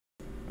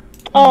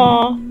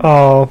Aw.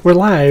 Oh, we're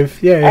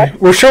live. Yay.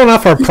 We're showing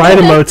off our Pride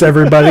emotes,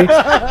 everybody.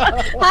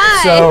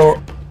 Hi.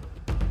 So,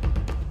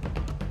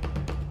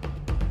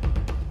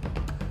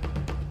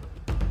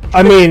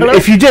 I mean,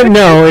 if you didn't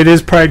know, it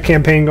is Pride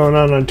campaign going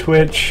on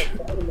Twitch,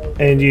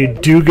 and you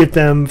do get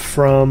them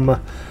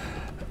from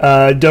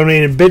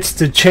donated bits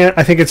to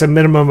I think it's a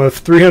minimum of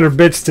 300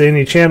 bits to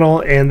any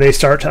channel, and they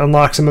start to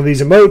unlock some of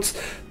these emotes.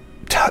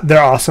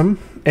 They're awesome,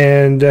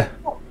 and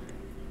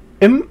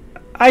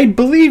I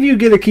believe you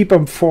get to keep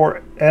them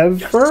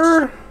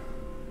forever.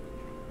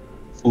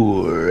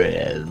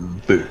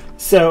 Forever.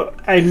 So,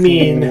 I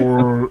mean,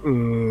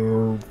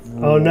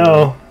 oh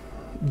no,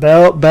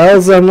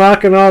 Bell's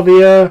unlocking all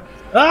the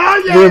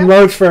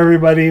emotes for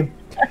everybody.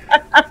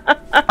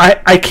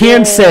 I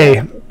can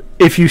say,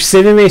 if you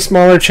sit in a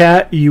smaller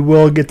chat, you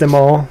will get them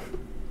all.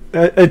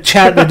 A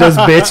chat that does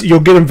bits, you'll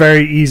get them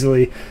very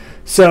easily.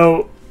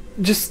 So,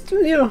 just,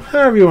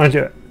 however you want to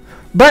do it.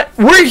 But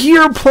we're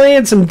here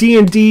playing some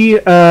D&D.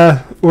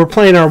 We're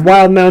playing our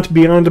Wildemount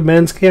Beyond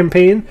Amends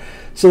campaign.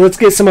 So let's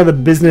get some of the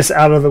business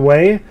out of the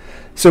way.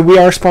 So we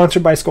are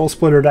sponsored by Skull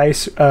Splitter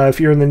Dice. If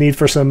you're in the need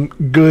for some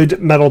good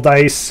metal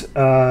dice,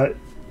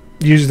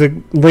 use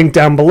the link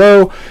down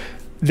below.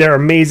 They're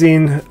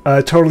amazing.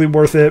 Totally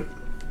worth it.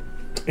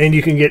 And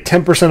you can get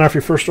 10% off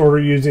your first order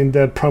using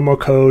the promo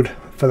code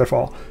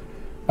Featherfall.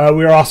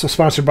 We are also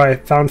sponsored by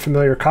Found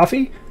Familiar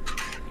Coffee.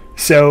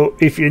 So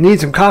if you need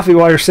some coffee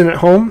while you're sitting at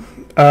home,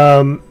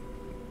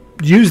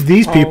 use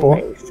these people.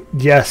 Always.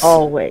 Yes.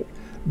 Always.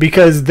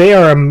 Because they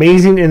are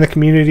amazing in the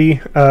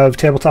community of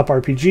tabletop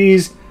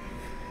RPGs.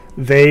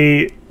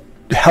 They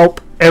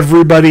help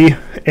everybody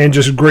and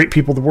just great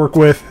people to work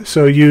with.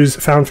 So use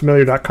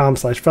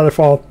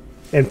foundfamiliar.com/featherfall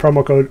and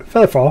promo code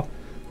Featherfall.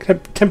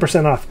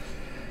 10% off.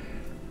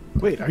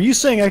 Wait, are you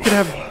saying I could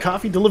have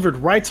coffee delivered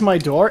right to my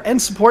door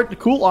and support the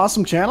cool,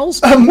 awesome channels?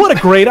 What a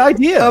great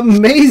idea!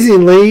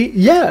 Amazingly,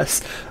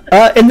 yes.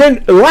 And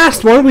then the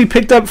last one we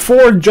picked up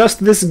for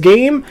just this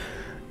game,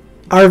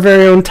 our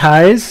very own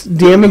Ty's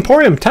DM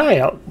Emporium.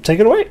 Ty,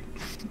 take it away.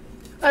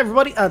 Hi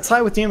everybody,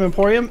 Ty with DM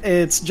Emporium.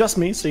 It's just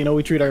me, so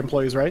we treat our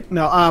employees right.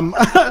 No,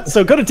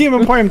 so go to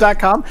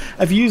dmemporium.com.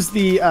 If you use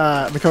the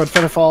code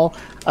Featherfall,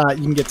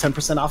 you can get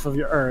 10% off of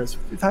your,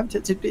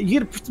 you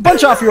get a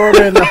bunch off your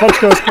order, and a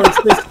bunch goes towards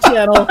this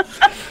channel.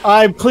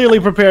 I'm clearly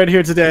prepared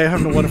here today,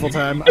 having a wonderful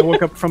time. I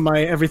woke up from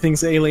my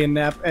everything's alien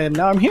nap, and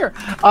now I'm here.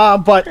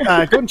 But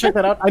go and check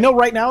that out. I know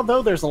right now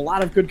though, there's a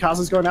lot of good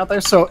causes going out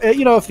there. So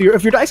if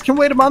your dice can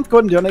wait a month, go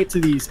ahead and donate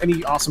to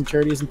any awesome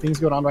charities and things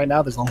going on right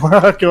now. There's a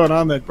lot going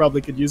on that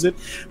probably could use it.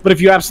 But if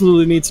you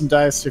absolutely need some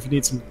dice, if you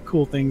need some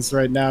cool things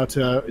right now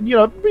to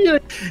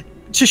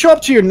to show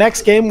up to your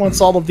next game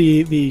once all of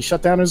the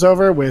shutdown is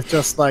over with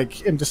just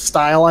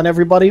style on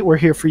everybody, we're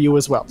here for you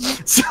as well.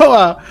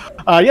 So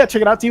check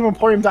it out,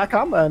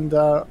 teamemporium.com, and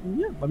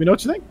let me know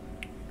what you think,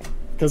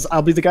 because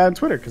I'll be the guy on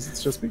Twitter because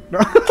it's just me.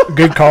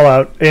 Good call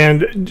out.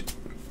 And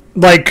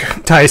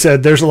like Ty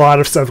said, there's a lot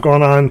of stuff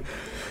going on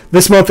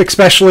this month,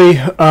 especially.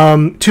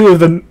 Two of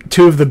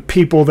the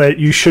people that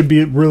you should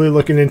be really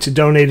looking into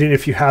donating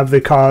if you have the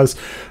cause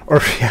or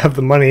if you have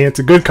the money. It's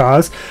a good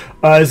cause.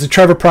 Is the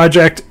Trevor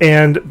Project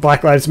and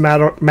Black Lives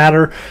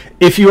Matter.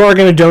 If you are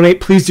going to donate,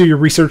 please do your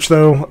research,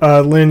 though.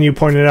 Lynn, you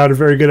pointed out a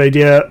very good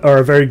idea, or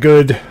a very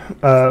good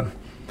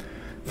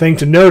thing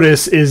to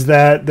notice, is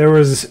that there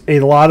was a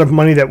lot of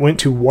money that went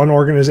to one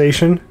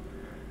organization,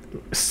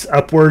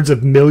 upwards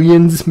of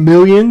millions,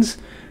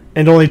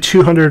 and only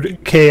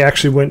 200K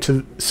actually went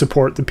to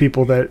support the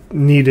people that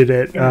needed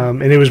it,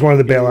 and it was one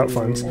of the bailout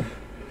funds.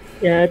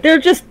 Yeah,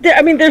 they're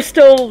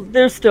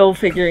still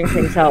figuring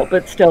things out,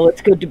 but still,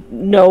 it's good to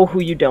know who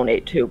you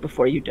donate to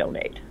before you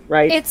donate,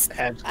 right?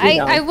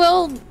 I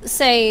will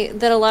say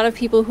that a lot of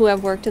people who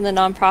have worked in the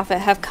nonprofit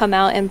have come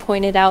out and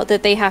pointed out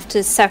that they have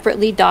to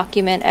separately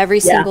document every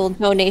single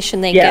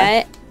donation they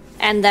get,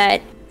 and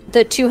that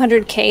the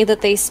 200K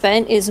that they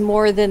spent is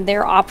more than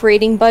their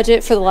operating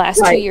budget for the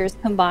last 2 years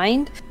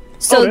combined.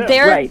 So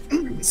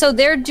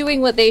they're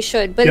doing what they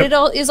should, but it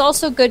is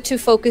also good to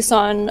focus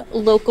on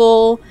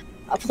local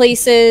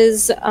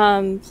places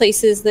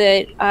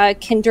that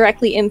can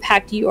directly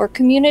impact your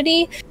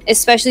community,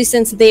 especially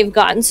since they've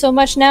gotten so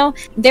much now.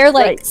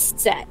 They're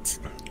set.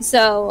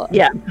 So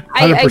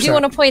I do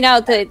want to point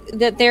out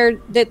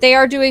that they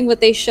are doing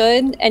what they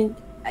should, and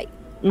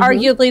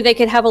arguably they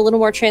could have a little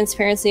more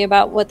transparency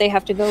about what they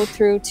have to go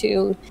through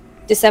to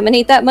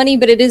disseminate that money.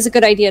 But it is a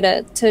good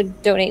idea to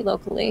donate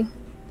locally.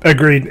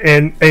 Agreed.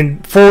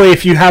 And fully,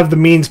 if you have the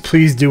means,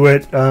 please do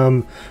it.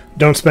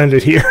 Don't spend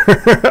it here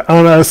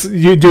on us.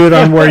 You do it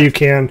on where you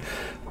can.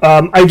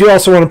 I do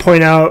also want to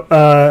point out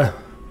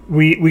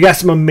we got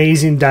some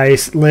amazing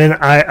dice. Lynn,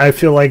 I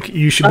feel like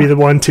you should be the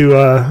one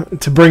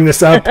to bring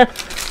this up. I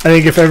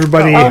think if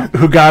everybody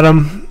who got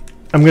them,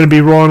 I'm going to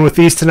be rolling with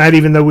these tonight,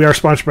 even though we are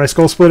sponsored by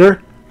Skull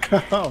Splitter.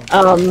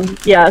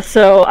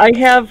 So I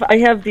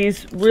have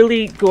these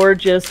really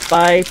gorgeous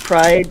by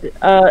Pride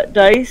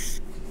dice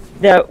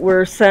that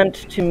were sent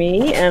to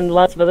me, and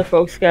lots of other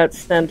folks got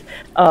sent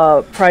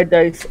Pride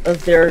dice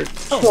of their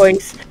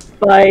choice.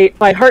 by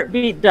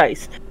Heartbeat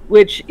Dice,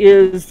 which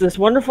is this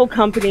wonderful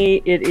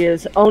company. It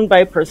is owned by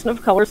a person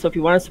of color, so if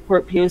you want to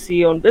support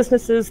POC-owned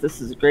businesses,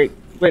 this is a great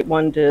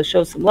one to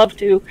show some love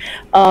to.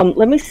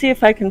 Let me see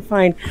if I can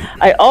find.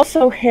 I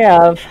also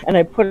have, and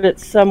I put it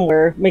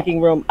somewhere,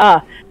 making room.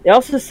 They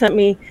also sent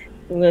me.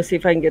 I'm going to see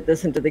if I can get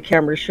this into the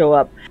camera to show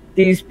up.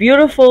 These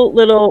beautiful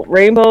little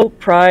rainbow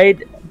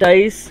pride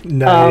dice.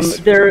 Nice.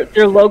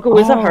 Their logo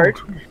is a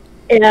heart,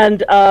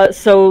 and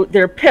so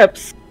their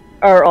pips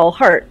are all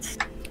hearts.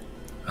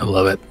 I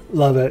love it.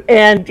 Love it.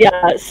 And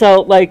yeah,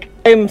 so like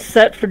I'm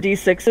set for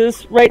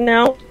D6s right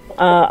now.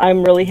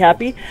 I'm really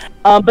happy.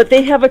 But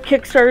they have a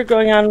Kickstarter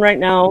going on right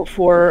now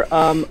for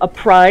a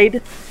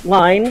Pride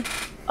line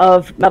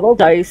of metal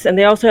dice, and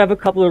they also have a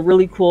couple of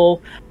really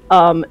cool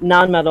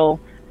non-metal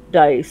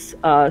dice.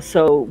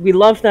 So we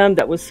love them.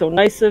 That was so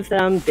nice of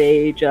them.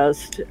 They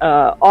just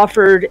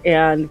offered,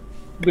 and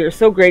we're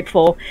so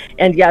grateful.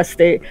 And yes,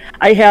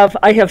 I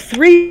have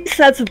 3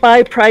 sets of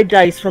Buy Pride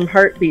dice from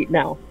Heartbeat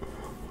now.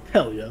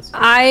 Hell yes.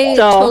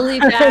 Totally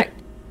backed.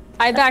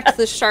 I backed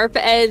the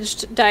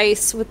sharp-edged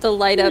dice with the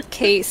light-up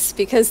case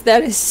because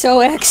that is so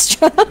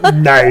extra.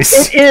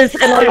 Nice. It is,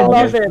 and I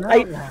love it.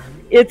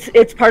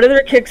 It's part of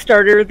their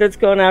Kickstarter that's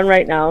going on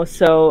right now.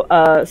 So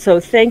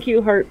thank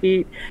you,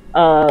 Heartbeat.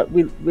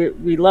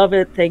 We love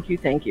it. Thank you,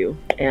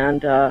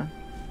 and check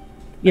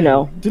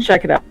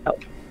it out.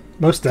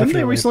 Most definitely.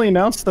 Didn't they recently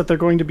announce that they're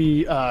going to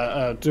be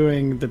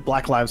doing the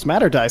Black Lives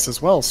Matter dice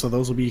as well? So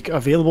those will be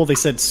available. They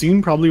said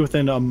soon, probably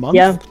within a month.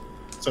 Yeah.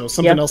 So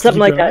something else. Something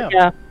like that.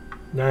 Yeah.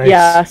 Nice.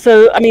 Yeah,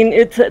 so I mean,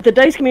 it's the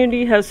dice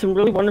community has some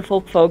really wonderful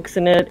folks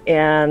in it,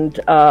 and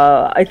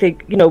I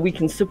think we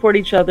can support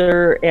each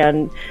other,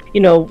 and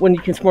when you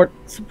can support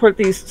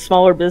these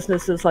smaller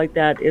businesses like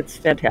that, it's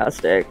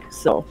fantastic.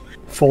 So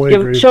fully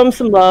agree. Show them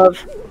some love.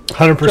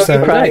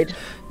 100%. Pride.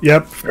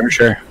 Yep, for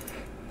sure.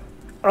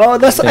 I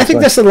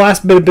think that's the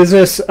last bit of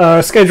business.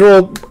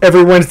 Scheduled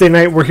every Wednesday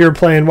night. We're here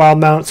playing Wild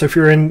Mount. So if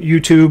you're in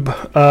YouTube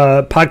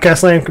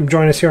podcast land, come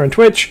join us here on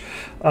Twitch.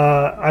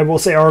 I will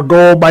say our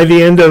goal by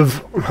the end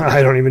of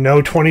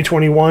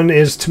 2021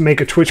 is to make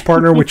a Twitch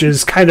partner, which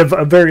is kind of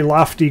a very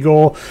lofty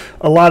goal.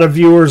 A lot of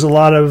viewers, a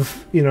lot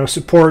of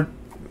support.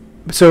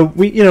 So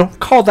we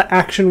call to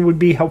action would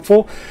be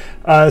helpful.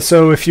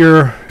 So if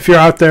you're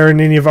out there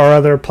in any of our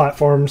other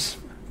platforms,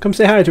 come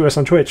say hi to us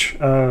on Twitch.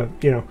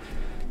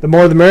 The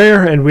more the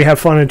merrier, and we have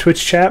fun in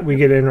Twitch chat. We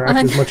get to interact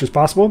as much as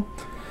possible.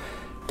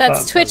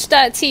 That's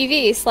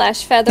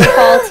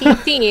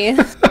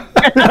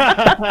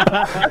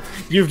twitch.tv/featherfalltv.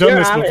 You've done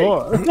this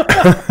before.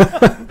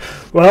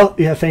 Well,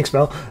 yeah, thanks,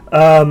 Belle.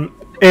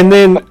 And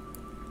then,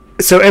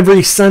 so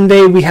every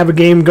Sunday we have a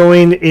game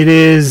going. It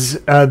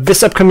is,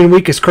 this upcoming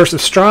week is Curse of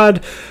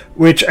Strahd,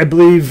 which I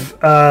believe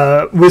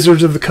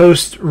Wizards of the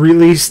Coast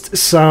released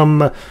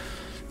some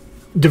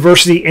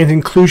diversity and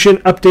inclusion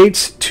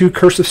updates to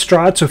Curse of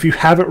Strahd. So if you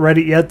haven't read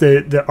it yet,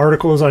 the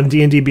article is on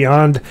D&D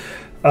Beyond.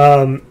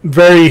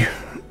 Very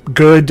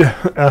good,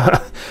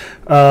 to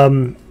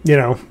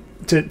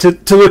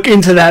look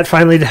into that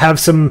finally, to have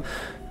some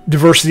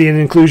diversity and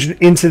inclusion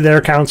into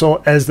their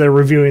council as they're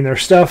reviewing their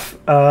stuff.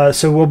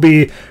 So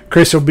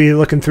Chris will be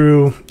looking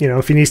through,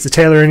 if he needs to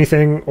tailor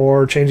anything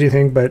or change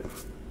anything, but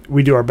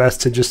we do our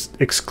best to just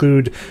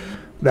exclude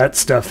that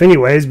stuff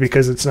anyways,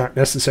 because it's not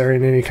necessary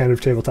in any kind of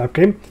tabletop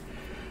game.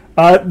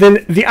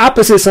 Then the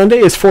opposite Sunday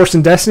is Force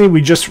and Destiny.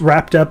 We just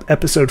wrapped up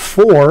episode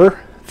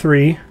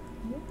 3.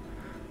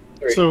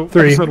 So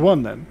 3. Episode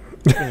 1 then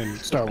in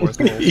Star Wars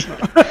goals.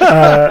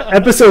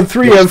 Episode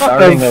 3 of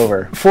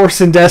Force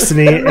and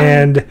Destiny,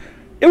 and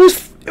it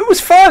was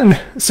fun.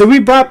 So we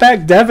brought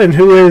back Devin,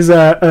 who is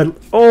an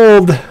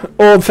old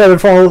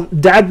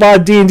Featherfall dad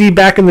bod D&D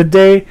back in the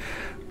day,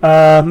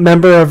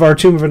 member of our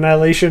Tomb of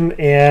Annihilation,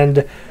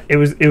 and it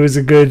was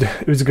a good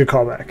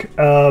callback.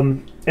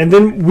 And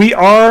then we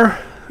are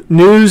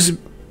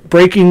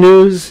breaking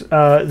news.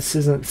 This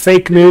isn't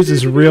fake news, this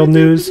is real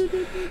news.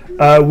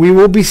 We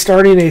will be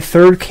starting a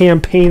 3rd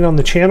campaign on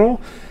the channel.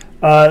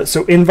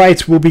 So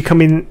invites will be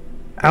coming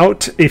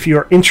out if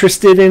you're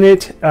interested in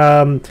it.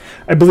 I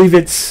believe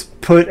it's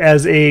put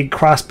as a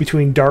cross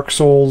between Dark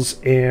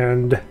Souls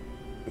and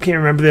I can't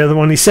remember the other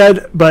one he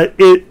said, but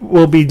it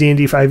will be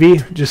D&D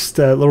 5e, just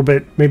a little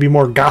bit maybe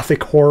more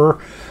gothic horror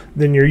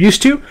than you're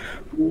used to.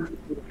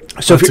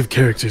 So lots of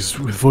characters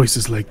with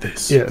voices like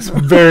this. Yes,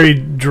 very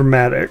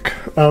dramatic.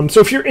 So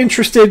if you're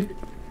interested,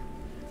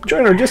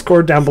 join our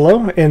Discord down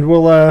below, and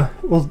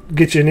we'll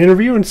get you an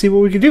interview and see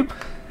what we can do.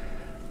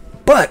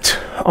 But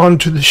on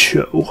to the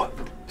show.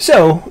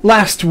 So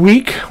last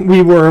week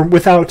we were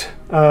without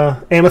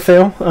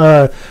Amethyl.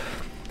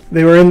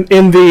 They were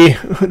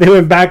they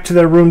went back to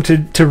their room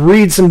to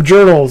read some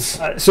journals.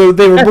 So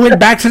they went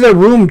back to their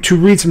room to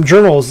read some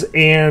journals,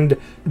 and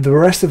the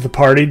rest of the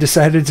party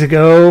decided to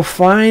go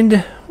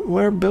find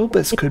where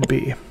Bilbus could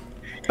be.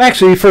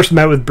 Actually, first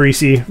met with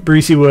Breezy.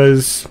 Breezy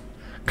was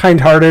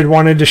kind-hearted,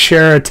 wanted to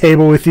share a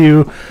table with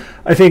you.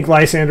 I think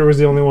Lysander was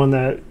the only one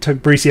that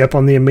took Breezy up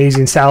on the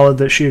amazing salad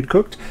that she had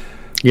cooked.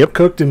 Yep.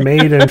 Cooked and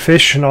made and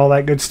fish and all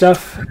that good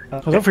stuff.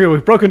 Well, don't forget, we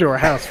broke into our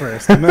house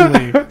first, and then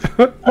we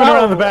went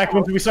around the back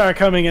once we saw her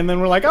coming, and then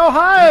we're like, "Oh,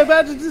 hi,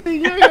 glad to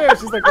see you here."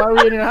 She's like, "Why are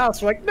we in your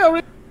house?" We're like,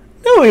 "No,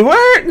 No, we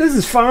weren't. This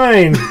is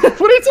fine.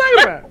 what are you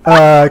talking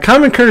about?"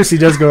 Common courtesy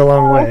does go a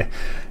long way.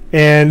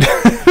 And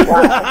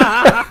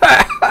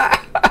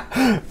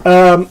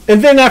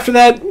and then after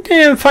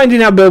that,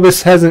 finding out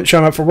Bilbus hasn't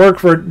shown up for work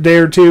for a day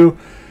or two,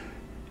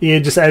 you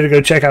decided to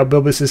go check out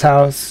Bilbus's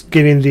house,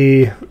 getting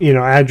the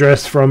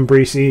address from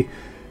Breezy.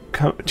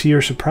 To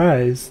your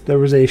surprise, there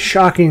was a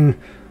shocking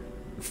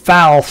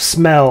foul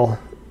smell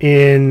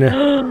in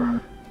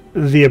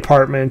the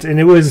apartment, and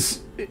it was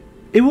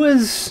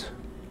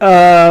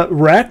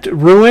wrecked,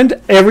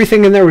 ruined.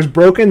 Everything in there was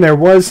broken. There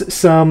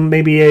was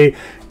maybe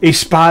a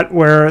spot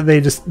where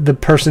the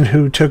person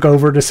who took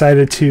over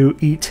decided to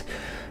eat,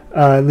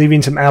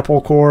 leaving some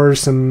apple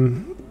cores,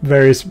 some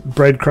various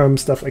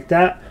breadcrumbs, stuff like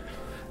that.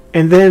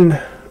 And then,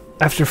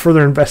 after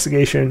further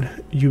investigation,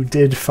 you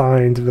did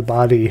find the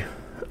body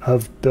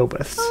of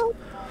Bilbus.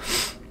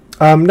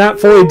 Not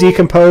fully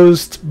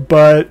decomposed,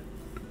 but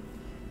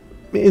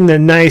in the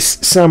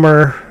nice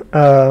summer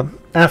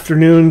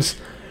afternoons,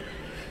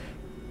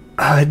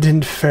 it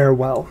didn't fare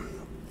well.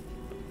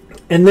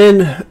 And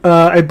then,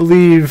 I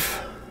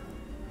believe,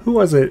 who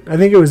was it? I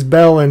think it was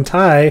Belle and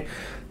Ty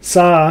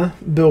saw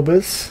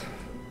Bilbus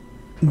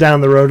down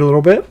the road a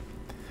little bit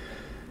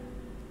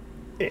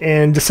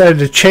and decided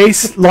to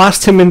chase,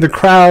 lost him in the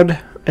crowd,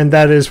 and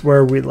that is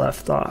where we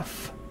left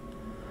off.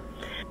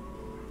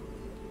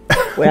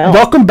 Well,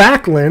 welcome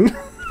back, Lynn.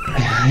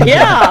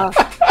 Yeah.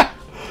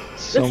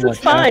 So this much is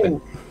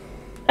fine.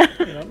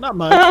 Not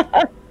much.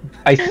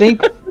 I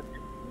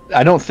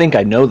don't think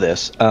I know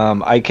this.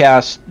 I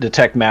cast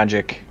Detect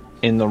Magic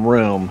in the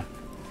room,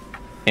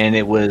 and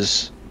it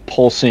was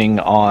pulsing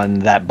on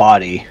that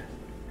body.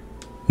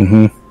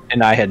 Mm-hmm.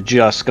 And I had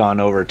just gone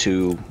over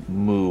to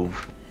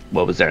move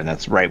what was there, and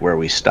that's right where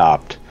we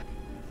stopped.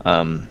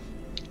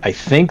 I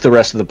think the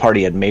rest of the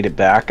party had made it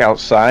back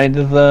outside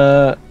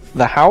the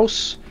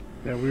house.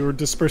 Yeah, we were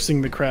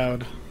dispersing the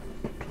crowd,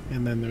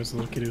 and then there's a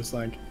little kid who was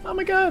like, "Oh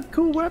my god,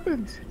 cool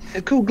weapons!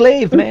 A cool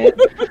glaive, man."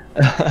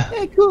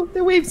 Hey, cool,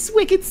 the wave's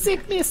wicked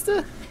sick,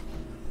 mister.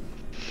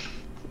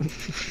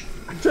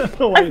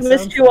 I've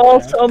missed you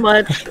all so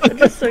much,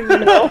 just so you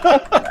know.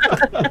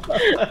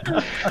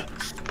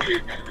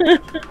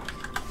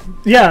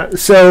 Yeah,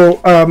 so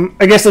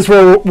I guess that's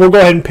where we'll go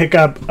ahead and pick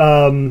up.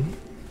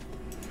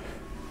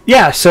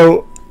 Yeah,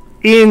 so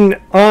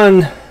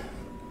on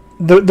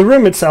the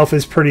room itself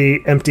is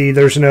pretty empty.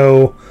 There's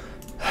no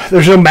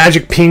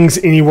magic pings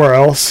anywhere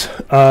else.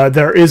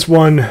 There is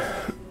one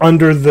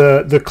under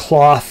the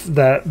cloth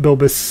that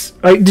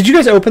Bilbus. Did you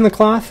guys open the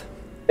cloth?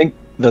 I think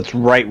that's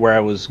right where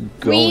I was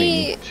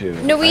going to.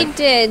 No, we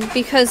did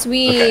because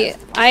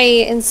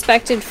I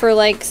inspected for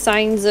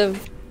signs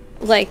of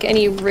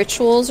any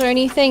rituals or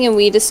anything, and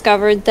we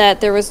discovered that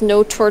there was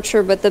no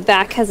torture, but the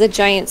back has a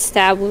giant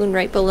stab wound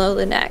right below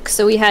the neck,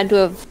 so we had to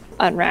have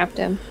unwrapped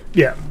him.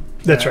 Yeah,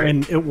 that's right.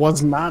 And it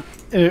was not.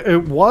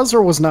 It was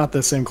or was not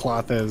the same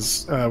cloth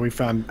as we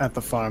found at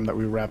the farm that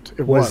we wrapped.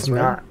 It was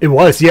not. Right? It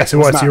was. Yes, it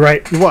was. Not. You're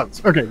right. It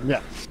was. Okay. Yeah.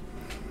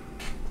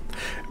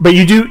 But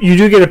you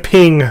do get a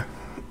ping,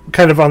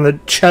 kind of on the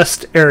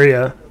chest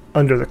area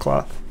under the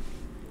cloth.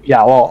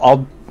 Yeah,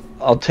 well,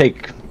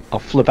 I'll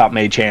flip out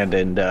Mage Hand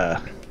and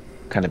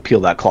kind of peel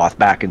that cloth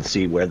back and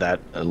see where that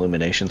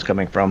illumination's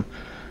coming from.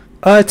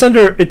 It's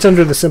under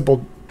the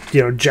simple,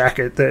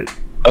 jacket that.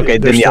 Okay,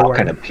 then yeah, I'll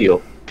kind of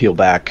peel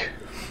back.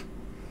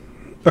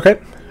 Okay.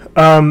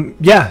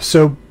 Yeah.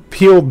 So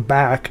peeled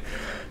back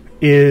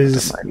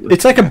it's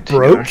like a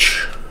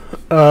brooch,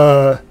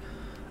 a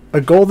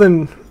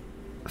golden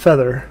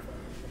feather.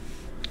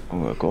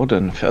 Oh, a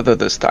golden feather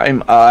this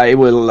time. I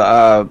will.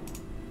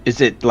 Is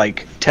it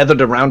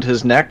tethered around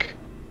his neck?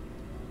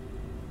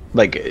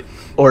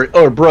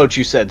 Or brooch,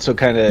 you said, so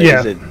kind of,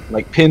 yeah. Is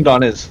it pinned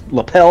on his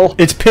lapel?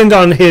 It's pinned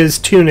on his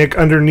tunic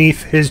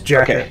underneath his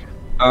jacket.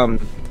 Okay.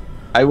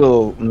 I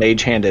will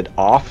Mage Hand it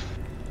off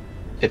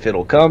if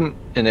it'll come,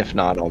 and if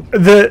not, I'll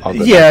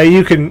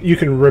you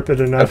can rip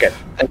it enough. Okay.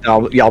 And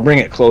I'll bring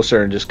it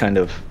closer and just kind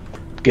of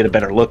get a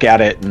better look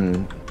at it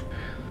and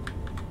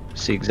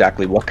see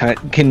exactly what kind.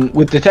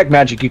 With Detect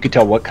Magic, you could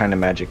tell what kind of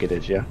magic it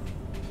is, yeah?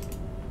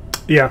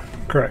 Yeah,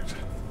 correct.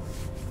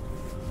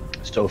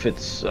 So if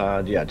it's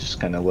just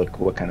kind of look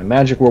what kind of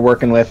magic we're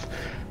working with.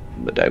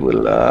 But I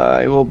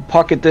will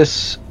pocket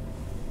this,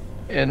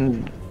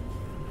 and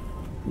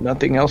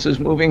nothing else is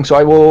moving, so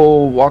I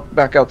will walk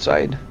back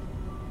outside.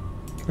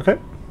 Okay.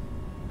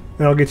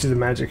 And I'll get you the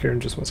magic here in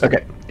just 1 second.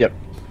 Okay. Yep.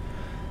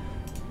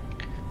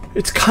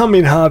 It's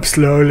coming up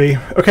slowly.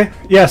 Okay.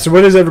 Yeah. So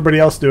what is everybody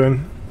else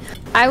doing?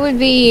 I would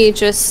be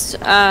just,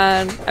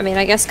 I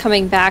guess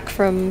coming back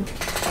from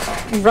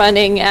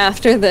running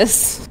after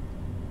this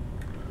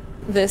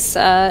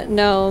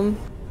gnome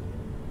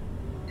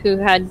who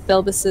had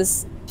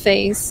Bilbus's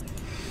face,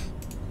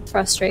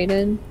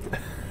 frustrated.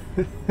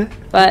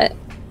 But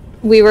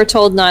we were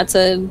told not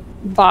to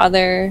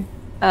bother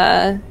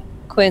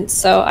Quint,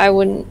 so I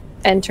wouldn't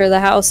enter the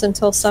house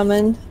until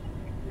summoned.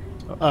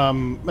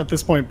 At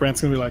this point,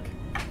 Brant's gonna be like,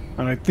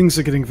 "Alright, things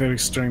are getting very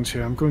strange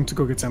here. I'm going to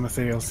go get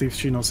Amethyl, see if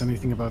she knows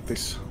anything about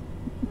this."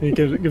 He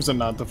gives a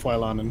nod to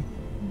Phylon, and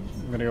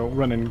I'm gonna go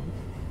running.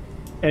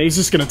 And he's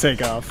just gonna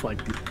take off,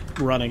 like,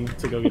 running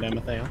to go get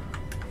Amethyl.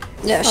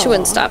 Yeah, she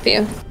wouldn't stop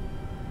you.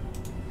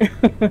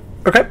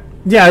 Okay.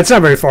 Yeah, it's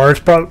not very far. It's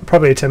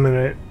probably a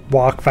 10-minute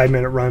walk,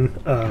 5-minute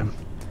run.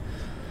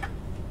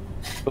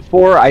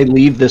 Before I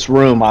leave this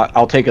room,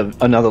 I'll take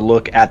another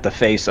look at the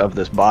face of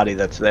this body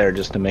that's there,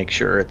 just to make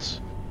sure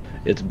it's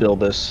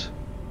Bilbus,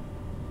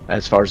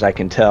 as far as I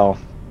can tell.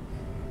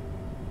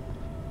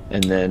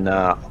 And then,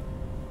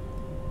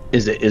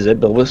 is it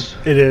Bilbus?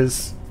 It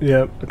is.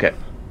 Yep. Okay.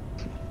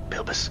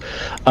 Bilbus.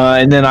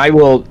 And then I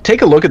will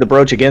take a look at the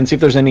brooch again, see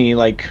if there's any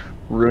like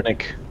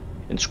runic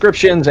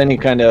inscriptions, any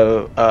kind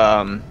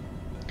of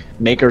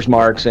maker's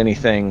marks,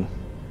 anything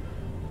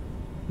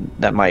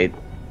that might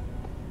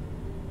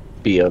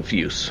be of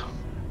use.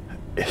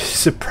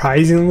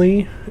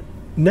 Surprisingly,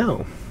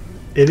 no.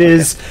 It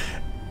is.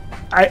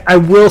 I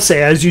will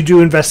say, as you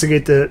do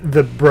investigate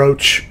the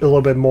brooch a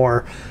little bit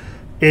more,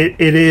 it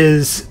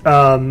is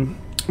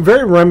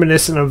very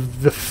reminiscent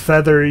of the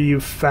feather you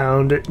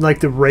found, like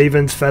the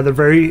raven's feather,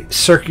 very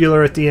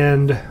circular at the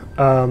end,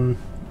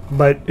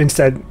 but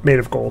instead made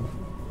of gold.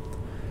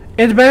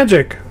 And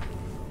magic.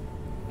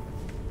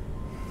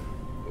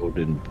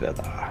 Golden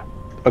feather.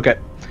 Okay.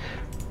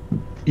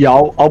 Yeah,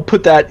 I'll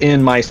put that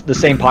in the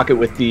same pocket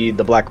with the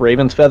black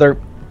raven's feather,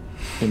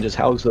 and just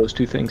house those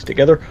two things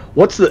together.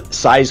 What's the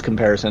size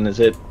comparison? Is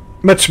it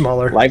much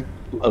smaller? Like,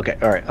 okay,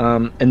 all right.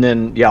 And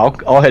then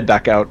I'll head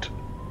back out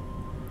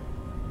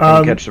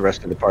and catch the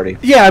rest of the party.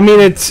 Yeah, I mean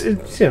it's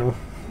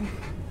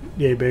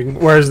yay big.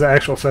 Whereas the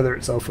actual feather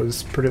itself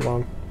was pretty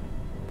long.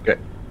 Okay.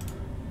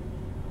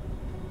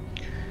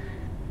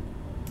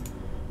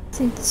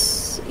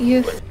 Since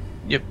you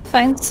Yep.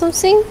 find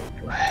something?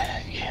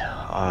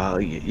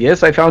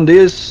 Yes, I found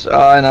this,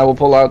 and I will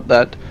pull out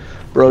that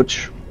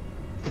brooch.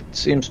 It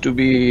seems to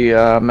be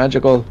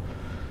magical.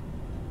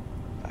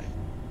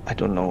 I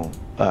don't know.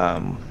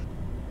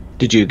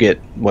 Did you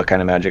get what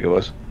kind of magic it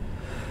was?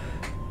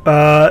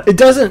 It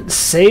doesn't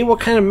say what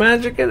kind of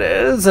magic it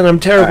is, and I'm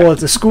terrible at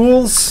the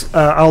schools.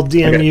 I'll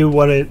DM you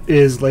what it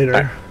is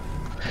later.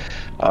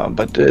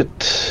 But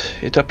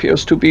it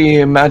appears to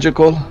be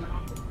magical.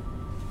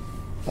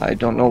 I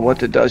don't know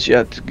what it does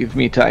yet. Give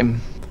me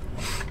time.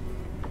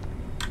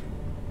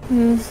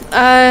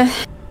 I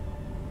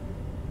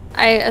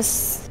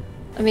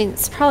mean,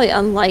 it's probably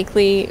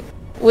unlikely.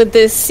 Would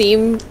this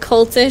seem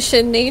cultish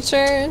in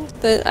nature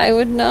that I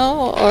would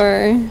know,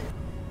 or?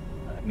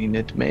 I mean,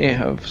 it may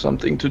have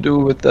something to do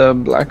with the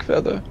black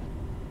feather.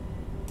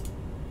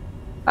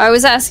 I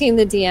was asking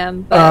the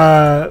DM,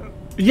 but...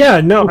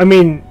 yeah, no, I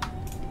mean...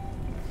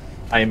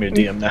 I am your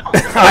DM now.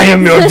 I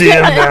am your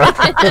DM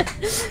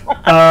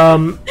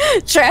now.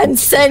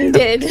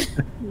 Transcended.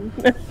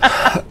 Game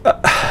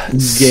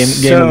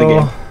of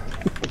the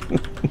game.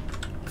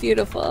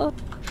 Beautiful.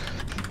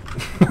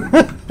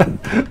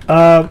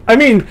 I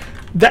mean,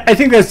 I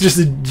think that's just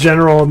a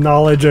general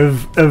knowledge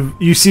of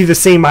you see the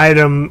same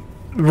item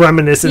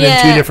reminiscent in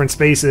two different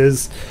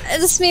spaces. I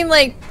just mean,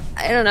 like,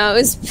 I don't know.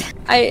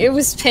 It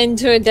was pinned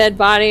to a dead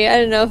body. I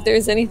don't know if there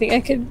was anything I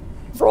could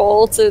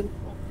roll to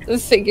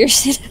figure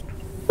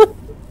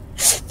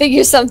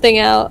something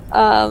out.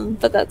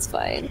 But that's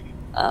fine.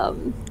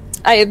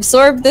 I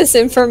absorbed this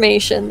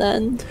information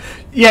then.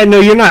 Yeah, no,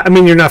 you're not. I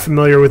mean, you're not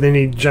familiar with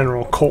any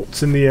general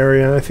cults in the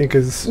area. I think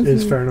is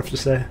fair enough to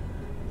say.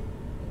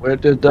 Where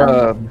did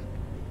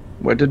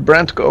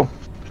Brant go?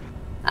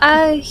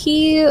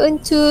 He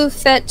went to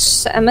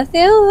fetch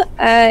Amethyl.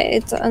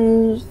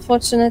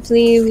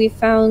 Unfortunately, we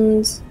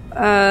found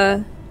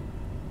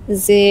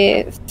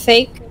the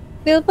fake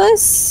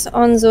Bilbus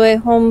on the way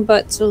home,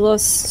 but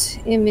lost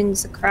him in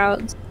the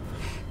crowd.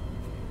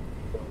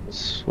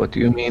 What do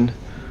you mean?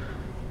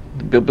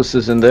 The Bilbus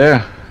is in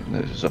there.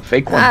 There's a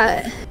fake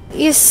one.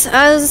 Yes,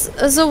 as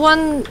the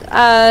one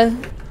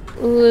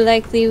who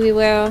likely we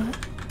were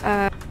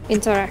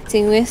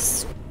interacting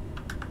with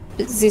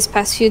these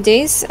past few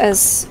days,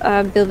 as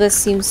Bilbus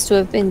seems to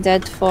have been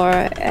dead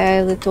for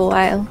a little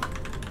while.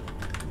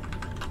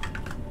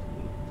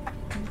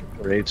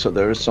 Great, so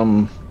there is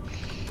some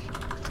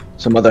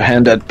other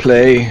hand at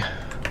play.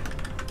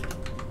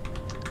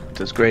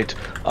 That's great.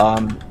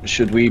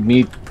 Should we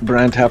meet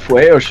Brant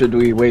halfway, or should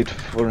we wait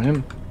for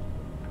him?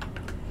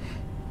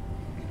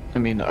 I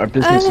mean, our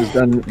business is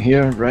done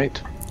here,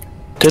 right?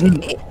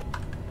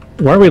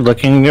 Weren't we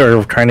looking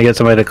or trying to get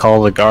somebody to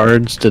call the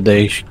guards? Did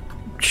they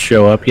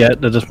show up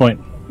yet at this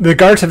point? The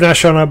guards have not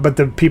shown up, but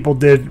the people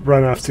did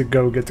run off to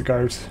go get the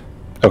guards.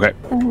 Okay.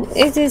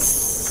 It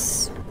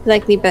is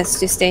likely best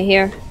to stay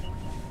here.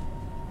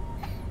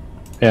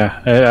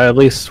 Yeah, at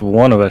least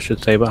one of us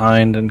should stay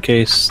behind in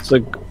case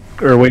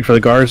or wait for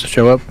the guards to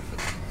show up,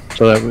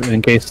 so that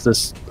in case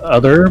this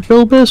other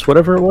Bilbus,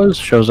 whatever it was,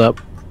 shows up.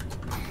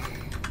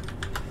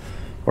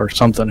 Or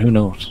something, who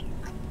knows?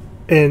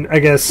 And I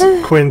guess,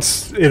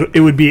 Quince, it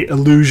would be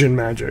illusion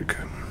magic.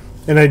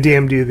 And I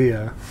DM'd you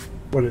the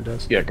what it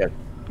does. Yeah,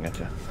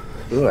 gotcha.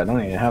 Ooh, I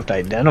don't even have to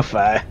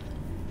identify.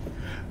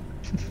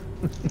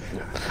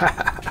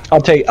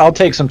 I'll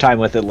take some time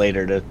with it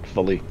later to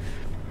fully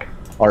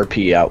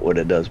RP out what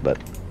it does, but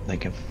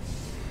thank you.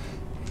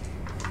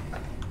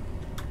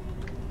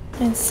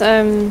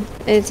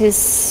 It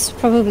is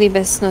probably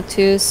best not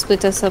to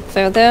split us up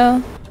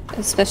further,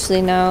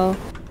 especially now.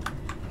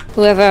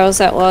 Whoever else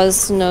that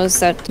was knows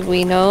that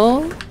we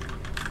know.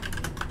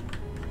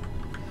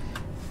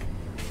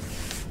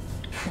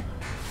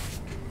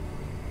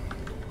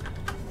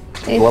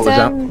 What was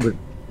that?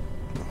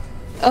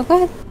 Oh, go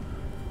ahead.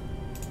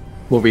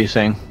 What were you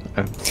saying?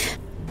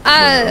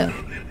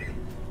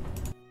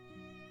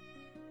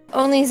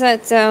 Only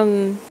that,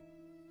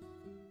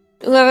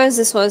 whoever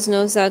this was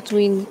knows that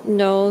we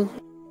know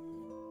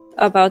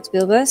about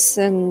Bilbus,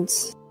 and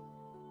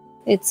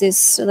it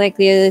is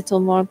likely a little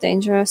more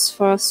dangerous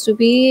for us to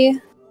be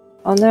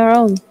on our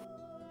own.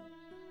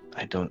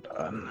 I don't.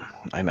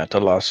 I'm at a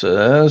loss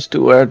as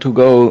to where to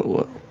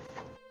go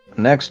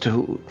next. I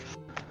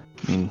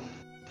mean,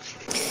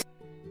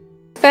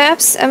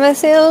 perhaps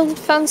Amethyl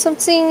found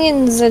something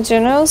in the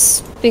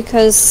journals,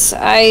 because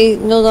I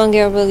no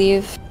longer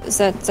believe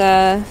that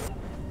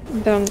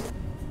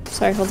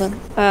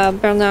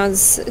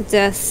Bernard's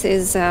death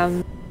is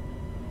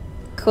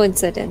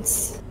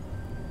coincidence.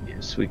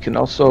 yes, we can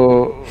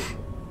also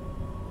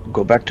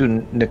go back to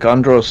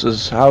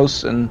Nicandros'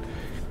 house, and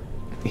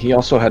he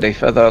also had a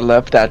feather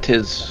left at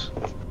his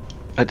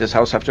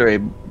house after a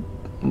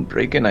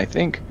break-in, I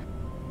think.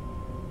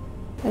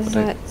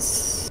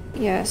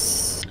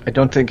 Yes. I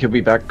don't think he'll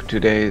be back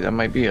today. That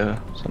might be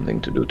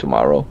something to do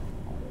tomorrow.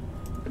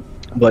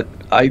 But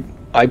I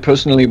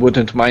personally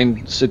wouldn't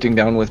mind sitting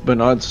down with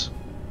Bernard's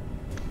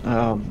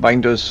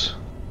binders,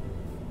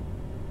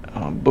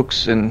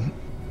 books, and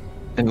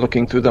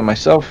looking through them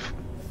myself.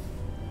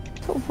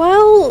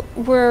 While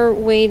we're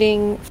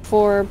waiting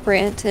for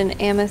Brant and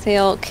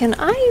Amethyl, can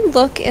I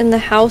look in the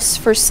house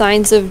for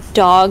signs of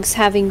dogs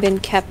having been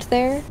kept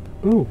there?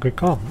 Ooh, good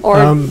call.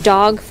 Or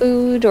dog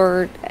food,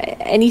 or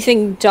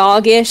anything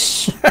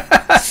doggish?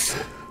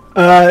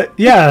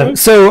 Yeah,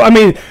 so, I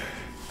mean,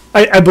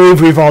 I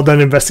believe we've all done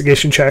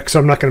investigation checks, so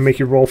I'm not going to make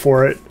you roll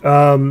for it.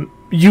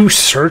 You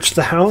search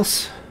the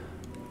house.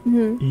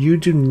 Mm-hmm. You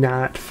do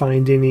not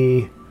find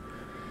any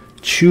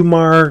chew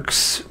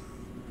marks.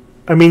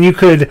 I mean, you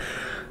could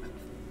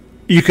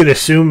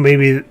assume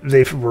maybe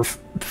they were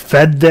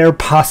fed there,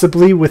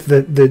 possibly with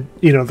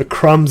the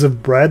crumbs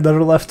of bread that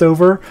are left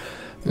over.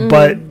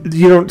 But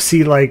you don't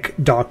see like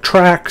dog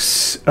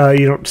tracks.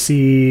 You don't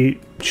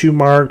see chew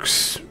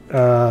marks.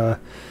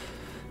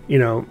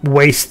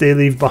 Waste they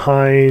leave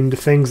behind,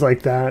 things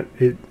like that.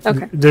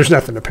 Okay. There's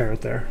nothing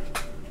apparent there.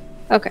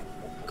 Okay,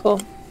 cool.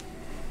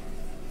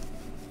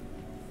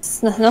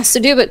 There's nothing else to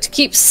do but to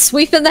keep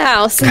sweeping the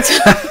house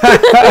until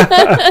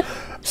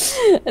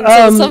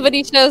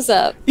somebody shows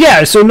up.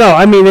 Yeah, so no,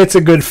 I mean, it's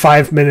a good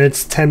 5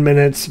 minutes, 10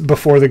 minutes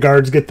before the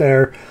guards get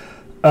there.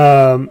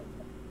 And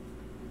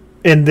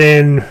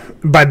then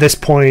by this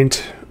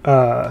point,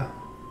 Ty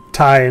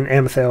and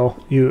Amethyl,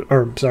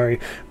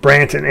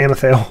 Brant and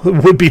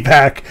Amethyl would be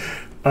back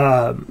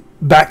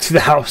to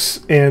the house.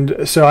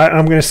 And so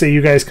I'm going to say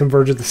you guys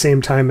converge at the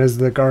same time as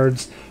the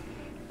guards.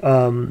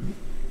 And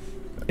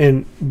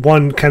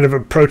one kind of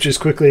approaches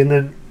quickly, and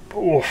then,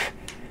 what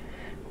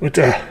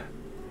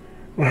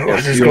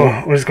is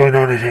going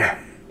on in here?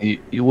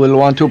 You will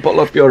want to pull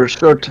up your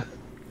shirt.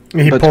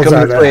 He pulls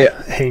out a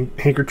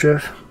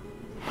handkerchief.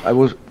 I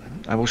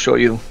will show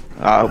you.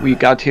 We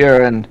got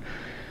here and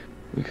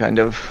we kind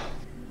of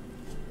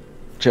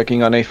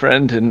checking on a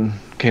friend and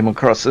came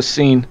across this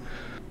scene.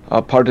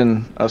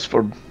 Pardon us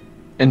for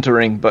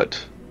entering,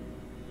 but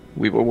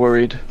we were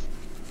worried.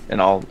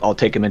 And I'll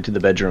take him into the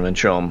bedroom and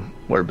show him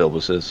where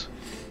Bilbus is.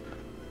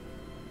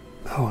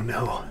 Oh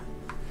no.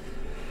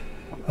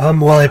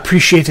 Well, I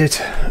appreciate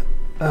it.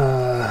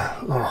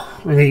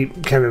 And he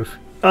kind of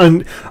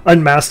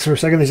unmasks for a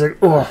second. He's like,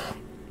 oh.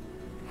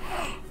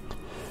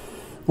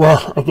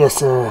 Well, I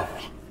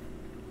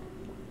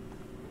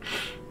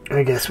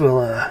guess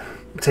we'll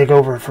take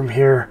over from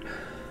here.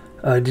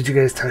 Did you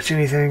guys touch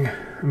anything?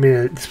 I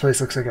mean, this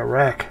place looks like a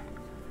wreck.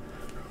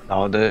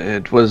 No,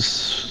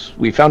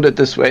 we found it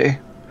this way.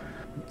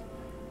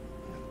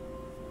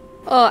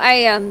 Oh,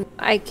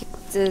 I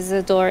kicked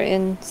the door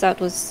in. That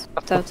was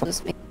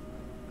me.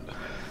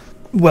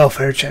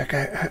 Welfare check.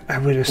 I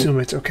would assume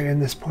it's okay in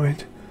this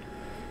point.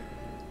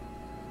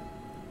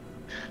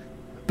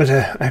 But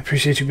I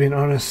appreciate you being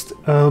honest.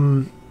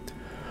 And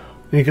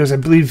he goes, I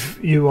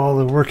believe you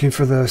all are working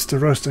for the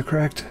Starosta,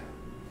 correct?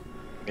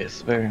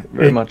 Yes,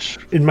 very much.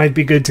 It might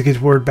be good to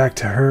get word back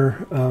to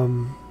her.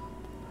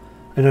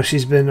 I know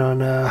she's been on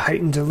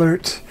heightened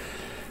alert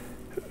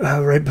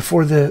right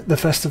before the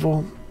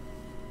festival.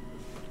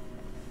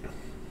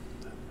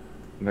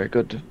 Very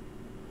good.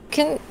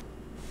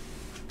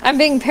 I'm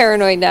being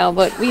paranoid now,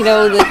 but we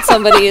know that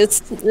somebody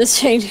is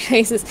changing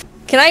faces.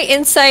 Can I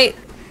insight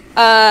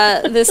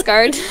this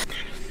guard?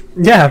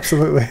 Yeah,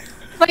 absolutely.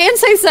 My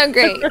insight's not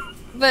great.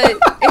 but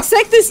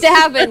expect this to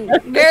happen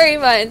very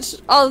much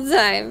all the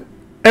time.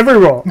 Every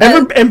roll,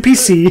 every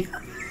NPC.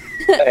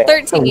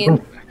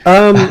 13.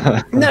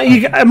 No, you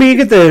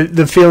get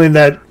the feeling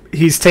that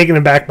he's taken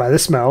aback by the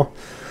smell,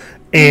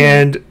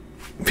 and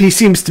he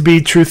seems to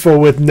be truthful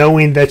with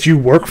knowing that you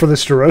work for the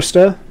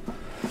Starosta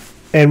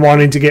and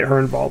wanting to get her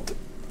involved.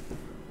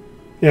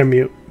 You're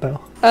mute,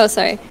 Belle. Oh,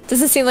 sorry.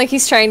 Does it seem like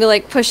he's trying to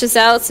like push us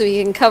out so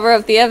he can cover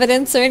up the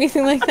evidence or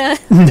anything like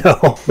that?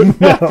 No,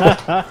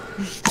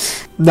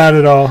 not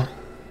at all.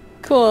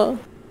 Cool.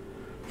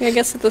 I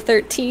guess with the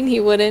 13 he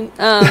wouldn't.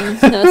 No,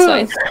 it's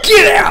fine.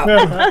 Get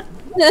out!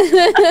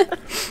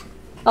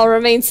 I'll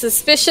remain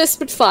suspicious,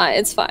 but fine.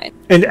 It's fine.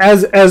 And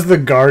as the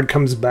guard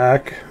comes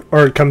back,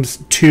 or comes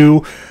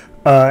to,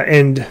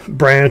 and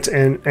Brant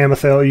and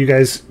Amathel, you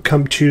guys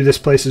come to this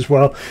place as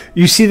well.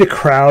 You see the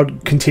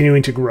crowd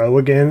continuing to grow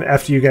again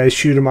after you guys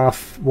shoot them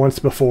off once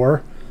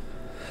before.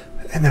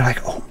 And they're like,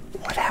 oh,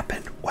 what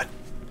happened? What?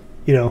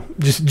 You know,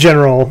 just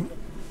general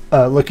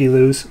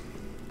looky-loos.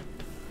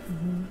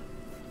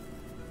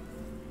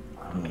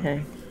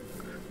 Okay.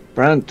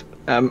 Brant,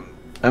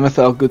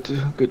 Amathel,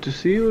 good to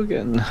see you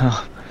again.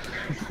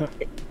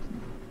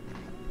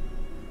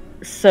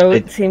 So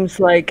it seems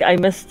like I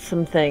missed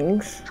some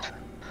things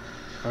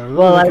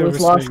while I was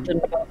lost in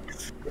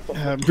books.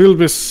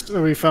 Bilbis,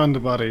 we found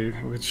a body,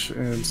 which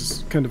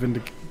is kind of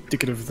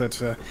indicative that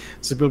the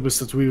Bilbis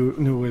that we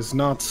knew is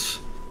not...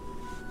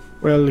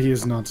 Well, he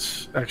is not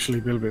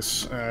actually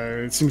Bilbis.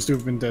 It seems to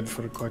have been dead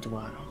for quite a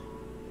while.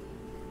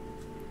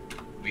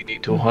 We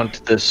need to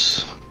hunt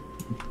this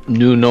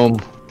new gnome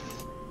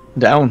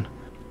down.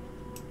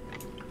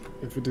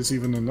 If it is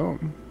even a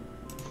gnome.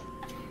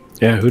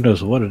 Yeah, who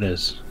knows what it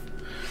is.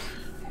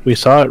 We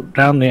saw it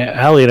down the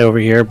alley over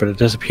here, but it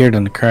disappeared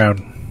in the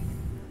crowd.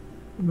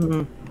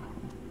 Mm-hmm.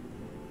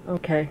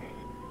 Okay.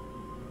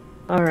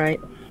 All right.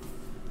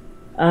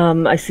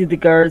 I see the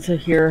guards are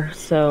here,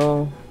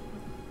 so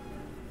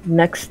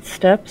next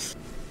steps?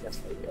 I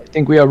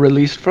think we are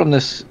released from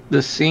this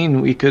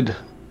scene. We could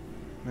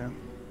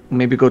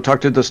maybe go talk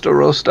to the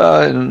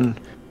Starosta and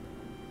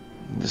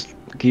just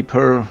keep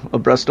her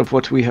abreast of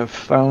what we have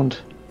found.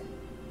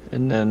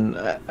 And then,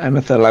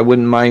 Amathel, I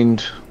wouldn't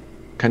mind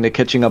kind of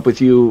catching up with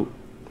you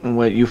on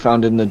what you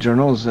found in the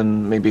journals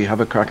and maybe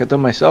have a crack at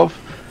them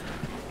myself.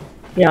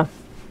 Yeah.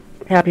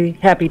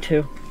 Happy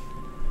to.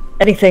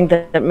 Anything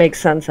that makes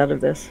sense out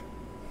of this.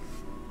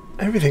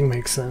 Everything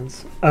makes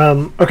sense.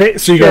 Okay,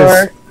 so you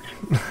guys...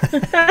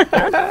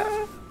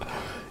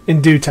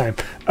 in due time.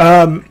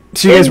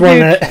 So you guys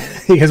want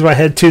to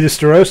head to the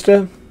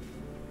Starosta?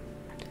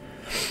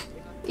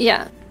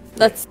 Yeah,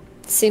 that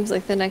seems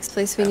like the next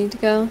place we need to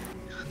go.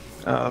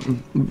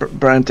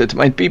 Brant, it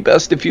might be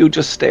best if you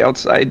just stay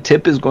outside.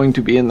 Tip is going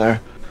to be in there.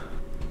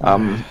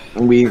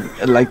 We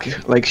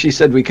like she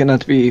said, we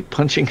cannot be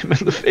punching him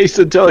in the face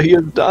until he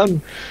is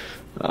done.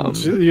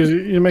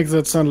 You make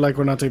that sound like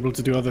we're not able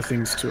to do other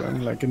things to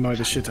him, like annoy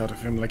the shit out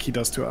of him like he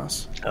does to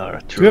us.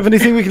 Do you have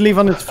anything we can leave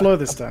on his floor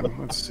this time?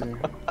 Let's see.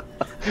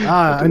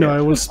 I know,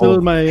 I will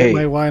spill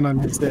my wine on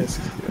his desk.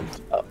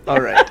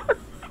 All right.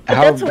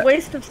 That's a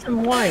waste of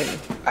some wine.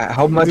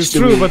 How much? It's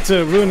true, but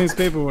to ruin his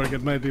paperwork,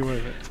 it might be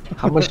worth it.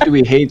 How much do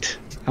we hate?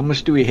 How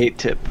much do we hate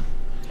Tip?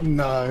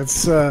 No,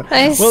 it's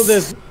well,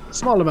 there's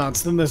small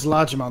amounts, then there's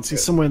large amounts.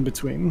 He's somewhere in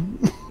between.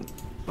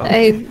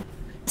 I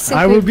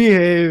will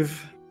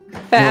behave.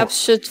 Perhaps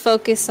should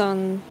focus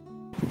on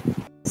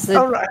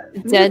the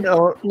dead.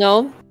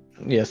 No.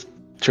 Yes,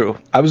 true.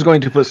 I was going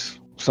to put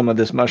some of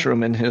this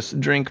mushroom in his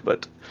drink,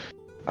 but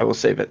I will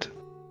save it.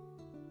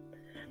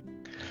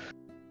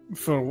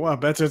 For a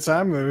better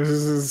time? I'm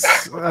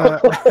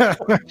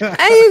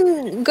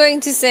going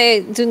to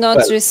say do not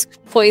risk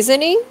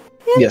poisoning.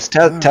 Yes,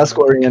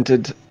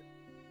 task-oriented.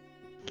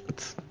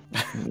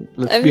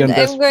 Let's be on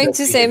best. I'm going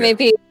to say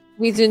maybe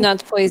we do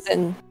not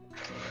poison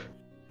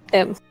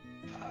him.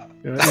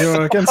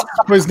 You're against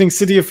poisoning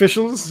city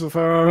officials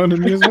for our own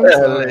amusement?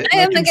 I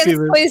am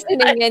against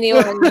poisoning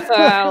anyone for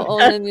our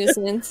own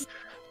amusement.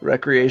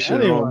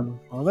 Recreational. Anyone.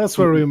 Well, that's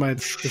where we might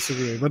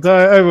disagree, but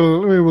I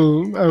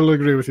will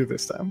agree with you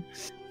this time.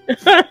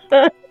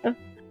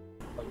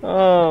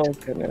 Oh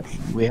goodness.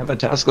 We have a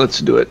task. Let's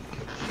do it.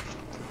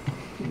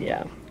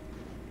 Yeah.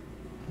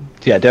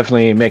 Yeah,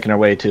 definitely making our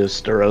way to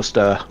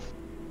Starosta.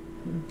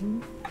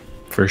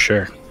 For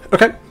sure.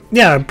 Okay.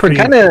 Yeah, pretty.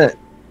 Kind of.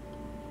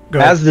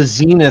 As the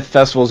Zenith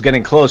Festival is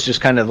getting close,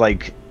 just kind of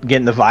like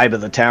getting the vibe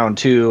of the town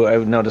too.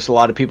 I've noticed a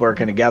lot of people are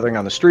kind of gathering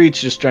on the streets,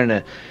 just trying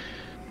to.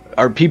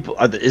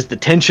 Is the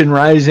tension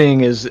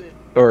rising?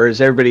 Or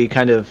is everybody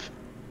kind of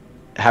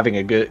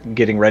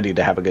getting ready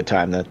to have a good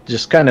time? That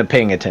just kind of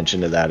paying attention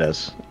to that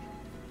as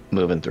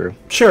moving through.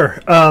 Sure.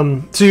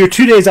 So you're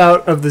 2 days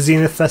out of the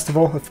Zenith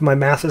Festival, if my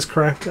math is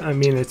correct. I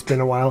mean, it's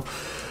been a while.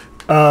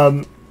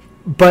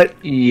 But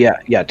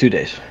yeah, 2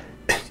 days.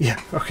 Yeah.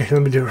 Okay.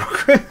 Let me do it real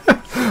quick.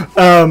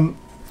 I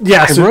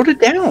wrote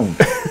it down.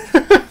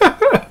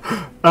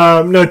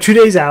 No, 2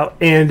 days out,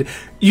 and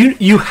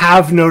you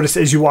have noticed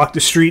as you walk the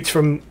streets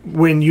from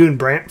when you and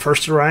Brant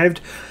first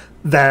arrived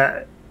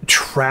that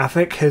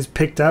traffic has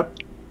picked up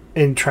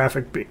in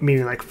traffic,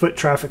 meaning like foot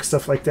traffic,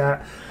 stuff like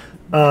that,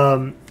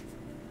 has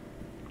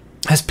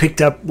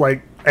picked up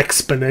like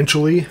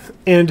exponentially,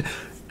 and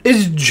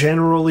is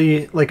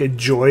generally like a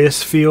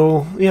joyous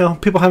feel.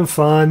 People having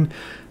fun.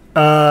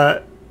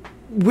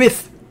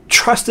 With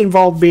trust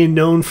involved being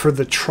known for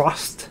the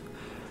trust.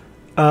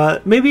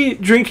 Maybe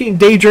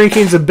day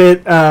drinking's a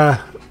bit at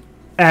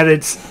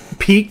its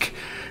peak,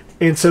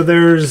 and so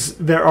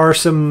there are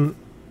some,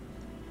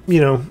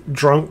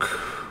 drunk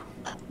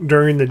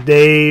during the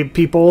day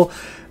people,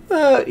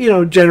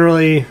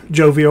 generally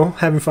jovial,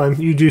 having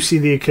fun. You do see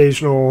the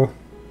occasional,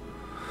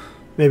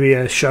 maybe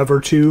a shove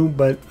or two,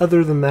 but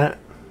other than that,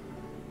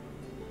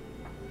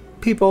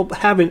 people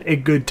having a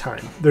good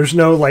time. There's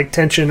no like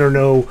tension or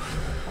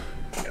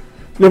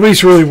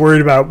nobody's really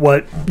worried about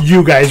what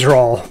you guys are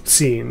all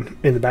seeing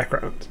in the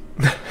background.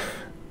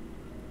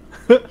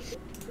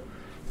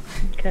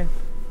 Okay.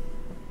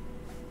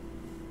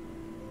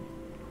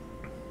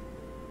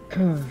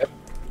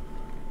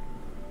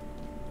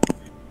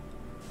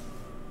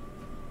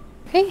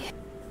 Okay,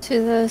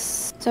 to the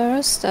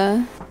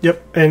Starosta.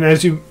 Yep, and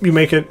as you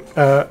make it,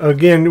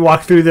 again, you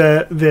walk through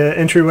the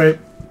entryway,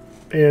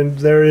 and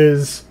there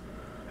is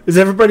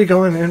everybody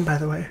going in, by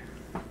the way?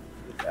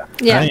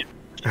 Yeah.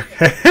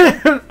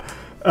 Okay.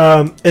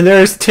 And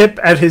there is Tip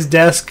at his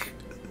desk,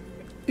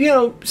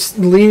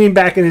 leaning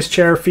back in his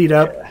chair, feet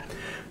up.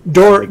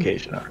 Door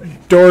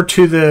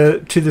to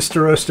the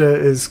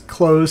Starosta is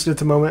closed at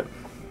the moment.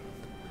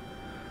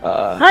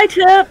 Hi,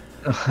 Tip.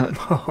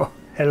 Oh,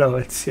 hello,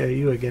 it's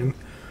you again.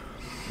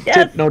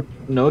 Yes. Tip,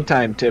 no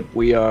time, Tip.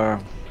 We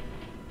are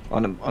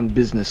on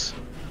business.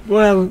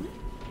 Well,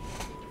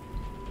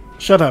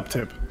 shut up,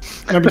 Tip.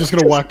 I'm just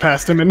gonna walk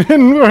past him and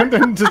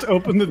just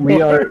open the door.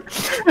 We are.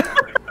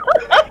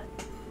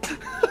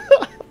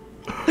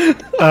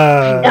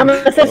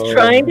 Amethyst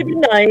trying to be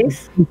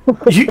nice.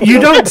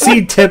 You don't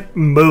see Tip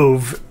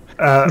move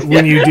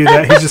when you do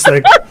that. He's just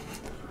like...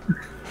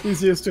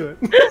 He's used to it.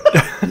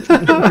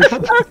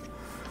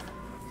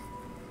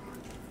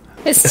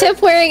 Is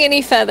Tip wearing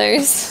any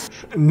feathers?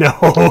 No.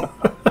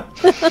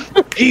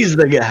 He's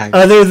the guy.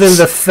 Other than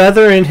the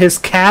feather in his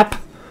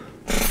cap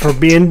for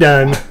being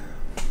done.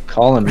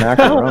 Call him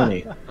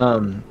macaroni.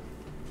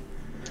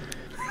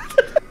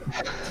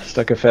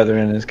 Stuck a feather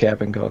in his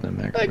cap and called him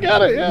macaroni. I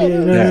got it. Yeah.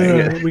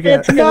 No, we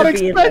got. I'm not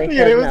expecting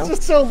it. It was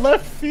just so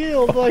left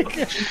field. Like.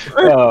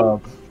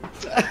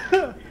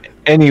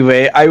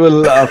 Anyway, I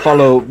will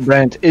follow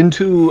Brent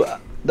into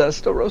the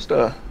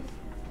Starosta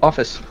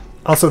office.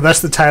 Also,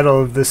 that's the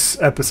title of this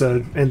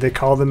episode, and they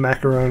call them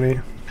macaroni.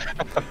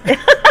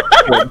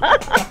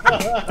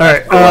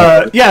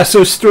 Alright,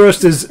 so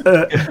Starosta is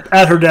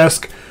at her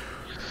desk,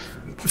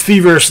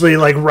 feverishly,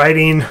 like,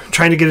 writing,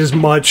 trying to get as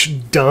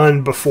much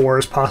done before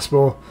as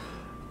possible.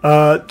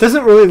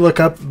 Doesn't really look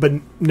up, but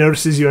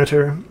notices you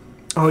enter.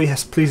 Oh,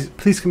 yes,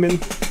 please come in.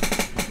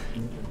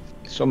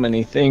 So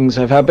many things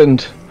have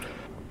happened.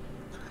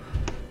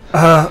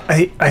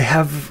 I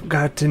have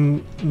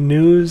gotten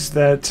news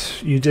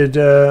that you did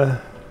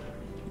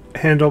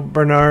handle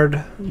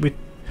Bernard.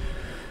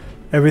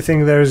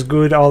 Everything there is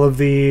good. All of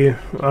the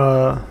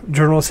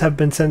journals have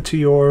been sent to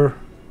your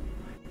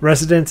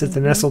residence at the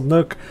Nestled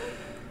Nook.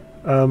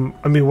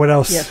 What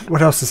else? Yes.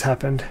 What else has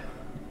happened?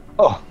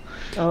 Oh.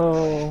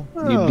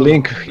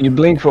 You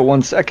blink for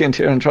 1 second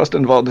here in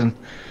Trustenwald and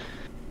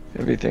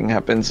everything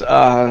happens.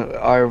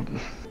 Our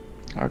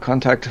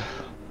contact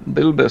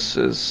Bilbus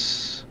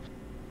is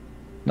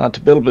not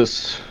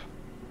Bilbus.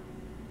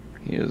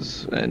 He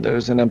is. And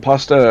there's an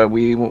imposter.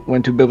 We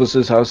went to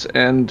Bilbus's house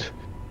and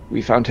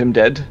we found him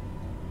dead,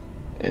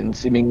 and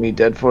seemingly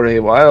dead for a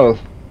while.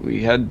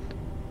 We had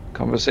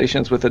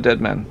conversations with a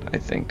dead man, I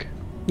think.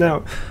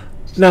 Now,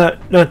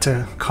 not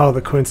to call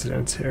the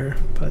coincidence here,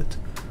 but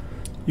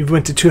you've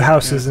went to 2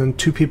 houses and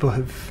 2 people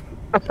have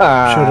showed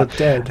up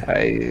dead.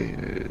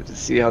 I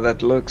see how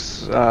that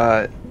looks.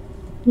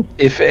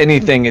 If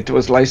anything, it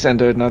was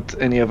Lysander, not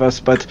any of us,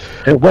 but...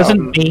 It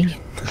wasn't me.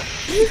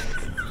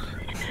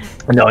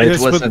 No, it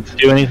Yes, wasn't.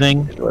 Do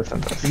anything? It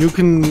wasn't us. You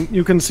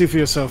can see for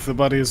yourself. The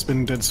body has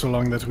been dead so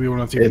long that we were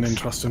not even in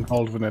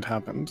Trustenwald when it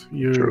happened.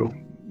 You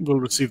will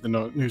receive the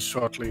news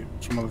shortly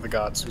from one of the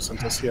guards who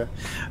sent us here.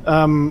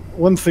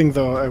 One thing,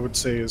 though, I would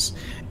say is,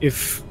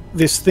 if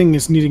this thing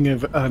is needing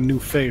a new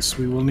face,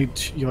 we will need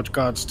your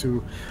guards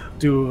to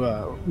do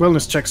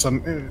wellness checks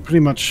on pretty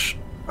much.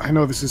 I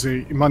know this is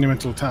a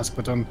monumental task,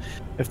 but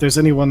if there's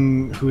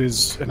anyone who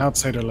is an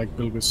outsider like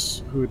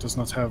Bilbus, who does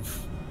not have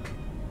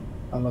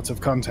lots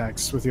of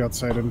contacts with the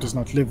outside and does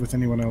not live with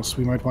anyone else,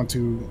 we might want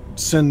to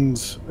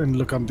send and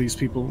look on these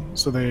people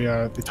so they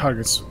are the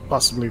targets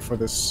possibly for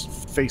this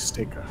face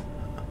taker.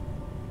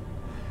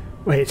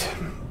 Wait.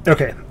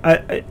 Okay.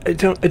 I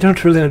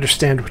don't really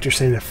understand what you're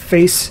saying. A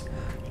face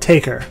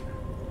taker.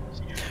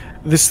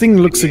 This thing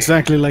looks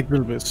exactly like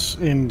Bilbus,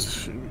 and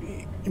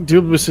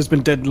Bilbus has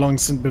been dead long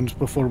since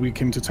before we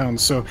came to town,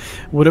 so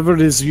whatever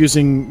it is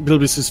using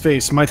Bilbus's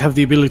face might have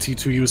the ability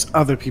to use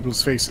other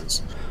people's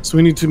faces. So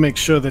we need to make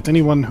sure that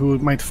anyone who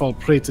might fall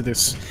prey to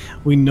this,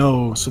 we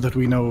know, so that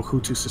we know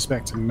who to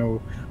suspect and know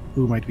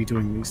who might be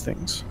doing these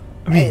things.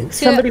 I mean,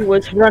 Somebody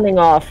was running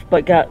off,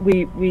 but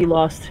we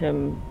lost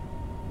him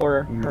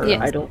or her.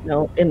 Yes. I don't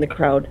know, in the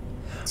crowd.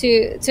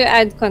 To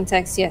add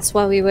context, yes,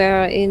 while we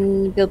were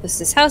in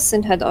Bilbus's house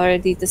and had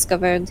already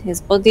discovered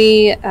his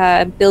body,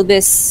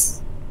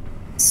 Bilbus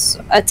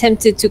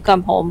attempted to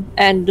come home,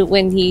 and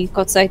when he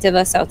caught sight of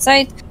us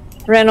outside,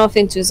 ran off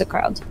into the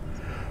crowd.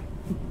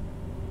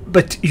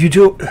 but you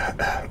do,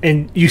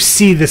 and you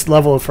see this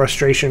level of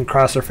frustration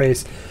cross her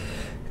face,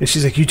 and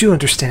she's like, you do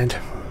understand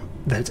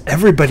that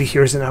everybody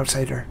here is an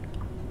outsider.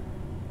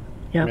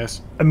 Yeah.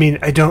 Yes. I mean,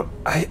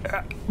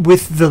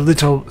 with the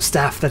little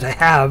staff that I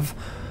have,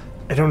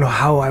 I don't know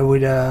how I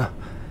would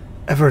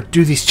ever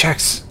do these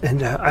checks,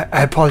 and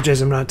I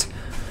apologize. I'm not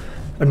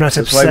That's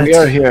upset. why we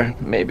are here,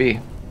 maybe.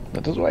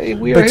 That is why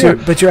we are here.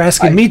 But you're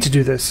asking me to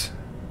do this.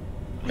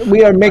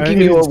 We are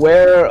making you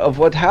aware of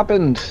what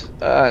happened,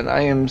 and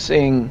I am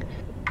saying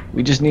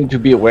we just need to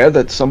be aware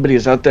that somebody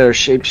is out there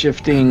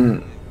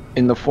shape-shifting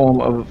in the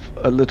form of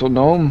a little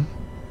gnome,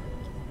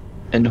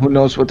 and who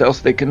knows what else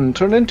they can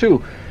turn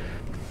into.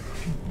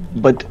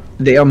 But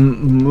they are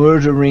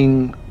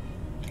murdering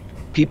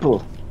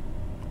people.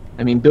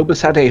 I mean,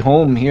 Bilbus had a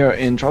home here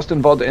in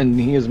Trostenwald, and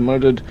he is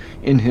murdered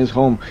in his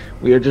home.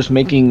 We are just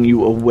making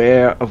you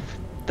aware of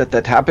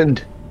that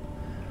happened.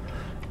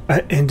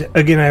 And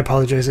again, I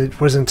apologize. I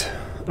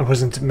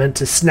wasn't meant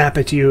to snap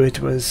at you. It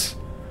was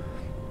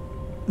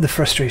the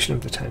frustration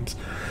of the times.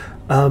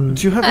 Do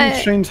you have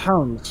any trained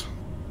hounds?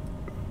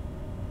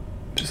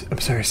 I'm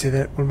sorry. Say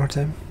that one more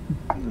time.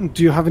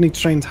 Do you have any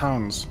trained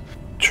hounds?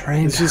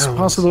 Trained This is hounds.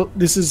 possible.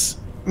 This is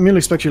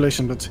merely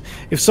speculation, but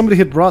if somebody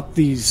had brought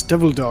these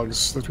devil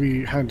dogs that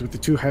we had with the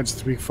two heads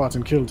that we fought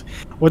and killed,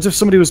 what if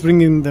somebody was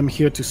bringing them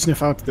here to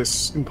sniff out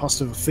this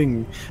imposter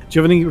thing? Do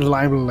you have any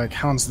reliable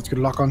hounds that could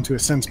lock onto a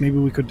scent? Maybe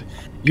we could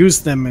use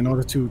them in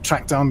order to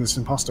track down this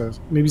imposter.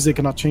 Maybe they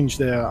cannot change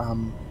their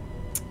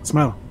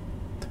smell.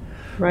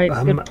 Right.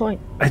 Good point.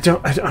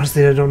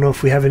 Honestly, I don't know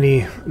if we have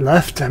any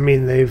left. I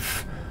mean,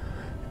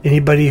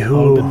 anybody All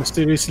who. been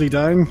mysteriously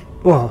dying.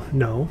 Well,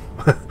 no.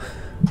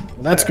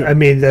 That's good. I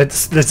mean,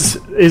 that's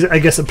is I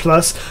guess a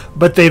plus,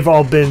 but they've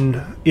all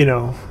been,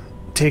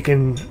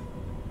 taken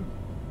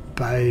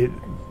by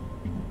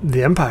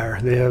the Empire.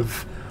 They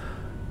have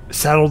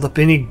saddled up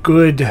any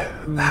good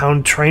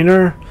hound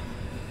trainer,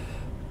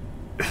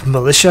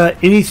 militia,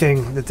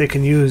 anything that they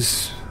can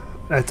use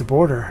at the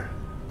border.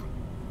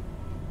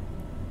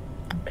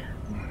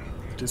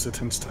 It is a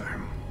tense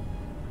time.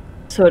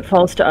 So it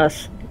falls to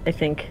us, I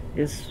think,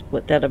 is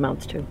what that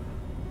amounts to.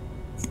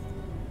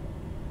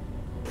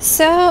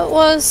 So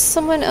was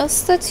someone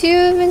else that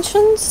you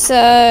mentioned,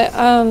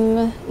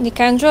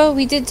 Nicandro?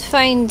 We did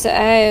find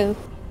a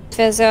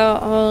feather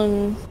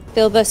on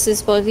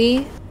Bilbus's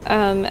body,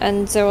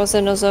 and there was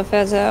another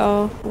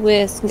feather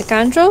with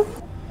Nicandro.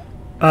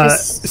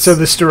 So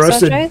the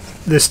Starosta, right?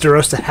 the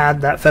Starosta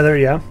had that feather,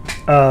 yeah.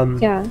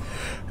 Yeah.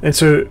 And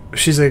so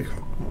she's like,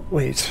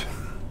 wait.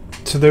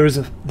 So there was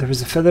a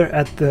feather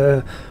at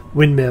the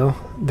windmill.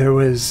 There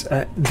was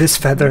this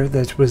feather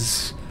that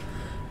was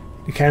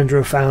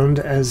Nicandro found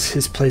as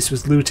his place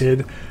was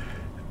looted,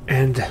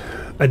 and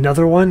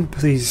another one.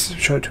 Please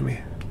show it to me.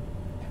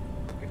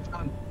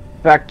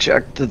 Fact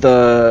checked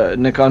the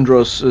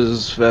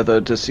Nicandros'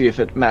 feather to see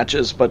if it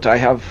matches, but I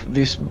have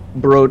this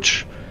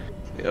brooch,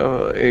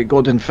 a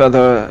golden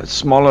feather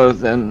smaller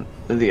than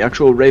the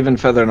actual raven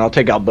feather, and I'll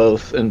take out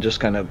both and just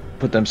kind of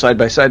put them side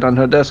by side on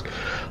her desk.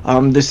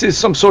 This is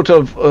some sort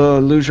of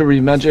illusory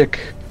magic.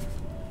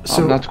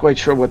 So, I'm not quite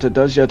sure what it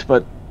does yet,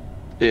 but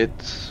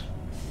it's,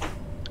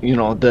 they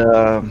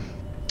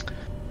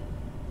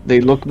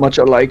look much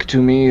alike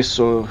to me,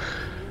 so...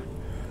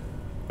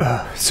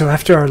 So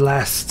after our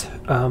last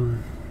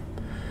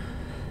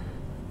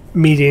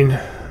meeting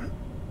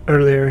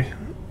earlier,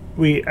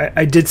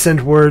 I did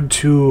send word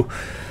to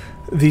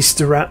the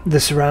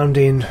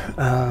surrounding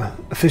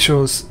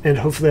officials, and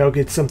hopefully I'll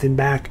get something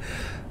back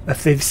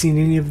if they've seen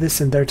any of this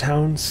in their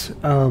towns.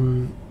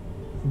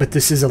 But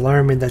this is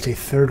alarming that a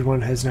third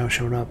one has now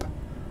shown up.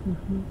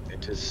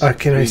 It is,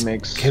 Can I see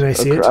it?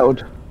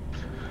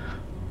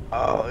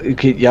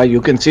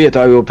 You can see it.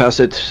 I will pass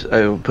it.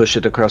 I will push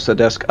it across the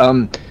desk.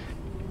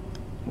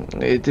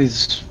 It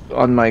is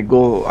on my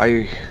goal.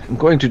 I am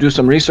going to do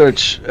some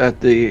research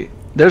at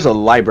there's a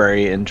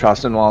library in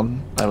Trostenwald,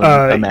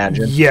 I would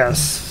imagine.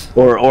 Yes.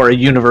 Or a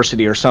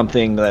university or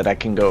something that I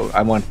can go.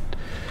 I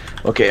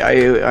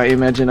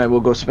imagine I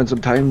will go spend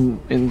some time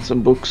in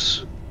some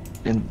books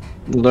and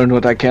learn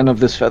what I can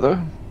of this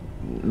feather.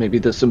 Maybe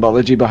the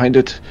symbology behind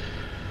it.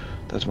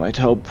 That might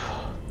help.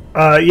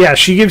 Yeah,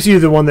 she gives you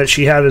the one that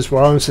she had as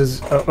well and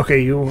says,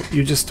 okay, you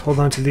just hold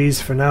on to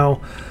these for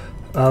now.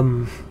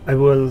 I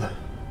will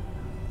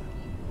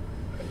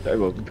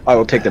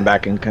take them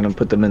back and kind of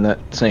put them in that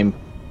same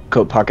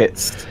coat pocket.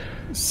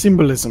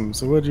 Symbolism.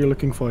 The word you're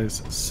looking for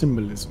is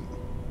symbolism.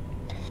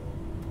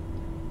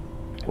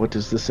 What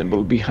is the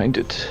symbol behind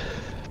it?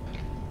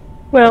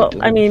 Well,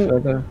 I mean,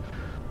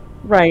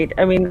 right.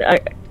 I mean,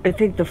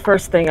 think the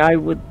first thing I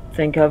would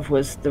think of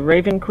was the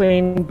Raven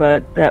Queen,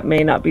 but that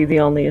may not be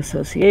the only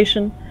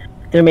association.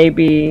 There may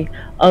be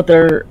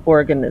other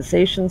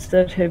organizations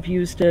that have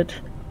used it.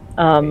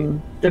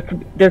 There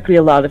could be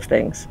a lot of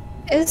things.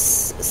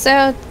 Is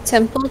there a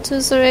temple to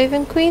the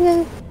Raven Queen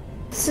in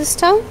this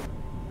town?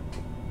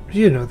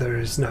 You know there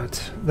is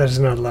not. That is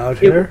not allowed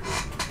here.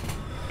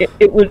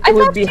 It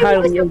would be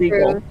highly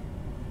illegal.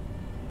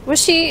 Is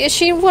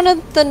she one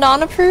of the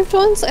non-approved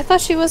ones? I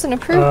thought she was an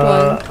approved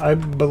one. I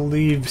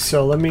believe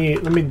so. Let me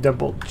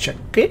double check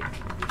it.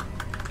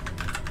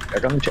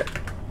 Check on the check.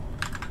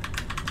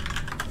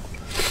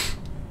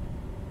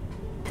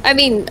 I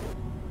mean,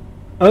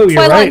 oh,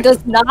 you're Twilight right.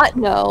 does not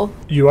know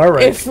You are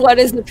right. if what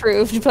is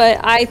approved, but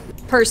I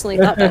personally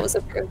thought that was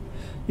approved.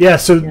 Yeah.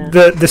 So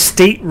the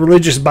state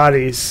religious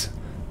bodies,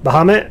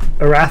 Bahamut,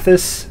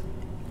 Arathis,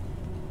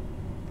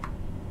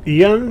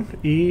 Eon,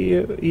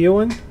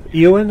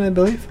 I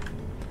believe.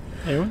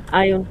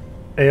 Ion.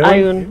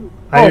 IOUN?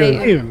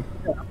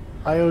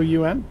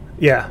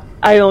 Yeah.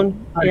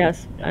 Ion.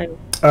 Yes. Ion.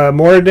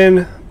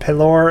 Moradin,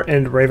 Pelor,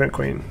 and Raven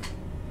Queen.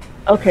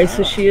 Okay,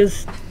 so she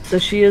is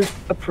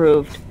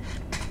approved.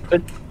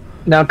 But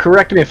now,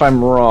 correct me if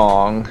I'm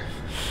wrong.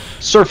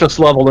 Surface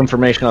level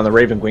information on the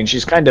Raven Queen.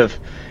 She's kind of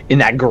in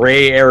that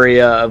gray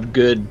area of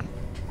good,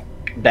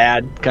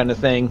 bad kind of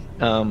thing.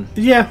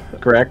 Yeah.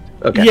 Correct.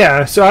 Okay.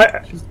 Yeah.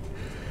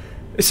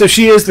 So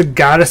she is the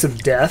goddess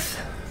of death,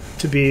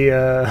 to be.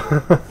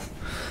 The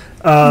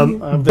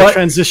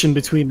transition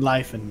between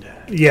life and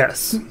death.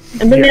 Yes.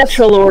 And the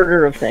natural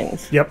order of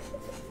things. Yep.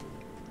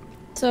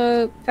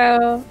 So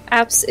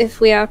perhaps if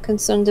we are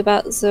concerned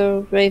about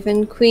the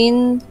Raven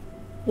Queen,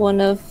 one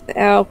of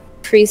our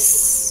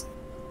priests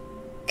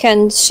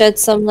can shed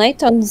some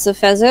light on the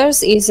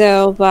feathers,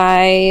 either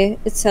by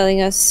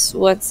telling us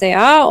what they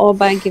are or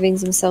by giving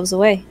themselves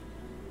away.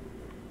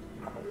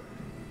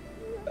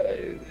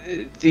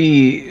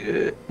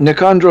 The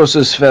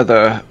Nicandros'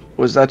 feather,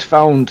 was that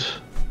found,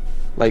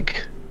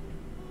 like,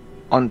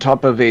 on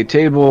top of a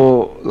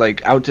table,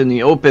 like, out in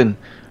the open?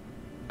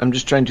 I'm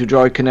just trying to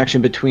draw a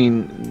connection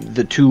between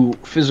the two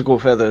physical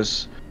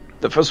feathers.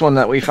 The first one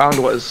that we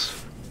found was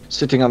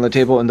sitting on the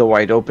table in the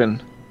wide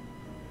open.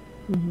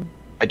 Mm-hmm.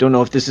 I don't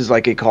know if this is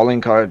like a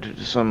calling card,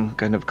 some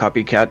kind of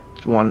copycat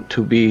want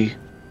to be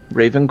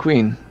Raven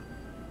Queen.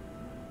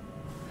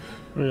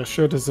 Yeah,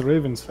 sure, it is the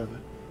Raven's feather.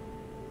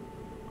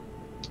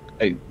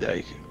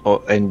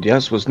 And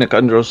yes, was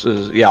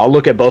Nicandros'. Yeah, I'll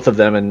look at both of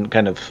them and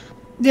kind of.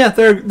 Yeah,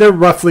 they're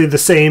roughly the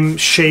same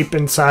shape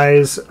and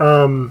size.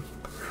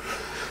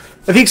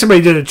 I think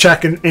somebody did a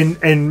check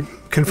and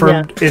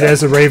confirmed it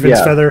as a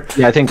raven's feather.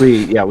 Yeah, I think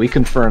we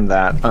confirmed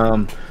that.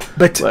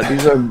 But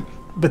these are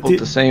both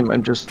the same.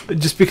 I'm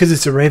just because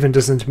it's a raven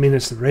doesn't mean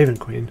it's the Raven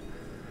Queen.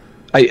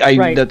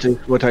 Right. That's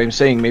what I'm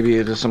saying. Maybe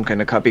it is some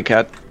kind of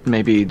copycat.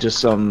 Maybe just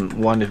some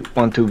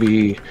want to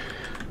be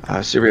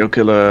a serial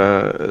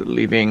killer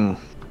leaving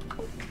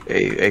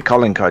a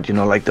calling card. You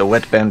know, like the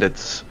wet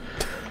bandits.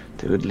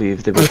 They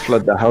would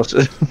flood the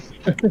houses.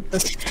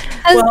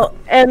 Well,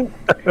 and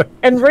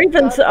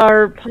ravens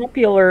are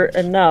popular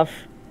enough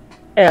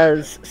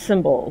as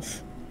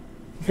symbols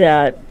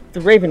that the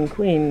Raven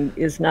Queen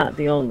is not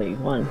the only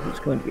one who's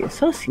going to be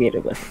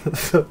associated with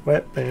the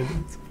wet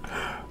bandits.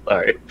 All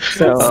right.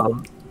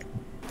 So,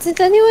 did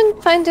anyone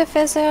find a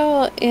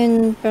feather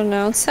in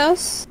Bernard's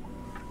house?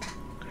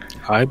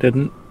 I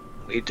didn't.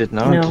 We did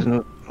not.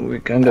 No.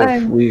 We kind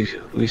of we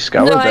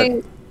scoured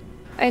that.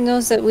 I know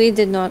that we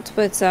did not,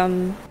 but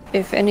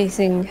if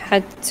anything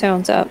had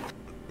turned up.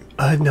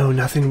 No,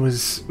 nothing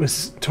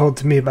was told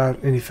to me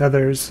about any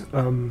feathers.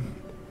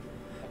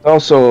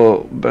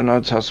 Also,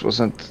 Bernard's house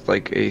wasn't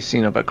like a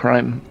scene of a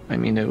crime. I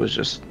mean, it was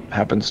just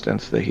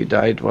happenstance that he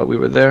died while we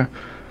were there.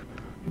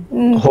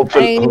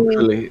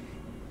 Hopefully.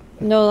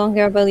 No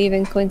longer believe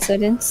in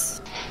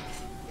coincidence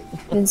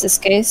in this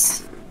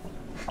case.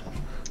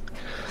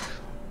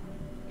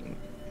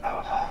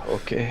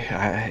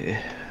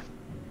 Okay,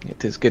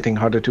 it is getting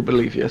harder to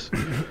believe, yes.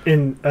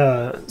 And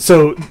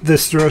so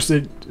this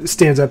Starosta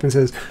stands up and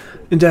says,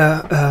 and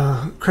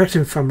correct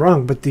me if I'm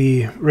wrong, but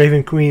the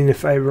Raven Queen,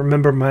 if I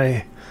remember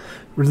my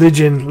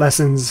religion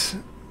lessons,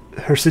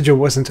 her sigil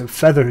wasn't a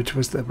feather, it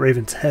was the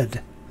raven's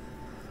head.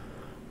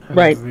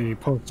 Right. The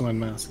porcelain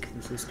mask.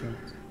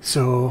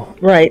 So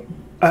right.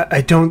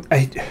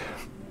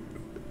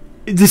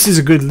 This is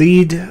a good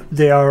lead.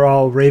 They are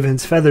all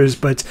raven's feathers,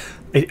 but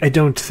I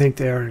don't think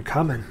they are in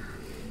common.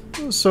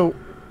 So,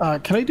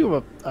 can I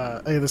do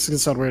this is going to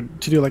sound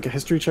weird, to do like a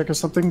history check or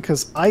something?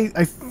 Because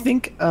I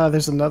think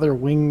there's another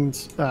winged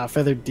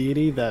feathered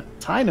deity that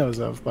Ty knows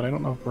of, but I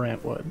don't know if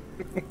Brant would.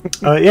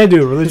 Yeah,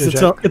 do a religion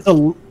check. It's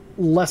a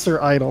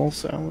lesser idol,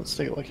 so let's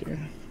take a look here.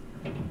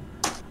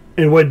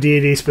 And what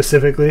deity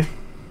specifically?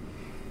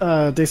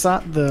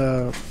 Desat,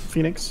 the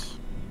Phoenix.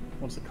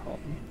 What's it called?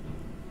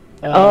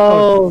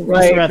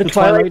 Right. The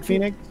Twilight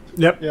Phoenix?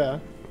 Yep. Yeah.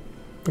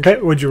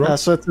 Okay, what'd you roll?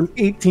 So it's an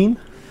 18.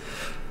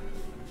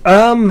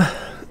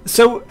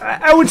 So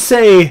I would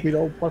say,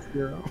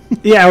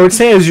 +0. yeah, I would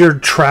say as your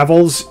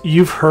travels,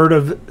 you've heard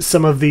of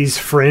some of these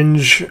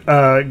fringe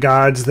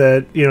gods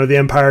that the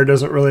Empire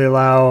doesn't really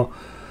allow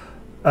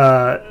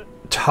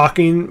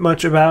talking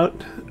much about.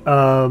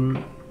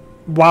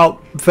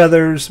 While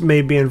feathers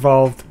may be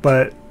involved,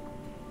 but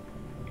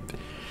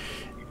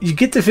you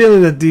get the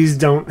feeling that these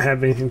don't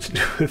have anything to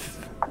do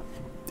with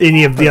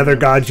any of the other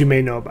gods you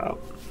may know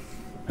about.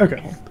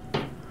 Okay.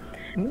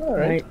 All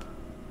right.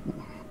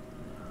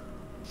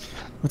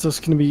 What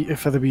else can a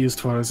feather be used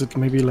for? Is it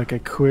maybe like a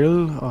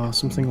quill or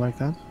something like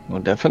that?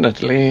 Well,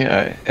 definitely.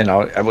 And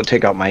I will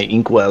take out my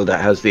inkwell that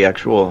has the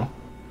actual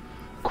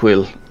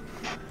quill.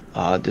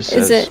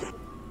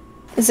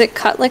 Is it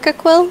cut like a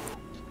quill?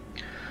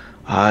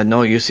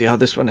 No, you see how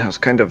this one has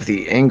kind of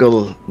the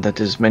angle that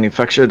is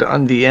manufactured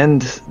on the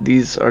end.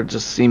 These are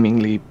just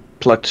seemingly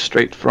plucked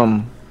straight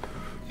from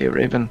a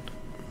raven.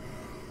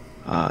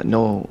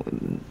 No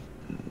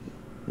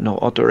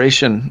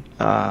alteration.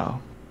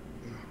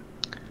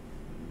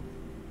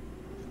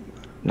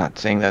 Not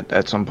saying that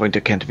at some point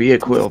it can't be a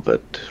quill,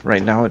 but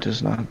right now it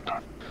is not.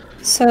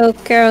 So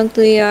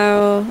currently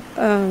our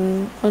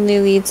only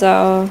leads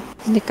are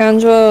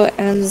Nicandro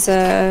and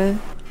the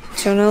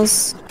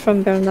journals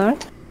from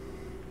Bernard.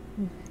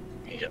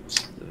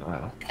 Yes.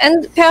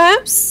 And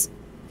perhaps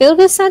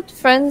Bilbus had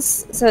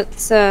friends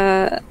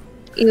that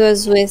he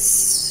was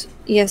with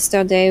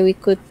yesterday. We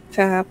could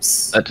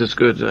perhaps... That is a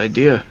good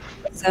idea.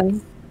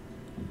 Them.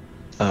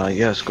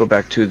 Yes, go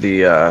back to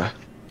the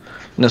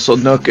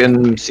Nestled Nook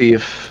and see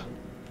if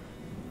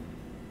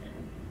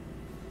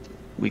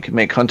we can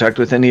make contact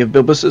with any of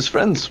Bilbus's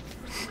friends.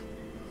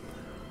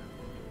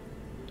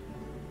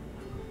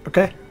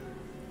 Okay.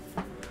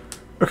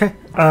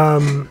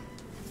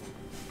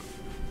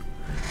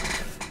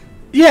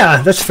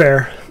 Yeah, that's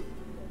fair.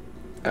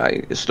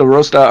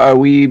 Starosta, are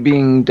we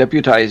being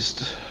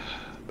deputized?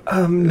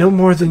 No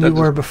more than you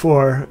were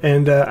before,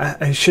 and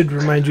I should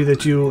remind you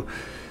that you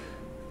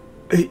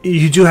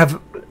do have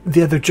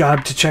the other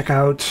job to check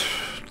out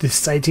the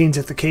sightings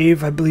at the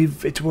cave, I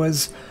believe it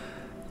was.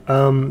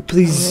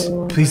 Please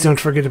don't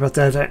forget about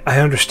that. I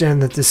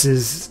understand that this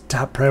is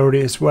top priority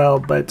as well,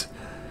 but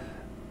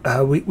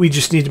we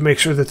just need to make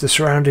sure that the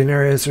surrounding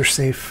areas are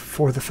safe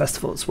for the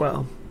festival as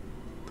well.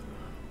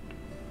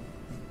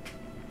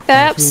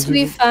 Perhaps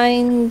we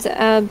find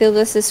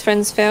Bilbus's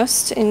friends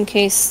first, in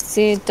case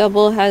the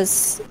double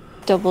has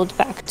doubled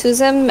back to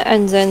them,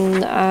 and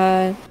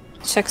then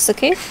checks the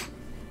cave.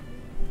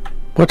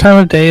 What time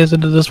of day is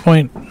it at this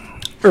point?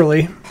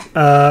 Early.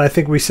 I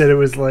think we said it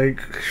was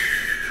like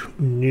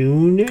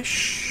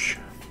noonish.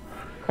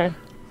 Okay.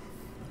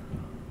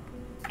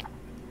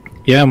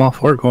 Yeah, I'm all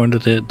for it. Going to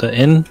the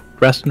inn,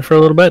 resting for a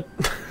little bit.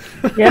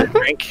 Yeah.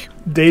 Drink.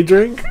 Day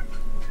drink?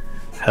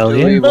 Hell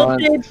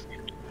yeah.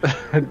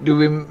 Do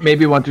we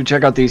maybe want to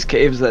check out these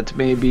caves that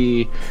may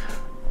be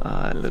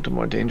a little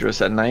more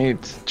dangerous at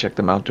night? Check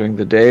them out during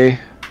the day?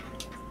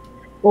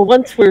 Well,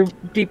 once we're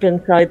deep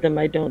inside them,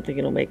 I don't think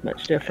it'll make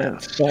much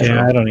difference. But...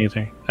 Yeah, I don't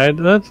either.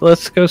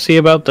 Let's go see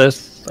about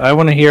this. I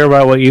want to hear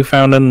about what you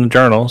found in the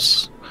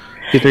journals.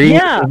 Either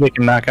we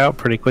can knock out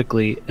pretty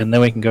quickly, and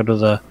then we can go to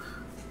the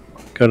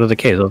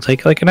caves. It'll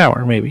take like an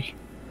hour, maybe.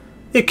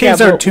 The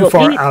caves aren't too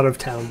far out of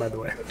town, by the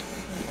way.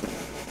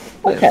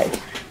 Okay.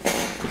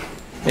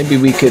 Maybe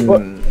we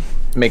can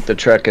make the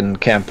trek and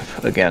camp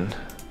again.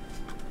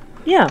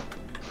 Yeah.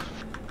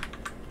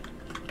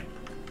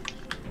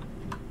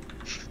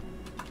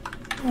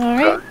 All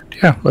right.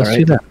 Yeah, let's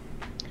do that.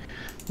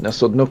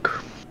 Nestled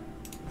Nook.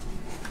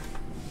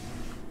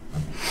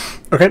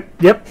 Okay.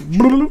 Yep.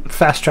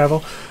 Fast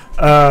travel.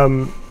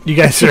 You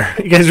guys are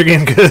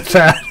getting good at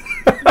that.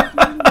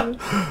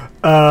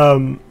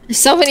 There's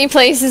so many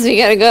places we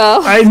gotta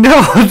go. I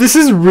know. This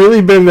has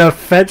really been a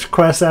fetch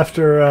quest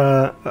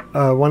after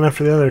one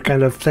after the other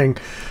kind of thing.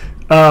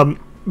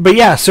 But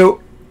yeah,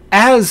 so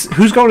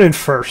who's going in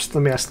first?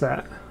 Let me ask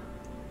that.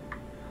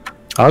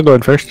 I'll go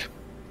in first.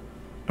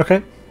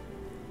 Okay.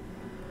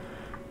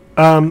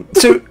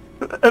 So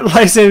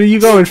Lysander, you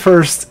go in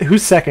first.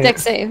 Who's second?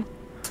 Dex save.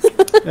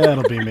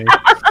 That'll be me.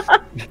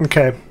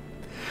 Okay.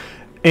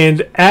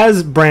 And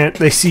as Brant,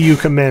 they see you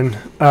come in.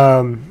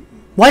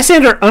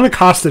 Lysander,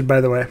 unaccosted, by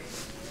the way.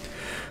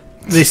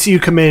 They see you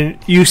come in.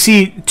 You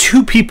see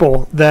two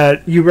people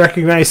that you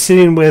recognize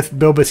sitting with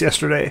Bilbus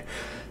yesterday.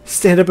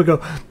 Stand up and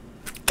go,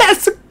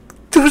 those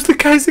are the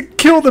guys that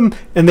killed him.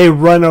 And they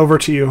run over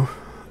to you.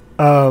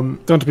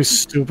 Don't be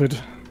stupid.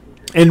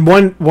 And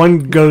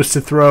one goes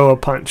to throw a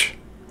punch.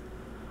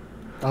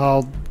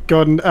 I'll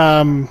go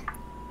and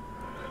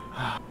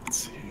let's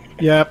see.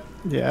 Yep.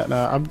 Yeah,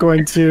 no, I'm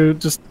going to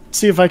just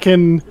see if I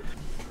can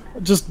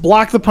just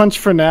block the punch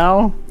for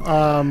now.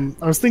 I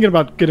was thinking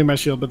about getting my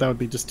shield, but that would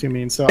be just too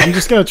mean. So I'm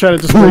just going to try to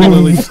just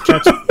regularly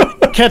just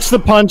catch the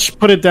punch,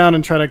 put it down,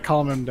 and try to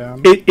calm him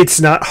down. It's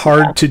not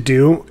hard to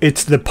do.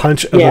 It's the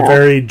punch of a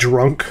very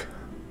drunk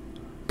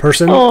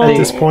person at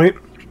this point.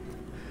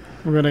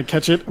 I'm going to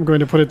catch it. I'm going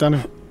to put it down.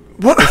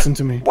 What? Listen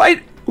to me.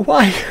 Why?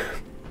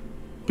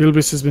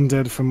 Bilbus has been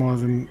dead for more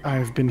than I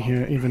have been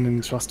here, even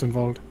in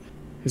Schlostenwald.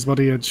 His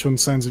body had shown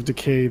signs of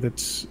decay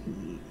that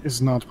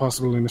is not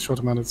possible in a short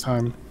amount of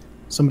time.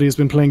 Somebody has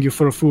been playing you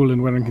for a fool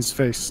and wearing his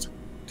face.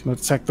 Do not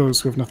attack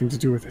those who have nothing to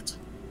do with it.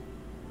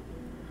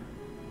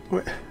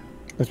 What?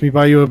 Let me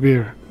buy you a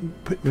beer.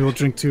 We will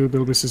drink to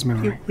Bilbus's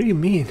memory. What do you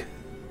mean?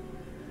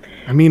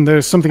 I mean,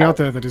 there's something out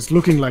there that is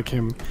looking like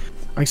him.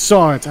 I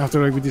saw it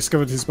after we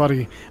discovered his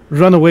body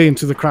run away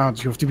into the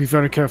crowd. You have to be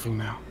very careful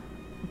now.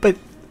 But,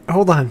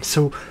 hold on,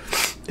 so...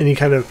 Any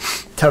kind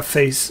of tough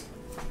face.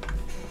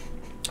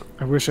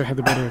 I wish I had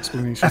a better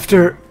explanation.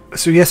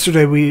 So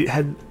yesterday we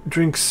had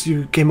drinks,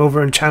 you came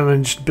over and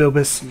challenged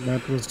Bilbus.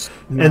 That was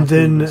not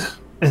Bilbus.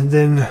 And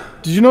then...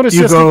 Did you notice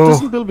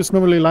doesn't Bilbus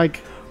normally like...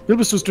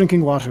 Bilbus was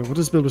drinking water. What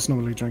does Bilbus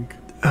normally drink?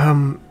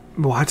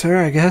 Water,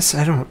 I guess?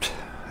 I don't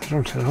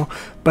know.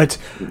 But...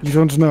 You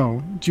don't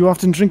know? Do you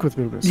often drink with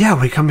Bilbus?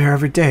 Yeah, we come here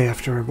every day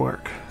after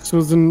work.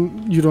 So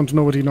then you don't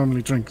know what he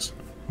normally drinks?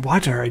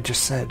 Water, I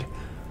just said.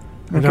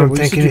 I don't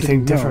think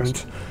anything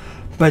different.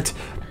 But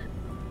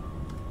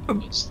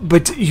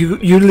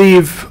you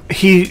leave,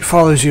 he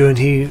follows you, and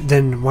he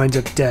then winds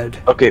up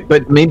dead. Okay,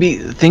 but maybe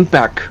think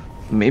back.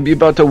 Maybe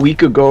about a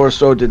week ago or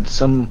so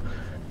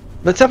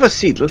let's have a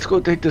seat. Let's go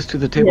take this to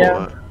the table.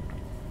 Yeah.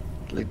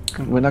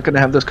 We're not going to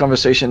have this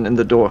conversation in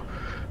the door.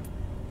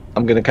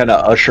 I'm going to kind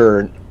of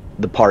usher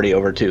the party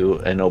over to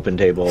an open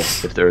table,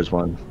 if there is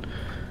one.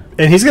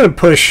 And he's going to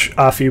push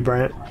off you,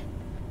 Brant,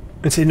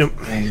 and say, no.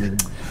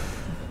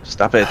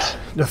 Stop it.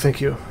 No,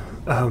 thank you.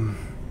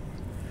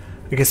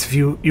 I guess if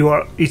you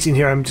are eating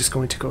here, I'm just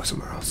going to go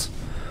somewhere else.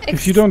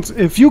 If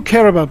you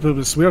care about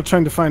Bilbus, we are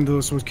trying to find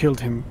those who killed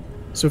him.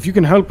 So if you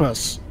can help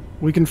us,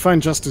 we can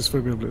find justice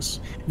for Bilbus.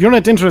 If you're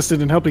not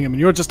interested in helping him, and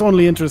you're just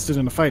only interested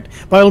in a fight,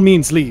 by all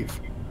means, leave.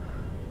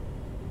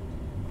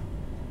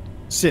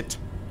 Sit.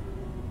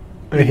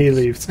 And he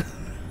leaves.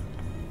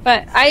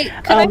 But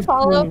can I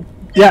follow?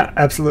 Yeah,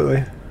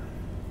 absolutely.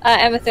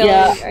 Amethyl,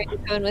 are you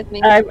going with me?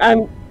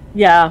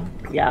 Yeah.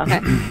 Okay.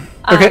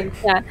 Okay.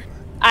 Yeah.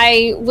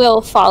 I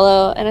will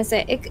follow, and I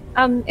say,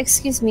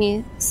 excuse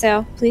me,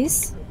 sir,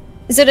 please.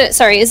 Is it a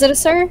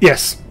sir?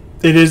 Yes.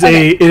 It is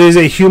Okay. it is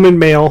a human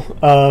male,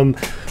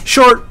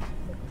 short,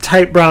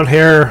 tight brown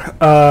hair,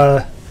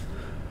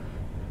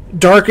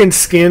 darkened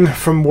skin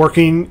from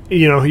working,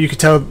 you could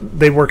tell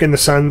they work in the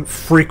sun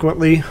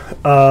frequently.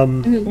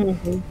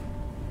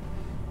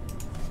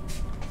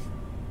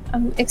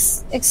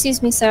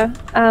 Excuse me, sir.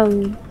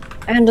 I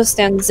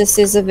understand this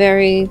is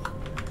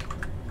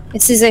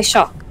a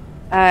shock.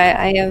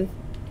 I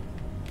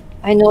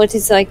know what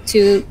it's like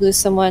to lose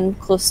someone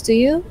close to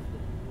you.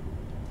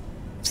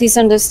 Please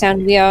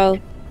understand, we are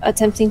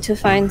attempting to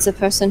find the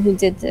person who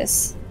did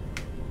this.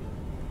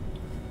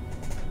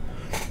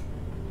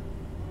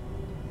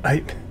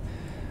 I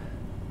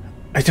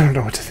don't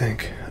know what to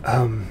think.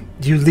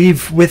 You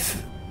leave.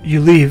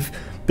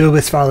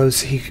 Bilbus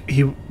follows.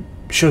 He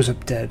shows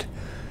up dead.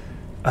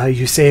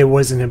 You say it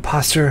was an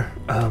imposter.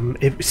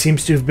 It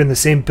seems to have been the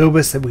same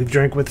Bilbus that we've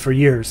drank with for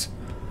years.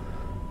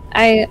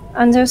 I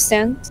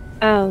understand.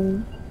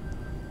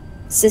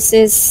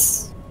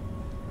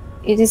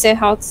 It is a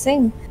hard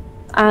thing.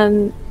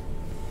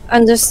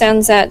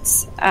 Understand that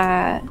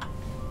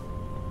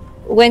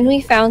when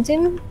we found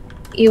him,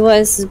 he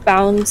was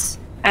bound,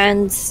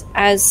 and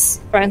as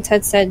Brant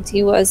had said,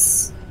 he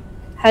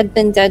had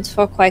been dead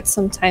for quite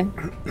some time.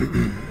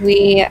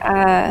 We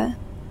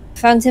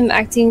found him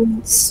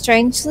acting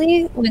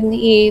strangely when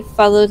he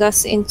followed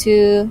us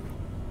into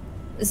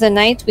the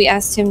night. We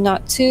asked him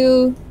not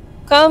to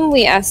come.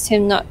 We asked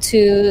him not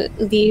to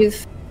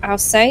leave our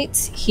site.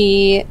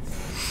 He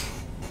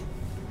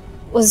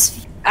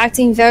was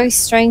acting very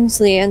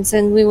strangely, and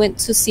then we went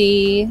to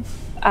see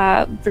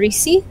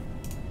Breezy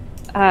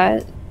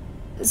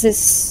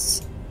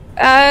this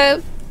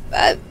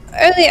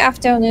early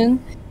afternoon,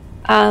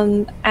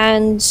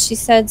 and she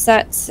said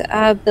that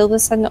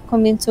Bilbus had not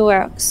come into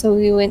work, so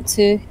we went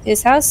to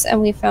his house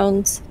and we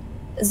found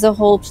the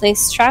whole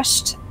place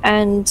trashed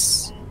and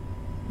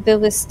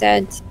Bilbus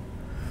dead.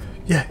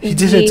 Yeah, he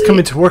didn't come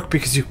into work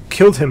because you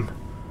killed him.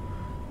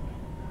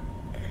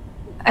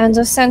 I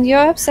understand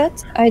you're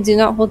upset. I do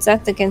not hold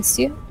that against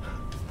you.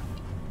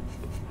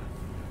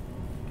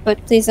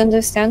 But please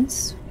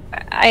understand,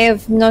 I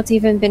have not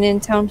even been in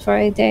town for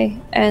a day,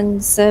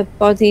 and the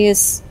body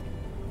is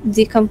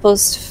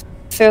decomposed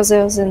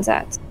further than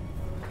that.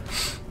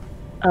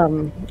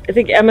 I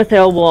think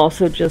Amethyl will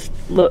also just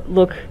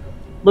look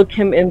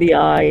him in the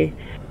eye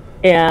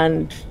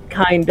and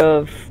kind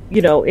of,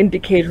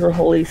 indicate her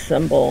holy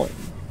symbol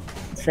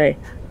and say,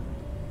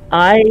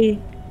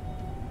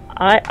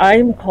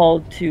 I'm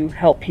called to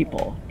help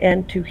people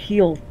and to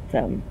heal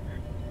them.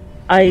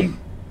 I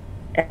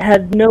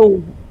had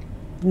no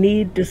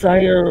need,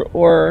 desire,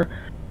 or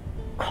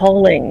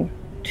calling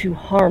to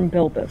harm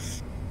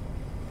Bilbus.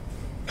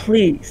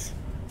 Please,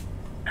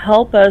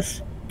 help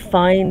us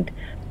find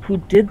who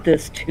did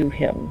this to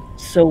him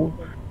so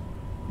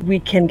we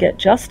can get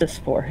justice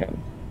for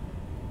him.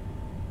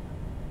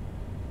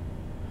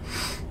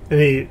 And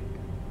he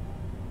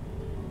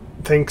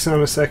thinks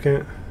on a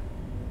second.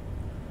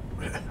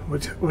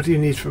 What do you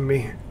need from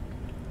me?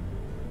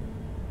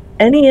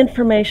 any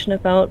information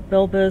about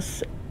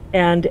Bilbus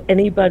and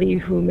anybody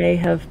who may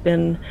have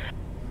been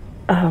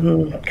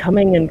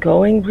coming and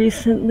going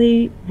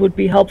recently would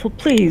be helpful.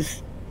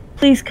 Please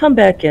come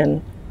back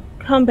in.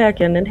 Come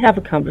back in and have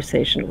a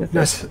conversation with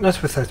us.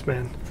 Not with that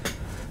man.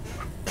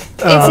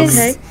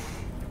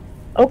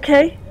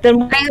 Okay,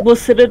 then we'll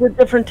sit at a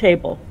different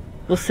table.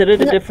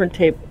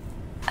 Amaseo,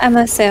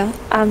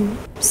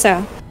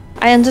 sir,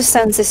 I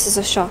understand this is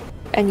a shock,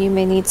 and you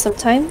may need some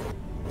time.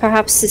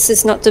 Perhaps this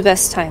is not the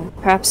best time.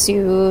 Perhaps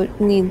you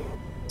need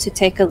to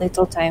take a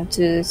little time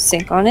to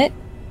think on it.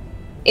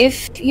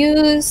 If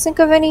you think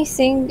of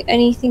anything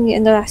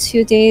in the last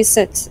few days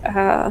that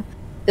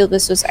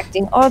Bilbus was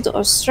acting odd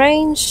or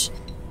strange,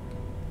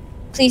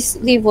 please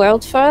leave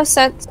word for us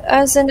at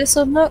the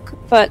Nestled Nook.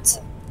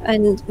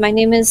 And my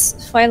name is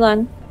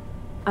Failan,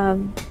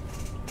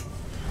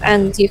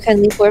 and you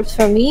can leave word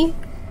for me.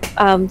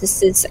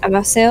 This is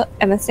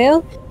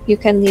Amathael. You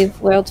can leave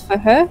word for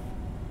her.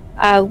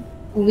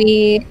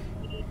 We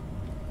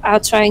are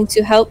trying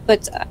to help,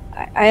 but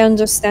I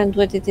understand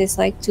what it is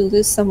like to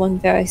lose someone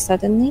very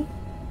suddenly,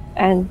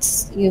 and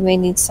you may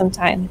need some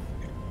time.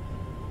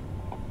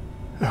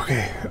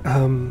 Okay,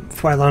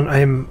 Failan,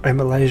 I'm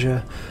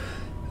Elijah.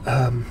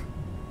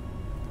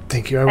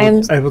 Thank you.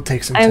 I will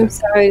take some time. I'm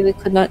sorry we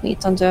could not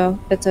meet under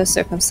better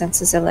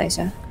circumstances,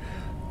 Elijah.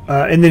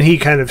 And then he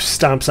kind of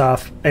stomps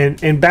off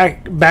and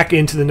back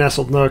into the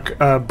Nestled Nook.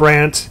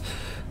 Brant,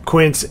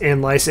 Quince,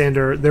 and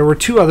Lysander. There were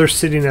two others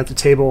sitting at the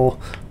table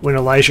when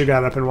Elijah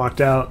got up and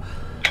walked out.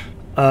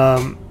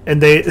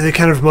 And they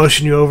kind of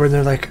motion you over, and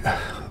they're like,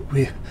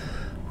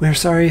 "We're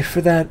sorry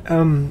for that.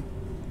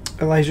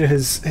 Elijah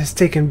has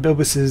taken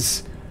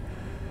Bilbus's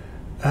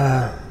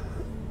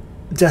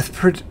death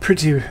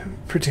pretty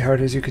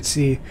hard, as you could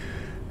see.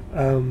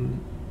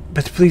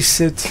 But please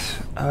sit.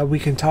 We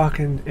can talk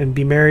and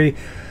be merry."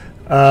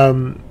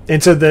 And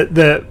so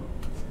the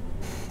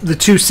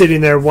two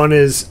sitting there, one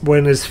is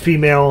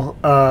female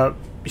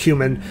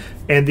human,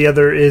 and the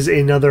other is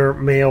another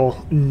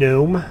male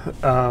gnome.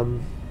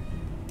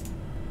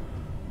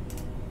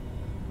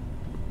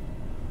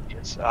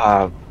 Yes.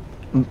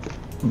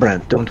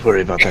 Brent, don't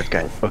worry about that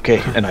guy, okay?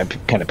 And I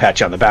kind of pat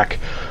you on the back.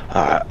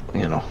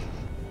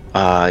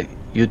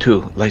 You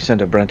too,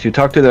 Lysander, Brent, you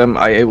talk to them.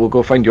 I will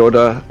go find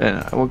Yoda,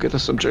 and I will get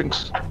us some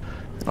drinks.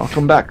 And I'll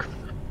come back.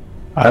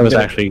 I was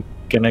actually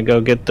gonna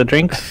go get the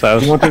drinks.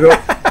 You want to go?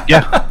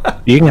 Yeah,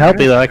 you can help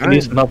me though. I can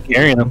use some help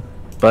carrying them.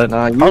 But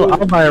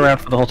I'll buy around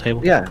for the whole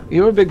table. Yeah,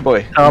 you're a big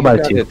boy. How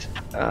about you?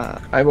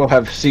 I will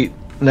have a seat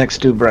next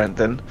to Brent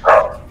then.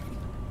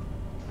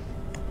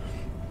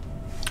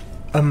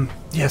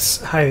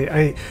 Yes,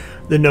 hi.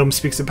 The gnome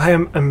speaks up. Hi,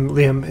 I'm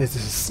Liam. It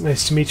is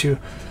nice to meet you.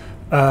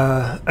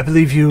 I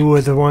believe you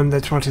were the one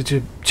that wanted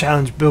to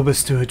challenge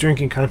Bilbus to a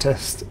drinking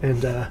contest,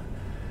 and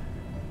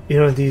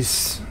in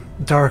these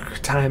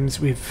dark times,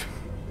 we've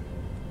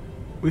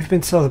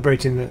been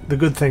celebrating the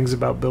good things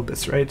about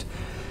Bilbus, right?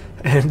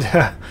 And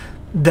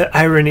the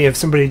irony of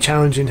somebody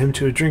challenging him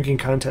to a drinking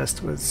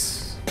contest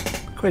was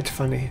quite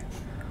funny.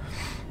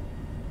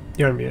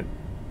 You're on mute.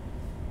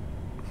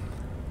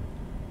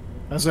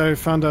 As I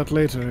found out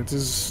later, it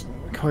is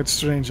quite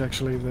strange,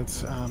 actually,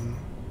 that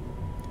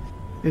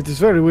it is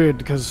very weird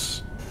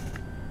because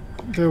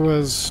it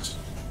was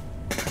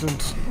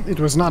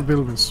not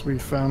Bilbus we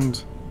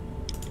found,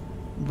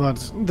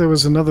 but there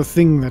was another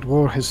thing that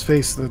wore his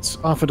face that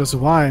offered us a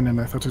wine,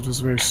 and I thought it was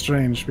very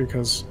strange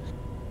because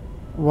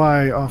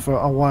why offer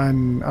a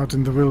wine out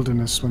in the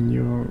wilderness when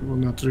you will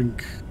not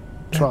drink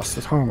trust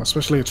at home,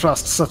 especially a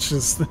trust such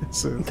as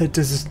this?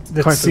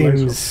 That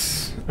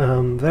seems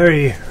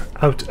very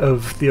out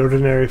of the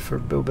ordinary for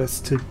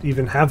Bilbus to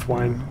even have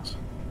wine.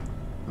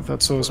 I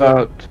thought so as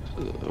well.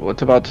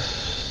 What about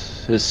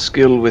his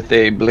skill with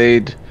a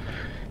blade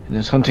and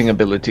his hunting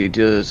ability?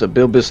 Does a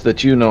Bilbus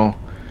that you know,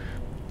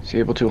 is he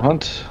able to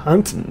hunt?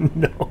 Hunt?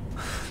 No.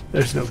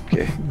 There's no.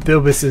 Okay.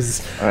 Bilbus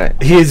is. All right.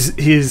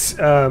 He's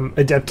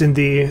adept in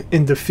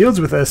the fields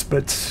with us,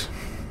 but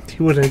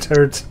he wouldn't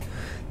hurt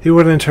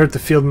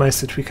the field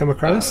mice that we come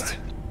across.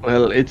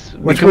 Well, it's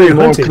becoming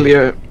more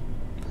clear.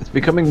 It's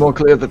becoming more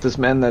clear that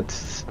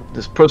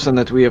this person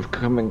that we have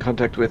come in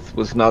contact with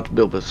was not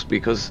Bilbus,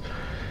 because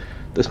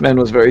this man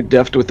was very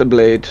deft with the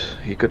blade.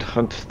 He could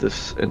hunt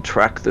this and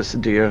track this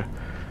deer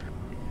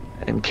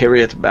and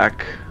carry it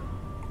back.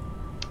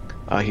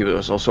 He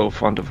was also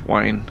fond of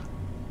wine.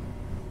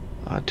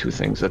 Two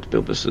things that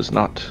Bilbus is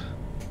not.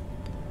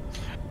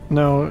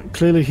 No,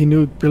 clearly he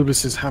knew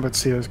Bilbus's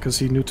habits here because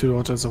he knew to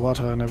water the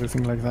water and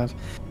everything like that.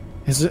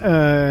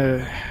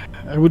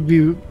 I would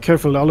be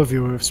careful, all of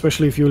you,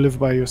 especially if you live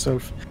by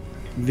yourself.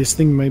 This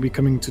thing may be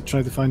coming to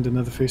try to find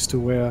another face to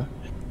wear.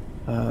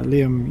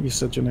 Liam, you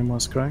said your name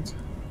was, correct?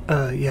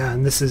 Yeah,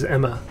 and this is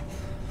Emma.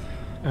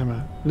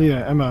 Emma.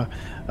 Leah, Emma.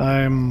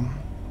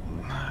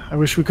 I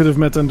wish we could have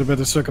met under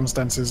better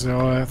circumstances,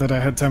 or that I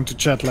had time to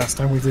chat last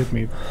time we did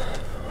meet.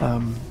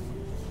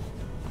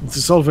 This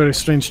is all very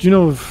strange. Do you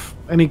know of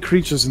any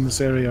creatures in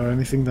this area or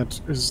anything that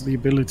has the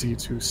ability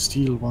to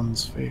steal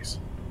one's face?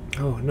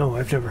 Oh, no,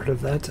 I've never heard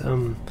of that.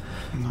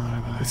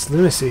 It's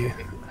lunacy.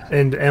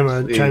 And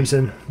Emma chimes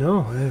in,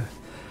 no,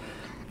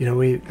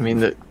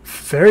 the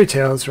fairy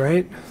tales,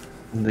 right?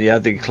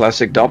 the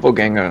classic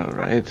doppelganger,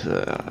 right?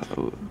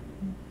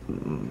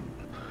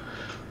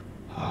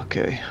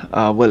 Okay.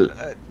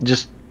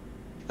 Just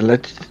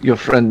let your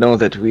friend know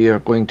that we are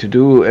going to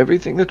do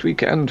everything that we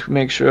can to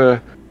make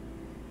sure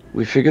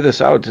we figure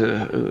this out.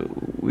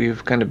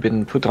 We've kind of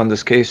been put on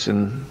this case,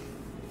 and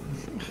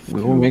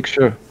we will make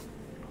sure.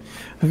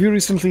 Have you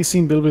recently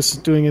seen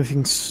Bilbis doing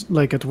anything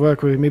like at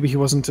work where maybe he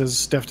wasn't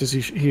as deft as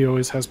he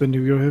always has been?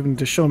 You were having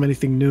to show him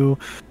anything new?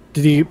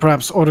 Did he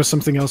perhaps order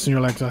something else and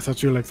you're like, I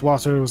thought you liked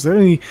water? Was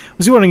he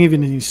wearing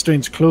even any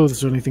strange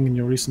clothes or anything in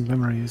your recent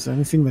memory? Is there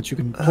anything that you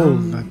can pull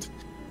that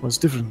was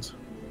different?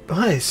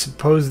 I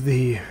suppose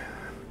the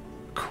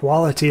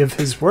quality of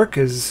his work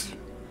is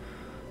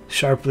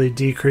sharply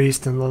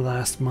decreased in the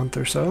last month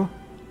or so.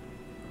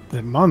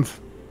 The month?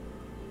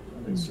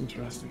 That is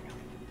interesting.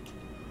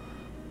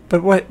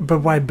 But why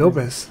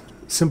Bilbis?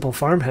 Simple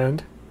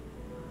farmhand.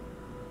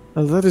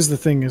 Well, that is the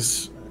thing,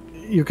 is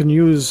you can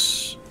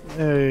use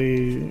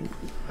a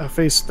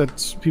face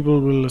that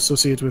people will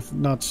associate with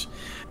not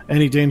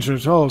any danger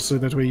at all, so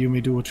that way you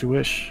may do what you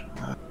wish.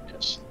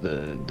 Yes,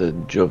 the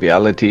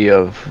joviality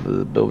of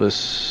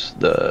Bilbis,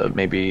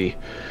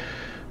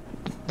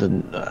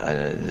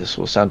 this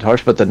will sound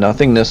harsh, but the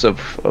nothingness of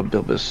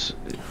Bilbis.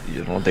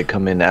 They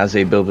come in as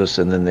a Bilbis,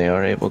 and then they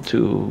are able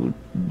to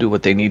do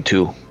what they need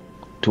to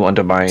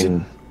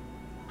undermine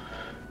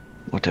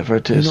whatever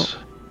it is.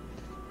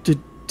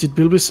 Did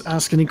Bilbis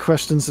ask any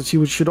questions that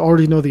you should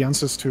already know the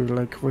answers to?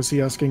 Like, was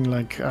he asking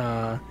like,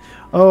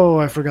 oh,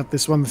 I forgot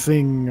this one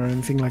thing, or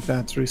anything like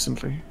that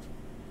recently?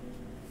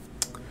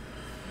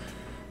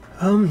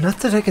 Not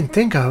that I can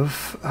think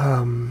of.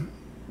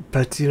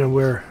 But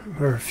we're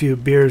a few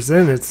beers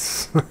in.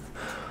 It's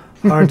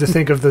hard to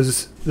think of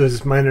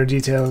those minor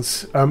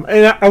details.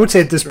 And I would say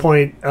at this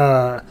point,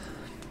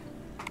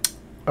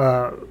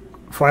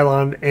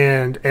 Phylon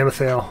and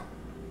Amethyl,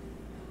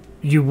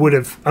 you would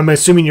have. I'm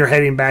assuming you're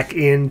heading back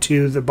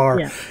into the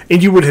bar,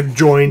 and you would have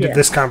joined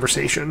this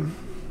conversation.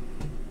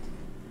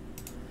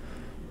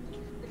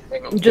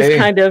 Just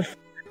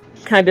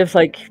kind of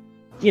like,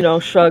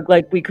 shrug,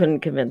 like we couldn't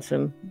convince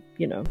him,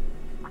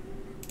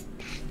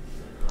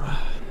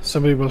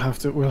 Somebody we'll have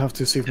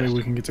to see if maybe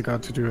we can get the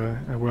guard to do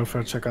a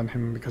welfare check on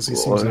him, because he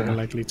seems like a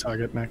likely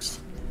target next.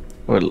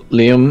 Well,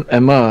 Liam,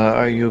 Emma,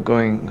 are you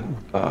going?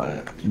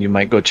 You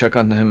might go check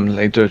on him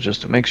later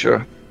just to make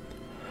sure.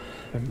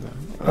 And,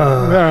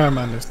 where are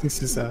Amandus?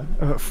 This is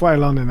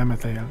Phylon and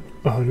Amethyl.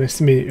 Oh, nice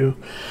to meet you.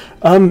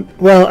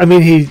 Well, I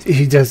mean,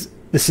 he does.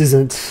 This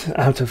isn't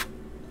out of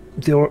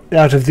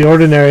the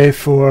ordinary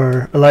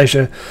for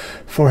Elijah,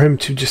 for him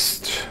to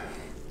just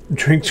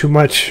drink too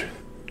much.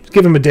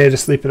 Give him a day to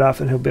sleep it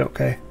off, and he'll be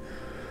okay.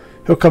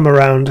 He'll come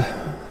around.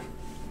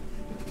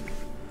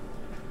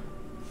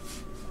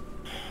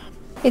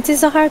 It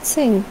is a hard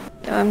thing.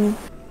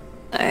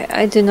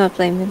 I do not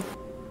blame him.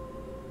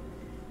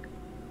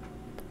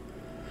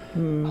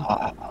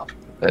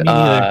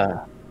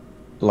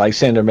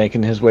 Lysander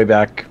making his way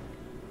back.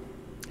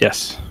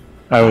 Yes.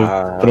 I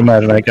would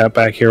imagine I got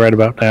back here right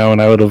about now,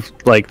 and I would have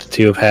liked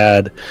to have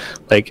had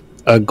like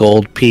a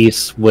gold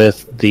piece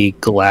with the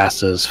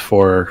glasses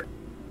for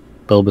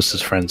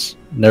Bilbis's friends.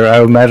 I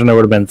would imagine there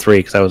would have been 3,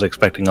 because I was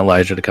expecting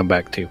Elijah to come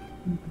back too.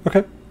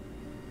 Okay.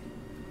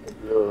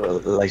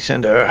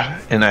 Lysander,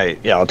 and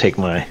I'll take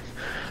my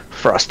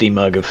frosty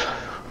mug of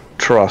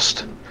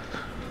trust.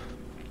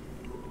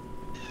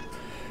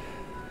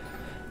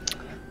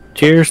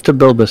 Cheers to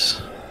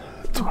Bilbis.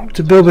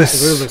 To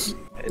Bilbis.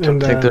 I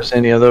don't think there's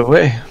any other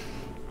way.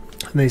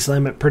 And they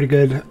slam it pretty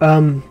good.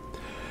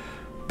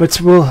 But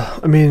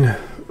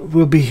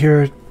we'll be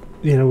here.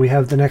 We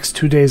have the next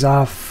 2 days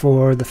off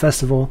for the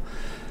festival,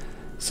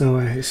 so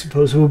I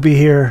suppose we'll be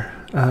here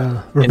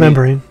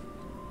remembering.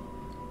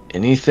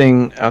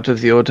 Anything out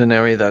of the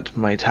ordinary that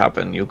might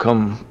happen, you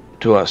come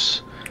to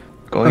us.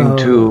 Going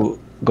to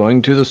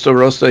the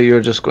Starosta,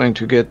 you're just going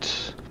to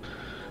get,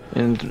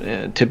 and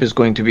Tip is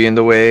going to be in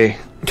the way.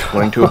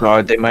 Going to a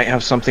guard, they might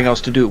have something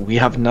else to do. We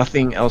have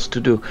nothing else to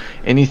do.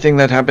 Anything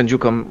that happens, you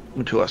come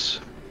to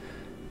us.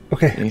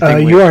 Okay,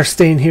 you are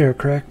staying here,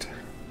 correct?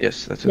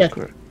 Yes, that's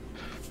correct.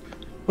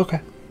 Okay.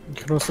 You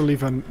can also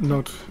leave a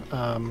note,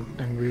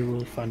 and we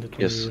will find it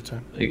when we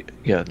return.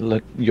 Yeah,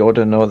 let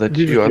Yoda know that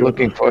you are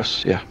looking for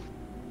us. Yeah.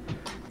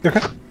 Okay.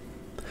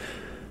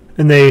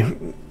 And they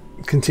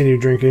continue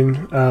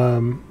drinking,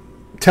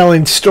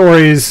 telling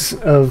stories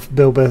of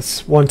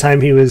Bilbis. One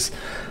time he was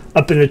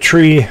up in a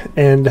tree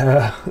and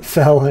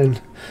fell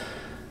and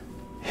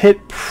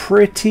hit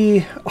pretty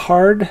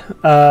hard,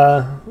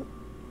 but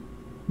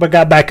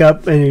got back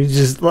up, and he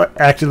just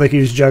acted like he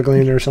was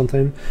juggling or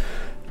something.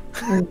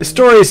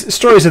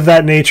 Stories of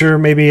that nature,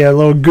 maybe a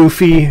little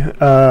goofy,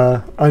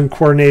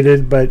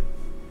 uncoordinated, but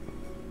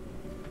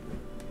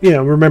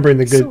remembering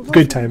the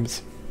good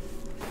times.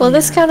 Will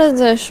this count as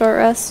a short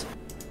rest?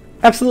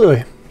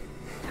 Absolutely.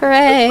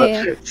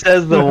 Hooray!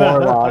 Says the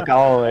warlock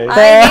always.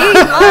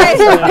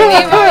 I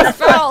need more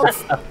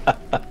spells.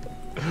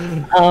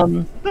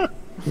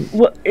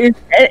 What is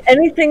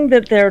anything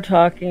that they're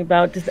talking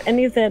about? Does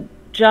any of that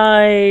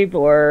jive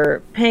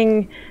or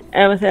ping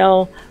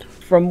Amethyl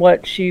from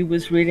what she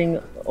was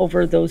reading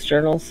over those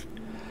journals?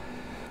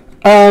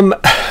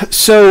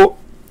 So,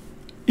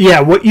 yeah,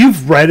 what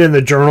you've read in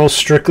the journals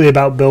strictly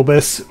about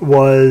Bilbis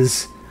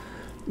was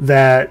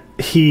that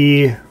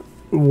he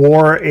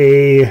wore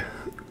a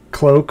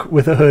cloak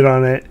with a hood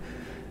on it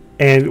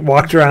and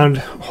walked around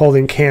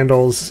holding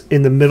candles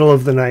in the middle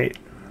of the night.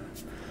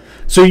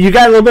 So you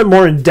got a little bit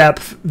more in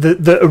depth.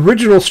 The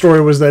original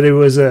story was that it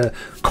was a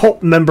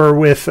cult member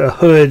with a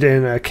hood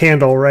and a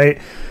candle,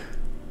 right?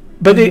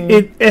 But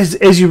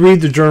as you read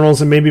the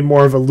journals and maybe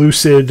more of a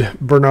lucid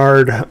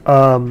Bernard,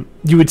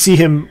 you would see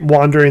him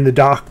wandering the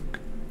dock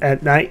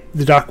at night,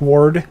 the dock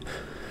ward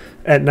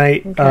at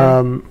night,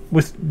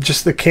 with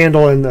just the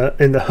candle in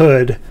the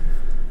hood.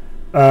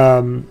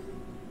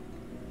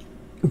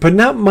 But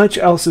not much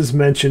else is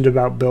mentioned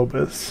about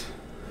Bilbis.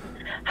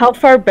 How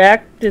far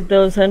back did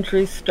those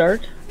entries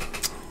start?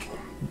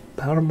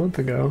 About a month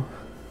ago.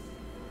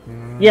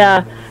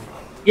 Yeah,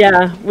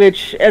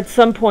 which at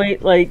some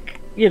point, like,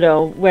 you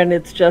know, when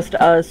it's just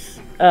us,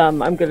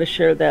 I'm going to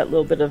share that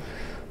little bit of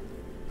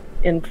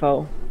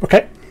info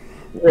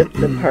with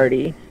the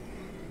party.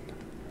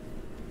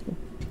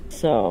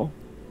 So,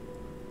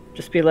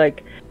 just be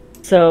like,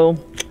 so,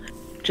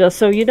 just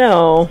so you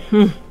know,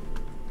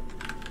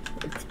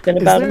 it's been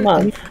about a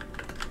month.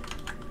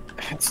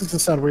 This doesn't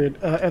sound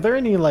weird. Are there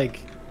any,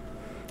 like,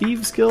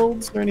 thieves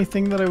guilds or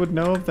anything that I would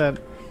know of that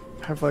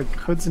have, like,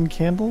 hoods and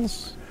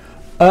candles?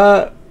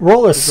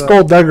 Roll a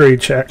skullduggery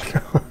check.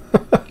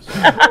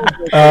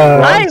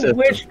 I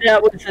wish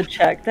that was a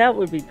check. That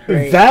would be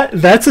great.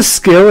 That's a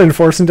skill in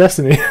Force and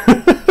Destiny.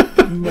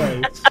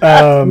 Nice.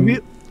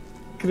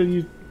 Could I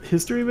use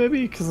history,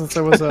 maybe? Because since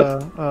I was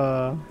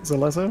a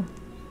Lezo?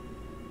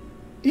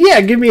 Yeah,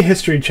 give me a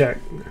history check.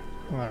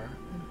 Alright.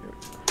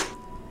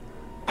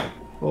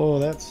 Oh,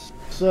 that's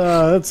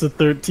a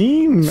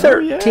 13.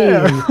 13.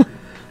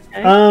 Oh,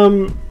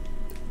 yeah.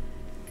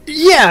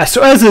 Yeah,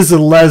 so as is a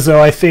Lezo,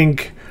 I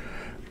think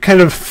kind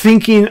of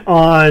thinking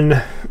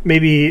on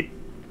maybe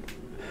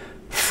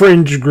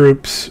fringe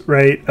groups,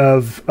 right,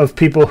 of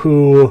people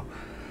who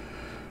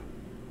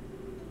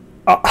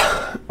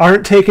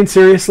aren't taken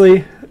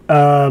seriously,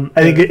 I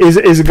think it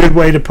is a good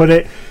way to put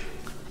it.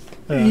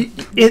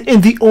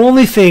 And the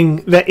only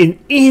thing that in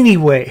any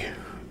way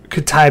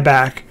could tie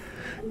back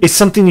is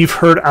something you've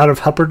heard out of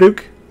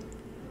Hupperduke,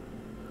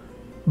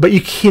 but you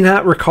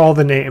cannot recall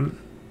the name.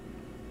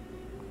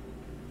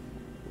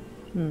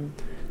 And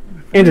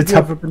it's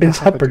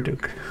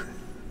Hupperduke.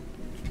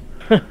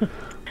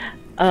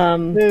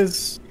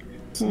 There's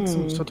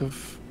some sort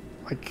of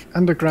like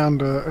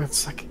underground.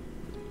 It's like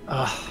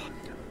there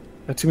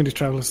are too many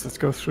travelers that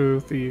go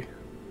through the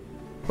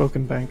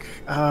Broken Bank.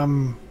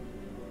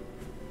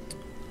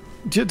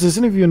 Does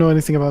any of you know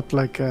anything about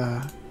like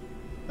a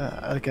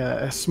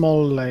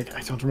small, like, I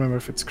don't remember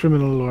if it's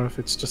criminal or if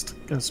it's just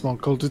a small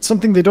cult. It's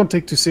something they don't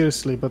take too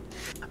seriously, but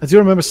I do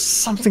remember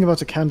something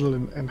about a candle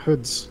and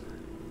hoods,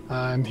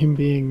 and him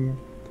being,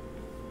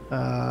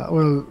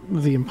 well,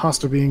 the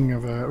imposter being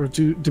of a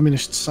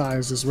diminished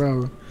size as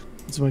well.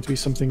 It's going to be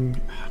something.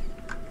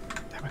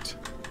 Damn it!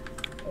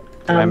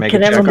 Can I make a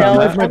check on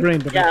that? My brain,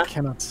 but I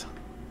cannot.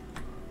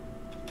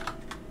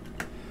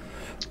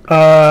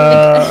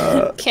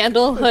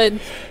 Candle hood,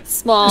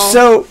 small.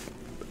 So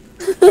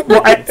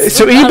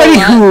anybody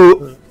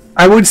who,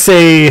 I would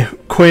say,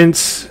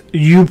 Quince,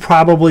 you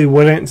probably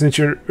wouldn't, since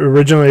you're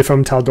originally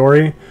from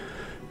Tal'Dorei,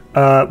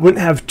 wouldn't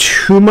have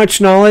too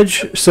much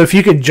knowledge. So if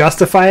you could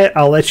justify it,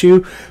 I'll let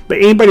you. But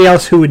anybody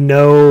else who would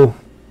know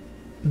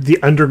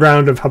the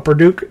underground of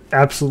Hupperduke,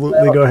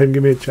 absolutely go ahead and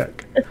give me a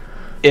check.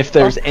 If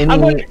there's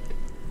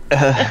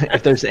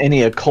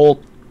any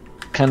occult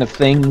kind of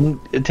thing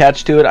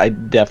attached to it, I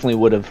definitely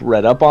would have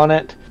read up on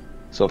it.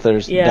 So if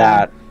there's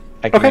that,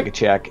 I can make a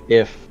check.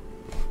 If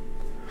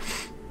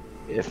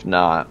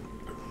not,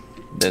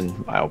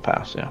 then I'll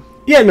pass.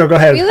 Yeah, no, go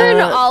ahead. We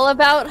learn all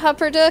about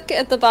Hupperduke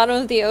at the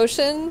bottom of the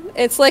ocean.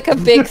 It's like a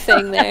big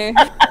thing there.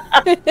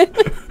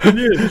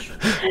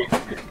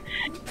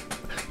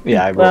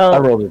 Yeah, I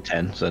rolled a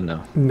 10, so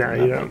no. No,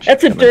 you don't.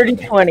 That's a dirty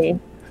 20.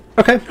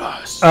 Okay.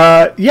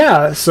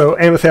 Yeah, so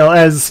Amethyl,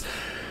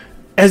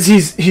 as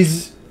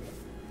he's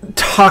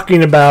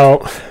talking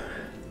about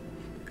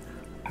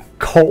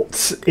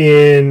cults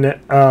in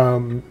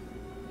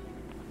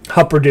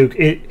Hupperduke,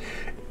 it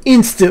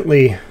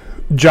instantly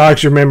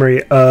jogs your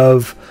memory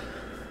of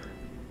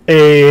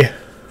I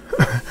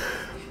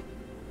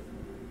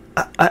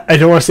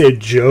don't want to say a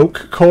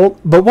joke cult,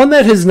 but one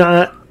that has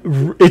not.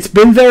 It's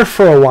been there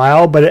for a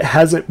while, but it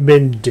hasn't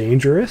been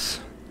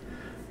dangerous.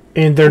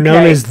 And they're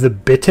known as the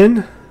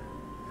Bitten.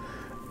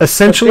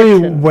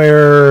 Essentially,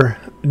 where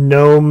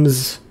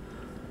gnomes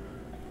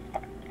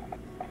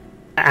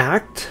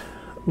act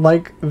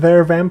like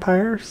they're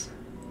vampires,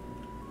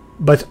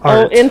 but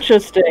aren't. Oh,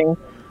 interesting.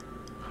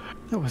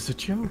 That was a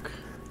joke.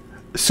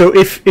 So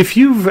if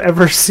you've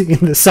ever seen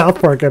the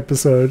South Park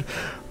episode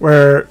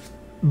where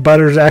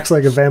Butters acts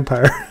like a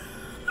vampire.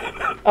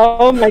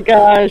 Oh my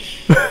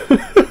gosh.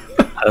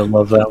 I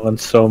love that one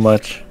so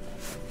much.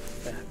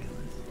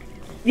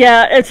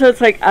 Yeah, and so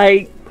it's like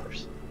I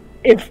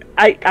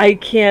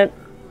can't.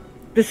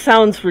 This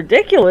sounds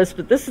ridiculous,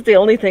 but this is the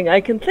only thing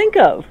I can think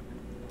of.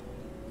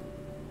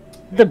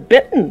 The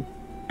Bitten,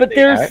 but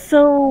they're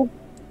so.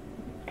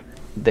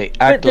 They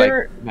act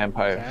like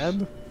vampires.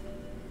 Bad?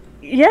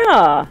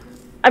 Yeah,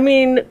 I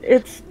mean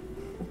it's.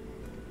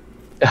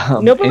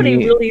 Nobody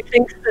really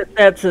thinks that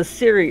that's a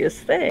serious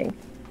thing.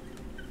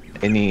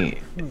 Any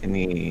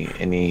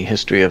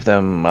history of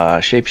them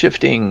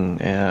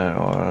shape-shifting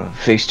or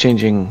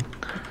face-changing?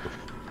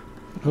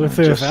 Well, if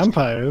they're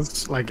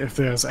vampires, like if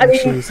there's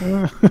actually...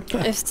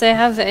 If they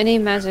have any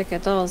magic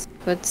at all,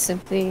 but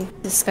simply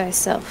disguise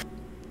self.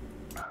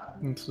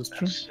 This is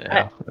true.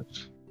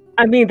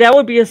 I mean, that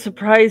would be a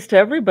surprise to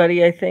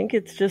everybody, I think.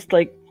 It's just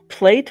like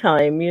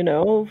playtime,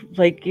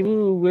 like,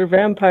 ooh, we're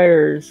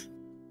vampires.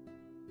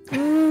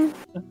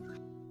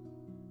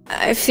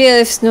 I feel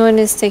if no one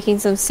is taking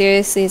them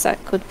seriously,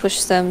 that could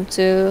push them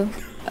to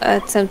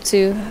attempt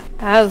to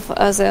have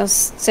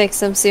others take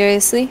them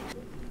seriously.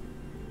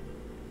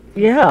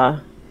 Yeah.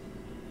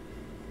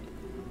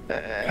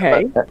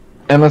 Okay.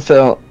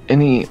 Amathel,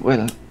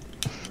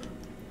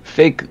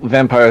 fake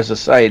vampires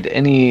aside,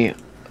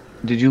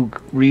 did you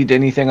read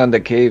anything on the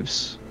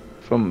caves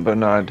from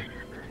Bernard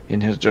in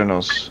his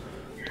journals?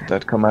 Did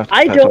that come after?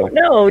 I don't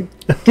know.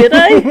 Did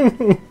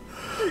I?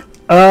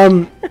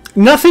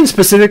 Nothing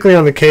specifically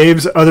on the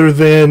caves other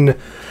than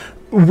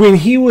when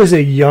he was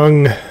a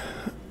younger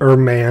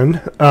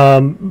man,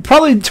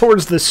 probably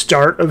towards the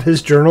start of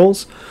his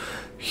journals,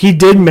 he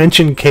did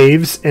mention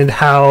caves and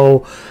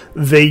how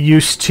they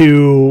used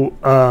to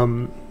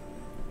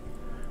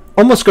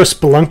almost go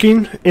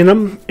spelunking in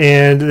them,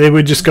 and they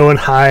would just go and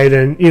hide,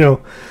 and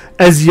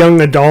as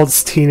young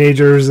adults,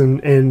 teenagers,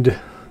 and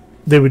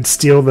they would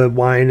steal the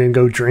wine and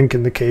go drink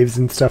in the caves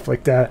and stuff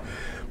like that.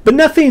 But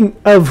nothing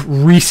of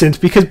recent,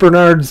 because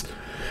Bernard's,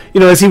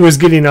 as he was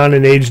getting on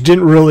in age,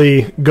 didn't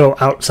really go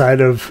outside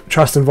of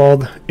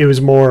Trostenwald. It was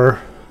more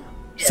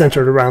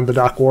centered around the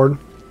dock ward.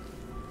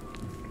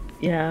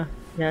 Yeah,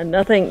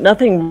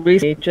 nothing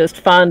recent, just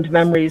fond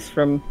memories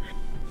from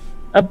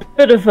a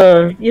bit of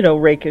a,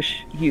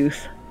 rakish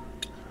youth.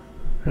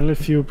 Well,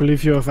 if you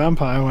believe you're a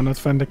vampire, why not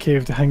find a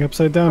cave to hang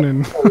upside down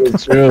in?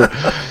 It's true.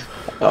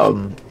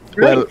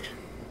 Well,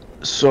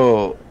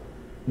 so...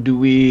 Do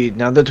we,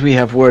 now that we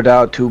have word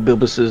out to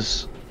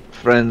Bilbus's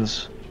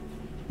friends,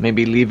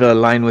 maybe leave a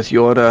line with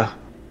Yorda,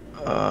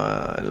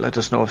 let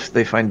us know if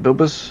they find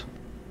Bilbus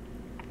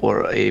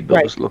or a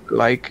Bilbus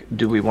look-alike?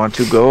 Do we want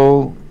to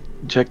go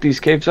check these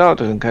caves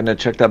out and kind of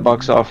check that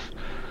box off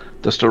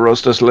the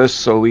Starostas list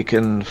so we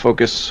can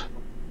focus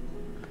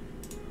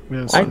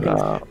on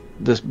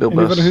this Bilbus?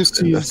 Anybody who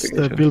sees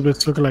the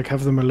Bilbus look-alike,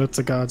 have them alert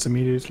the guards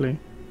immediately.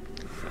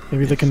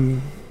 Maybe they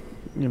can,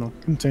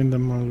 contain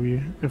them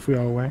if we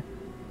are away.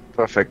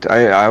 Perfect.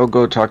 I will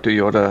go talk to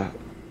Yorda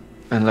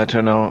and let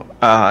her know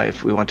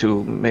if we want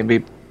to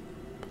maybe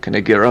kind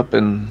of gear up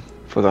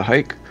for the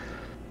hike.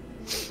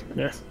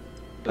 Yes.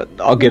 But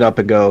I'll get up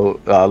and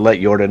go let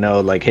Yorda know,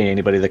 like, hey,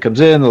 anybody that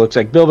comes in that looks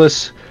like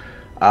Bilbus,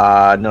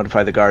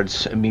 notify the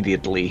guards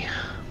immediately.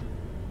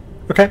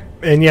 Okay.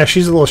 And yeah,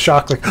 she's a little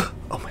shocked, like,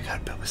 oh my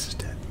god, Bilbus is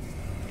dead.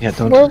 Yeah,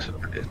 don't Well, do so.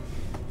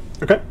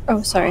 Okay.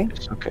 Oh, sorry.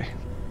 It's okay.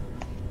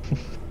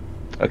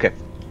 Okay.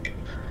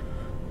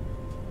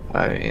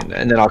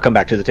 And then I'll come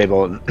back to the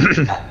table and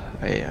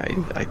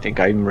I think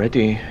I'm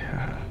ready.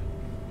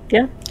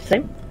 Yeah,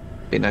 same.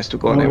 Be nice to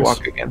go on a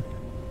walk again.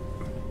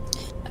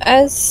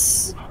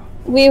 As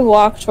we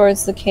walk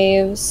towards the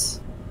caves,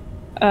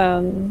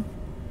 Phylon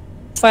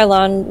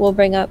will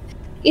bring up,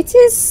 it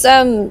is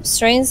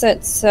strange that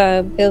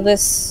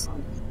Bilbus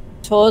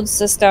told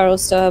the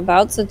Starosta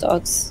about the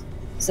dogs,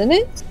 isn't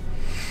it?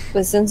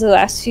 Within the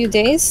last few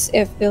days,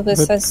 if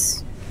Bilbus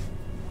has...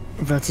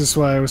 That is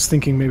why I was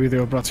thinking maybe they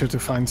were brought here to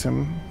find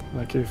him.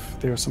 Like if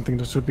there was something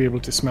that would be able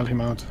to smell him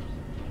out.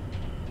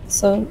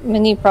 So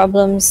many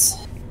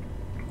problems.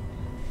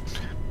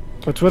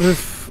 But what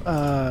if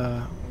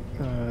I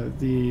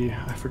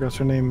forgot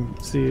her name,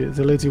 the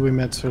lady we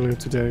met earlier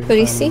today.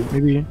 Brisi?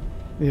 Maybe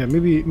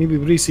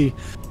Brisi.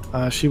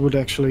 She would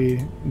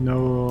actually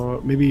know.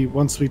 Maybe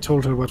once we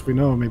told her what we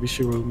know, maybe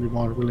she will be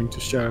more willing to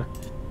share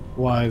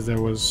why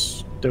there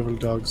was devil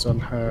dogs on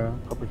her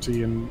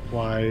property and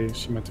why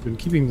she might have been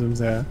keeping them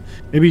there.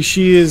 Maybe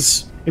she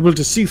is able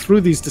to see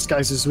through these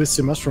disguises with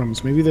the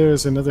mushrooms. Maybe there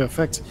is another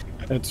effect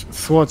that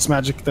thwarts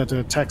magic that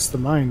attacks the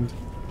mind.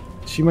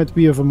 She might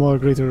be of a more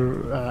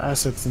greater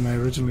asset than I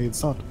originally had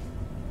thought.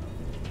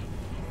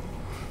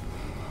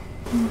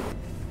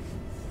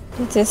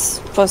 It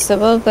is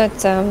possible, but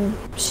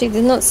she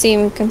did not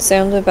seem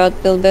concerned about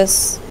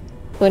Bilbus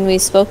when we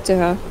spoke to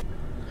her.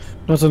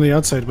 Not on the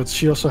outside, but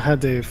she also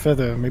had a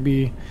feather.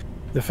 Maybe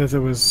the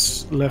feather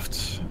was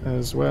left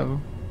as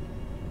well.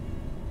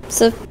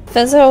 The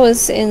feather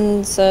was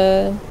in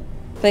the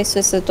place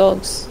with the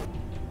dogs.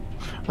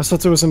 I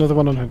thought there was another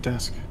one on her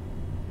desk.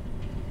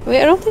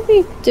 Wait, I don't think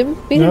we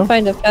didn't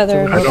find a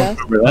feather in I her don't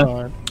desk.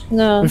 remember that.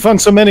 No. We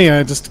found so many,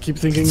 I just keep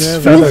thinking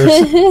Feathers.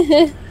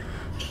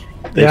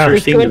 They Yeah. sure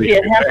There's seem going to to be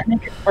be a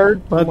half-naked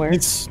bird But somewhere.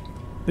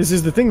 this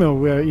is the thing, though,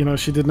 where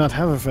she did not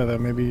have a feather.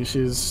 Maybe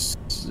she's.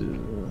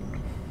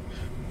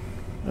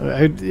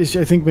 I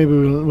think maybe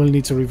we'll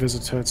need to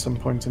revisit her at some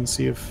point and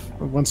see if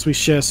once we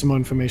share some more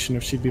information,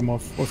 if she'd be more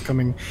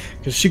forthcoming.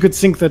 Because she could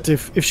think that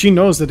if she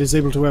knows that is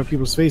able to wear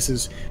people's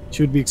faces,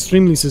 she would be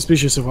extremely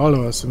suspicious of all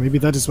of us, and maybe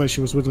that is why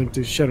she was willing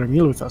to share a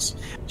meal with us.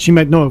 She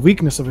might know a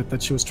weakness of it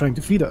that she was trying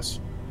to feed us.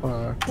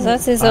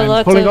 That is a I'm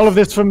lot pulling of... all of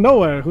this from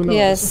nowhere. Who knows?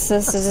 Yes,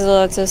 this is a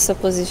lot of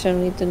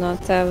supposition. We do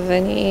not have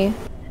any...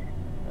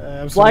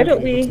 Why don't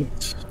Absolutely.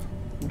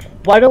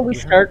 Why don't we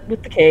start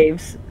with the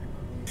caves,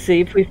 see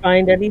if we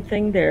find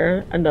anything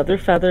there, another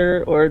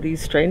feather or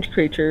these strange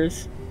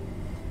creatures,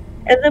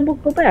 and then we'll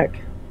go back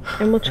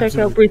and we'll check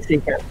out Breezy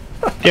again.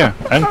 Yeah,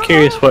 I'm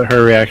curious what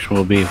her reaction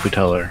will be if we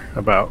tell her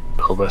about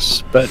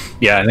Bulbus. But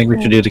yeah, I think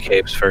we should do the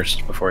caves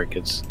first before it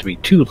gets to be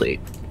too late.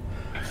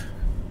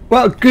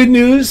 Well, good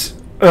news.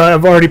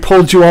 I've already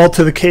pulled you all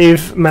to the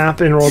cave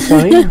map in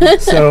Roll20.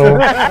 So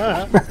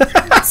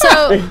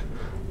So,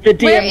 The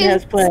Where DM is-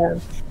 has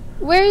plans.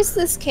 where is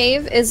this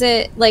cave? Is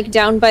it, like,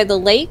 down by the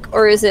lake,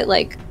 or is it,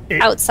 like,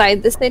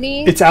 outside the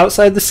city? it's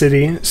outside the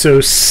city. So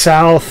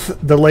south,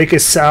 the lake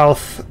is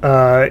south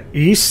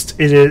east.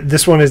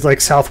 This one is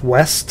like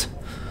southwest.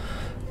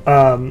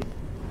 A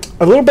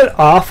little bit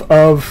off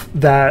of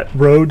that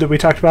road that we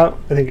talked about.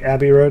 I think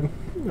Abbey Road.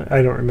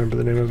 I don't remember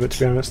the name of it, to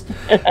be honest.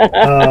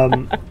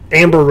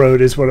 Amber Road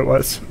is what it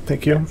was.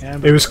 Thank you.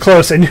 Amber It was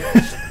close.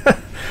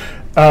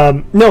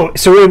 No,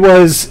 so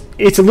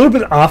it's a little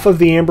bit off of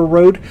the Amber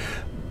Road,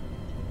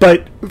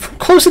 but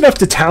close enough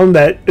to town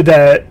that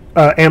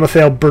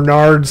Amethyl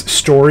Bernard's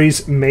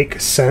stories make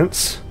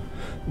sense.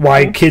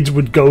 Why kids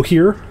would go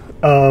here.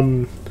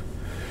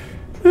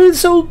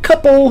 So a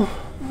couple,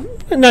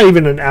 not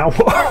even an hour.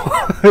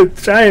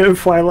 Giant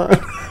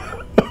Phylon.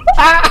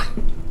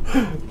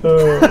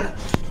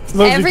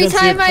 Every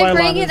time I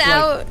bring it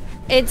out,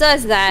 it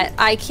does that.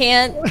 I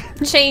can't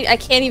change. I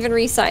can't even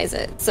resize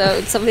it.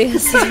 So somebody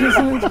has to do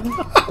something.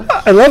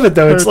 I love it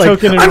though. Her It's like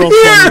token in I'm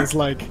Roll20 here. is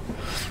like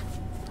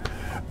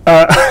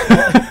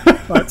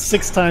about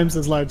 6 times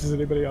as large as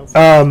anybody else.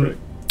 Great.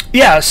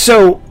 Yeah.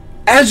 So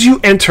as you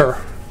enter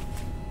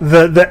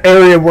the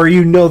area where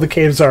you know the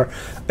caves are,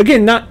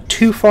 again, not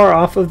too far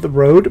off of the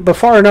road, but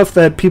far enough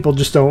that people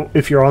just don't.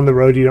 If you're on the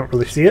road, you don't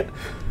really see it.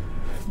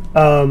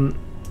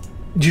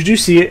 Did you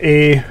see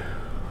a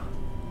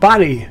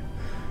body?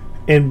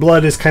 And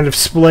blood is kind of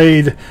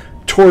splayed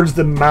towards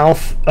the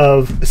mouth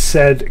of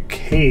said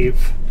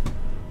cave,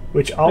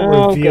 which I'll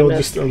Oh, reveal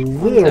goodness. just a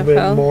little bit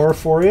Wonderful. more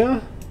for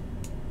you.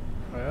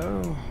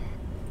 Well,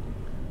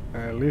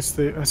 at least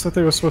I thought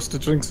they were supposed to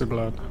drink the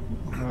blood.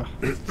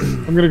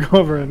 I'm gonna go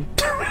over and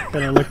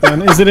kind of look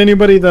down. Is it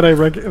anybody that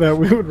that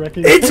we would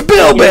recognize? It's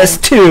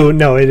Bilbus too.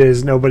 No, it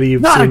is nobody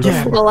you've Not seen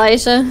again. before.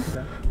 Elijah.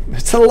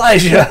 It's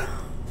Elijah.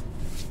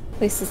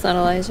 At least it's not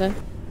Elijah.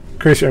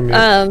 Chris, you're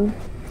mute.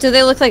 Do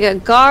they look like a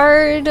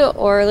guard,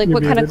 or like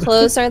what kind of muted.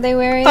 clothes are they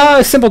wearing?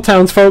 Simple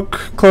townsfolk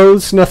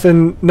clothes.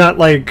 Nothing. Not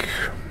like,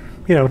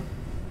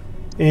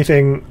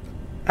 anything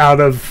out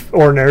of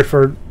ordinary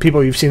for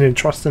people you've seen in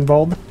Trust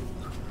involved.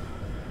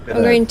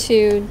 I'm going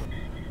to.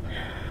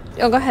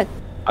 Oh, go ahead.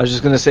 I was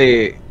just gonna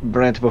say,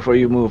 Brent, before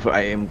you move,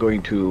 I am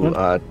going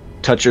to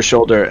touch your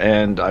shoulder,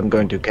 and I'm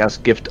going to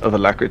cast Gift of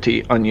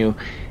Alacrity on you,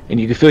 and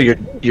you can feel your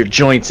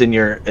joints in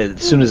your.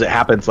 As soon as it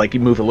happens, like you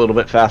move a little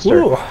bit faster.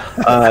 Ooh.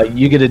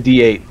 You get a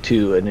D8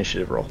 to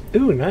initiative roll.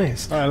 Ooh,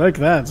 nice. I like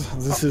that.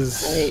 This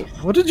is.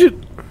 What did you?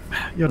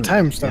 Your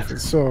time stuff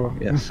is so.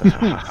 Yes.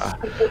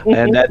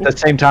 And at the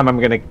same time, I'm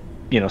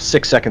gonna,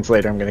 6 seconds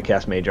later, I'm gonna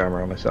cast Mage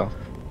Armor on myself.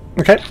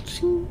 Okay.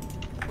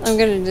 I'm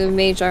gonna do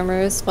mage armor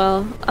as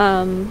well.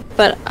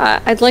 But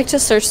I'd like to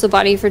search the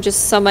body for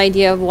just some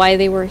idea of why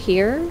they were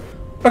here.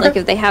 Okay. Like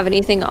if they have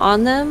anything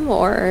on them,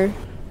 or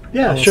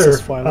Yeah, Oh, this sure. is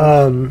fine.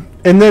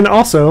 And then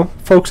also,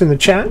 folks in the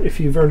chat, if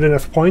you've earned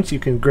enough points, you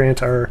can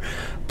grant our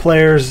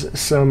players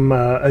some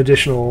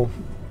additional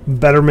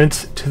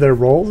betterment to their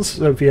rolls.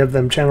 So if you have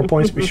them channel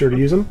points, be sure to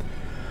use them.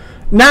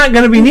 Not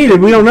going to be needed.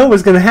 We don't know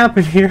what's going to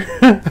happen here.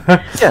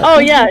 Oh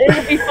yeah,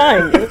 it'll be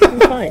fine. It'll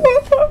be fine.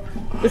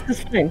 This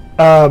is fine.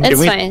 it's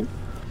we- fine.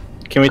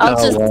 Can we I'll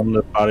tell just- how long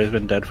the body's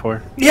been dead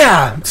for?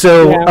 Yeah.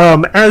 So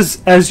Yeah.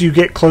 as you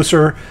get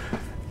closer,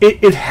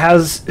 it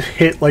has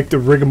hit like the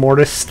rigor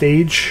mortis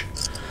stage.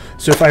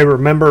 So if I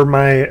remember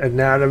my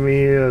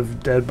anatomy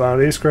of dead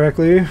bodies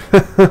correctly,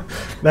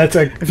 that's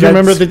like. If you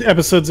remember the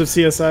episodes of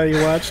CSI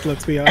you watched,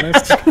 let's be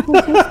honest.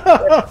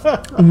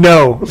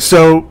 No.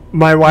 So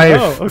my wife,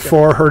 Oh, okay.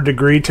 for her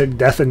degree, took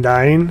death and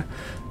dying.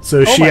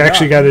 So she my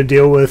actually God. got to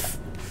deal with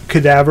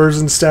cadavers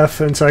and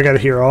stuff, and so I got to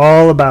hear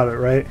all about it,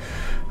 right?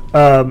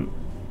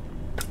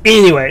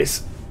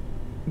 Anyways,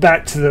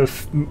 back to the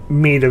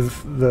meat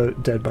of the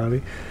dead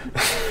body.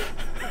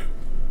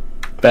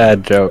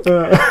 Bad joke.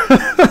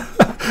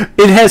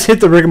 it has hit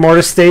the rigor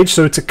mortis stage,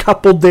 so it's a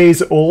couple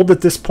days old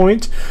at this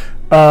point.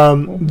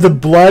 The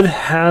blood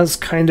has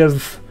kind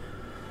of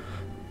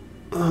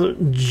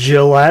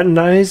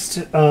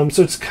gelatinized,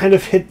 so it's kind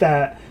of hit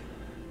that.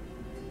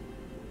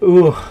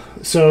 Ooh,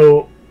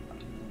 so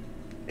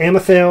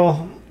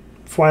Amethyl,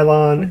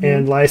 Phylon,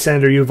 and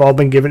Lysander, you've all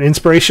been given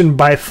inspiration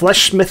by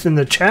Fleshsmith in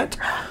the chat.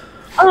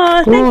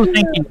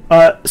 Thank you.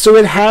 So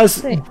it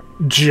has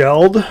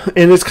gelled,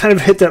 and it's kind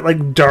of hit that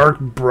like dark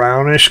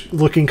brownish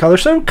looking color.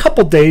 So a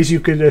couple days,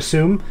 you could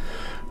assume.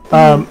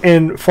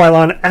 And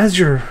Phylon, as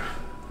you're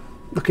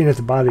looking at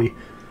the body,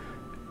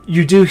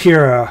 you do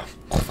hear a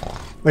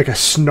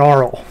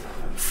snarl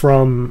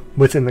from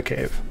within the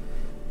cave.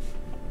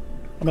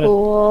 I'm gonna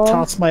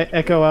toss my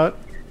echo out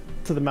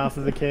to the mouth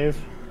of the cave.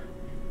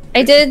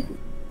 I did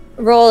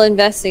roll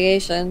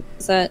investigation.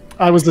 Is that?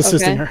 I was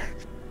assisting her.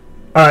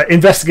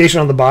 Investigation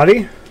on the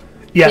body.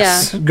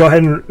 Yes. Yeah. Go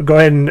ahead and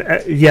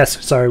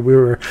yes. Sorry, we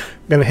were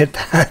gonna hit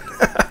that.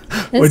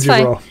 What'd you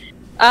roll?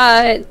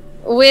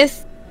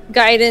 With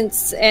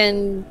guidance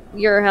and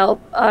your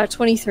help,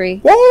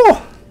 23.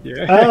 Whoa!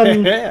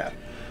 Yeah.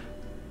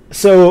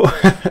 So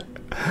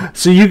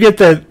you get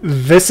that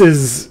this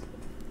is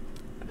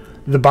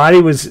the body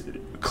was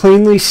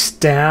cleanly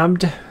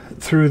stabbed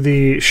through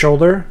the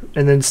shoulder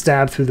and then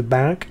stabbed through the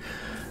back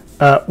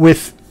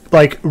with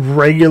like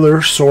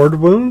regular sword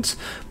wounds,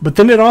 but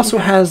then it also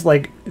has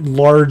like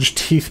large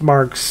teeth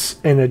marks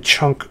and a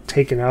chunk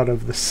taken out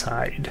of the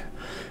side.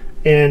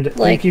 And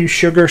thank you,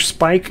 Sugar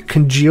Spike.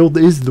 Congealed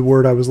is the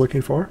word I was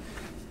looking for.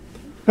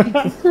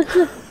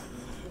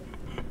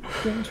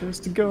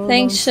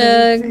 Thanks,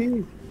 Shug.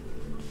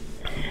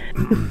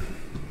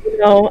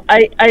 No,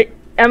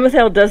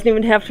 Amethyl doesn't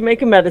even have to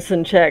make a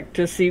medicine check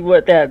to see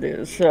what that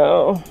is.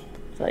 So,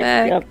 it's like,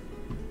 yep.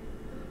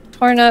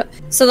 Torn up.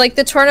 So, like,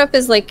 the torn up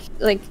is like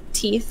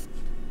teeth.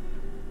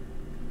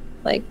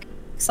 Like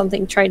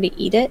something tried to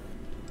eat it.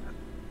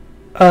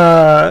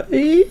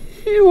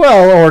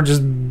 Well, or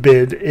just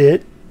bit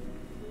it.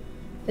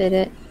 Bit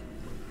it.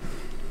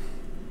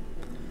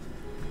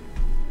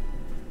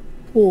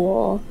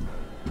 Cool.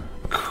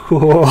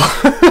 Cool.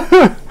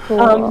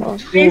 Cool.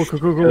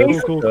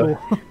 Cool.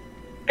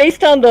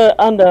 Based on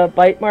the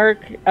bite mark,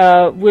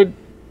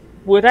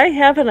 would I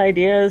have an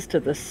idea as to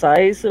the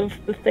size of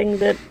the thing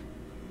that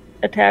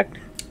attacked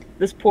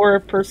this poor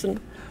person?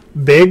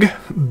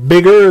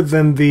 Bigger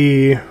than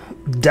the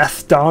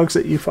death dogs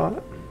that you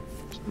fought.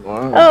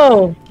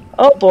 Wow.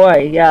 Oh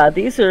boy, yeah.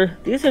 These are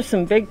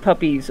some big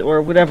puppies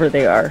or whatever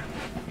they are.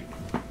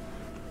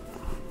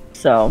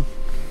 So.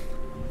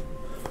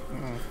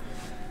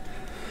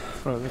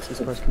 Oh, this is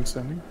quite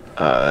concerning.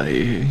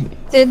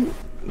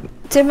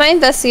 Did my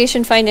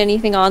investigation find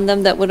anything on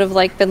them that would have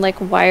been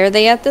why are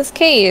they at this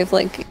cave?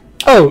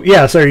 Oh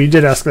yeah, sorry, you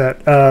did ask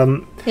that.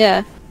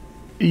 Yeah.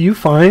 You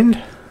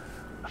find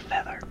a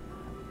feather,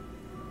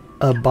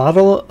 a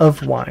bottle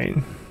of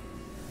wine.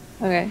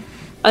 Okay.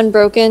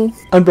 Unbroken.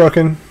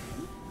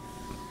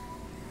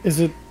 Is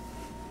it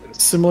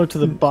similar to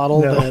the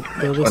bottle that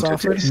Bill was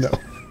offered? No.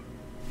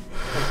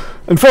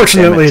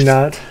 Unfortunately,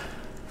 not.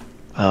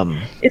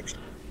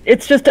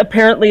 It's just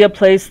apparently a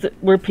place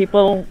where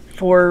people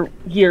for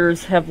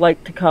years have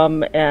liked to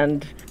come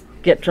and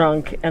get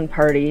drunk and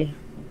party,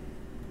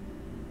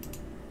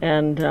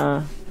 and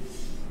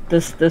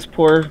this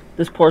poor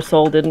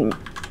soul didn't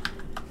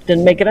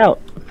make it out.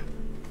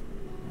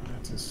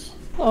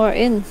 Or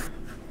in.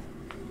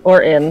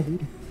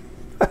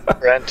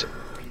 Brent,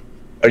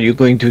 are you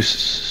going to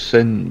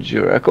send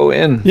your echo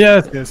in?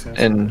 Yes.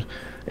 And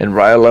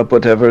rile up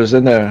whatever's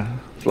in there.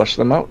 Flush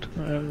them out.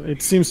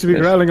 It seems to be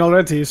growling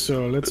already,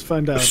 so let's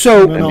find out.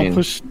 So, I'll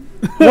push.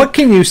 What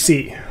can you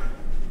see?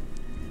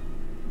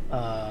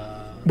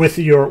 With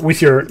your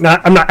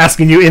not, I'm not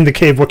asking you in the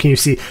cave. What can you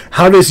see?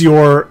 How does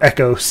your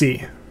echo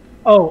see?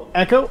 Oh,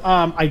 echo.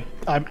 I'm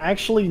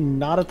actually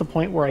not at the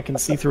point where I can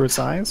see through its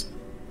eyes.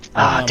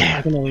 Damn.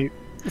 I can only,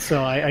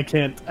 so I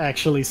can't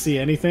actually see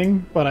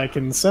anything, but I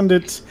can send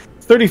it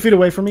 30 feet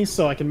away from me,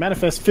 so I can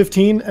manifest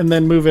 15 and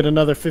then move it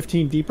another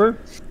 15 deeper.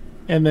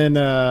 And then,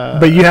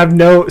 but you have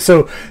no.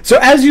 So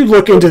as you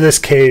look into this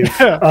cave,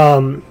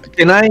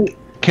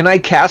 can I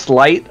cast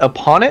light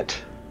upon it?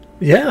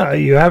 Yeah,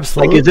 you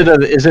absolutely.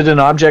 Is it an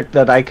object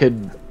that I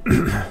could?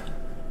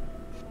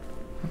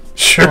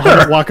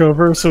 Sure. Walk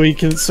over so he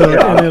can. So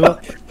yeah.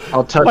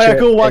 I'll touch it. it.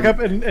 Go walk up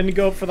and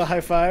go for the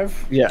high five.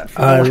 Yeah,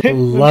 I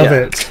love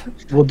it.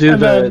 We'll do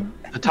the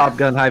Top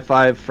Gun high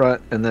five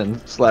front and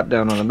then slap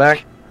down on the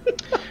back.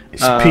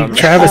 Pique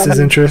Travis's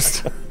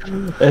interest.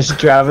 That's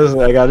Travis.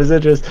 I got his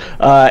interest.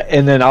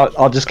 And then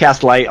I'll just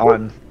cast light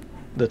on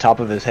the top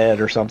of his head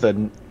or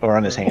something, or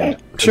on his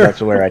hand. Sure.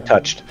 That's where I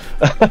touched.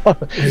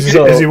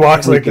 As he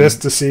walks like this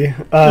to see.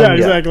 Yeah,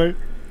 exactly.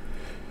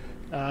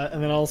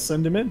 And then I'll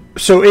send him in.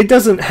 So it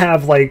doesn't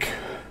have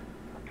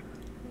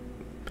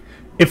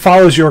it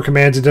follows your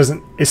commands.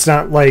 It's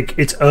not like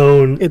its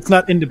own. It's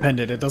not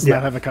independent. It does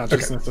not have a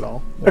consciousness at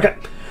all. Okay.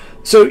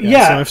 So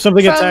so if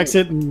something attacks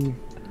it, and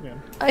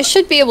I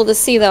should be able to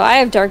see, though. I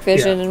have dark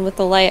vision, and with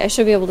the light, I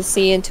should be able to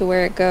see into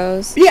where it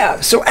goes.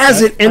 Yeah, so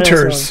as it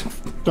enters...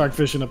 Dark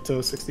vision up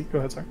to 60. Go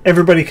ahead, sorry.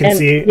 Everybody can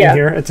see in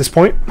here at this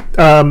point.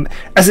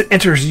 As it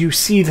enters, you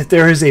see that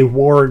there is a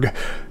warg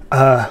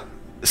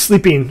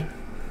sleeping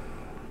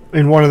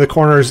in one of the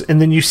corners,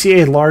 and then you see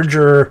a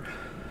larger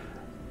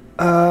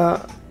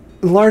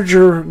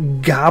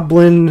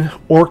goblin,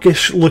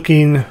 orcish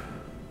looking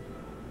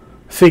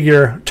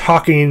figure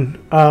talking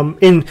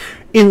in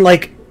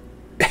like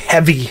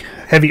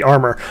heavy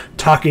armor,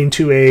 talking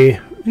to a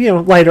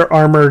lighter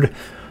armored,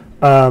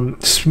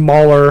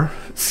 smaller,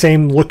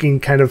 same looking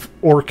kind of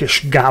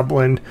orcish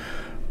goblin.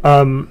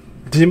 Does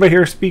anybody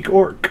here speak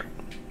orc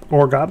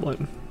or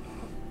goblin?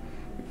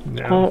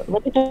 No.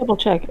 Let me double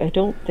check. I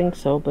don't think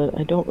so, but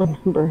I don't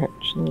remember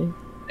actually.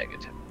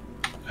 Negative.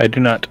 I do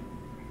not.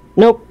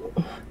 Nope.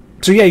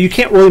 So yeah, you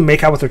can't really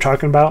make out what they're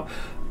talking about.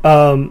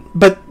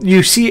 But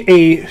you see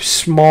a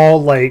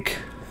small, like,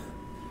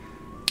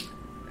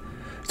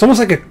 it's almost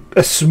like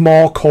a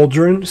small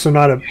cauldron, so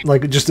not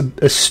just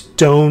a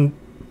stone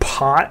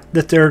pot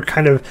that they're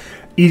kind of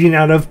eating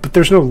out of, but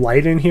there's no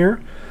light in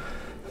here.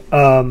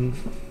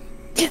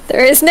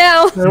 There is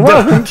now. There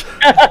wasn't.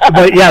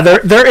 But yeah,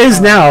 there is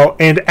now,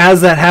 and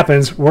as that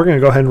happens, we're going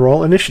to go ahead and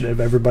roll initiative,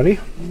 everybody.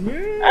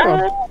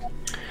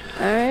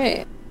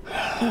 Alright.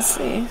 Let's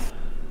see.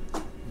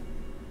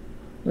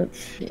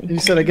 You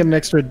said I get an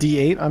extra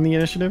D8 on the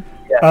initiative?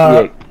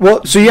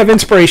 Well, so you have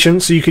inspiration,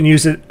 so you can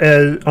use it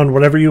on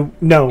whatever you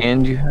know.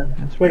 And you have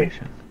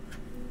inspiration.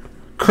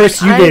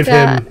 Chris, you gave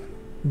him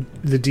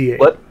the D8.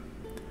 What?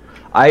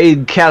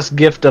 I cast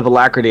Gift of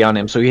Alacrity on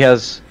him, so he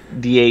has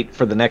D8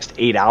 for the next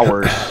 8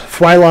 hours.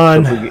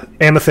 Flylon,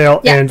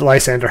 Amethyl, and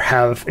Lysander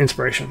have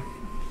inspiration.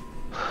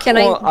 Can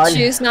I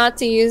choose not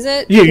to use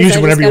it? Yeah, use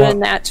it whenever you want. A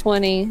nat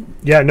 20.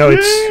 Yeah, no,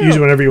 use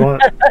it whenever you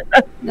want.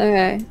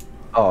 Okay.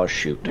 Oh,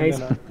 shoot. I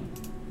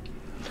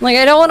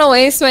don't want to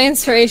waste my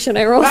inspiration.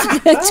 I rolled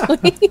a nat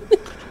 20.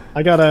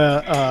 I got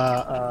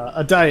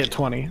a diet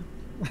 20.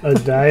 A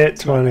diet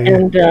 20.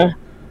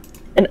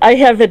 And I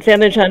have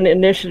advantage on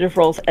initiative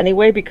rolls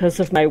anyway because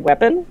of my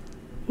weapon.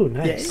 Oh,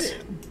 nice. Yeah.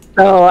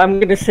 So I'm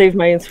going to save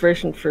my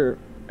inspiration for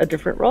a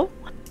different roll.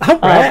 All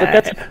right.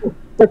 But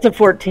that's a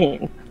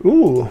 14.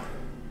 Ooh.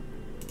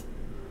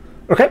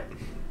 Okay.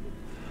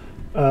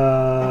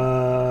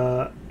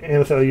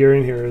 Amethyl, you're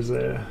in here as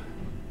a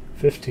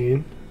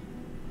 15.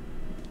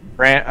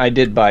 Grant, I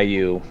did buy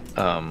you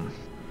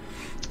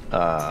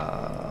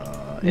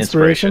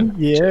inspiration.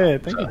 Yeah,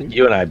 thank you.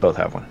 You and I both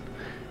have one.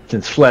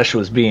 Since Flesh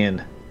was being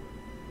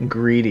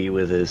greedy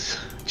with his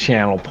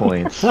channel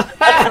points. I'm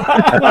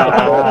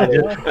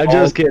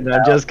just kidding.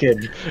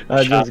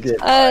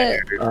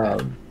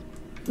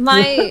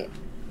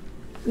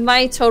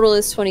 My total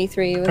is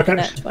 23 with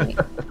that 20.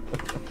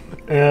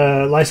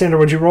 Lysander,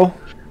 what'd you roll?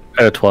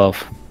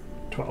 12.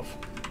 12.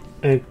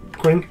 And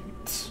Quinn?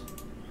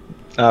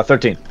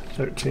 13.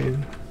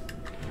 13.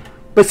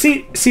 But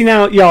see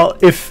now, y'all,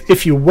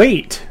 if you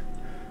wait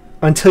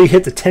until you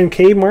hit the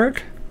 10K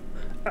mark,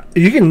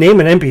 you can name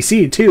an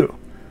NPC too.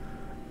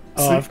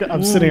 Oh,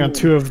 I'm sitting on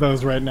 2 of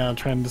those right now,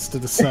 trying just to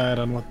decide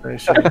on what they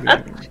should be.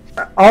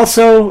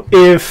 Also,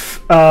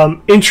 if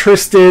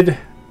interested,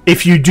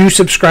 if you do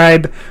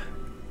subscribe,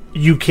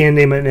 you can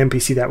name an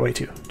NPC that way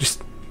too.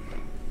 Just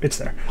it's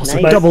there.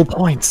 Also, double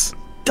points.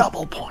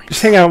 Double points.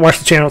 Just hang out and watch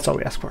the channel. That's all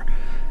we ask for.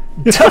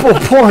 Double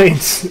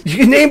points. You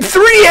can name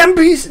 3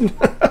 NPCs.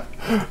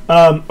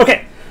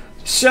 Okay,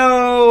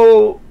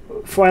 so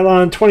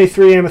Flylon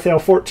 23,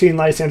 Amethyl 14,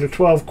 Lysander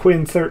 12,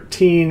 Quinn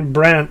 13,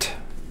 Brant.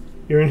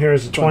 You're in here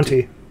as a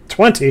 20.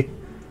 20?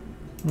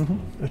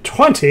 Mm-hmm. A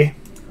 20?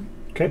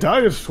 Okay.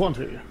 That is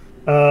 20. Which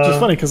is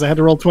funny because I had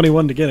to roll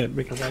 21 to get it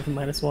because I have a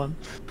 -1.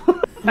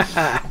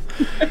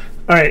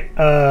 Alright,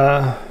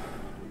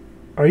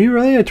 are you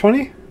really a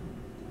 20?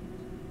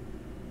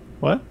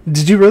 What?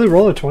 Did you really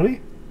roll a 20?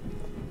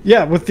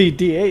 Yeah, with the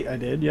D8 I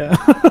did, yeah.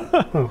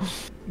 Oh,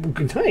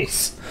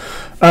 nice.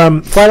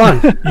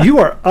 Flylon, you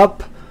are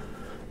up,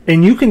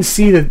 and you can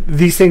see that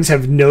these things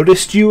have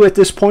noticed you at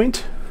this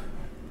point.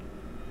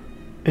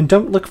 And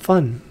don't look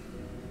fun.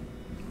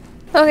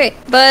 Okay,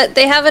 but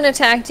they haven't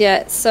attacked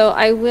yet, so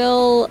I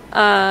will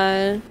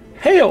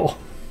hail.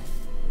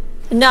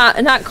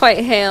 Not quite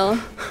hail.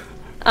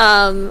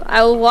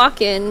 I will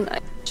walk in. I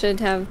should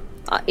have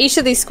each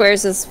of these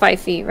squares is 5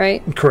 feet,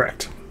 right?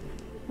 Correct.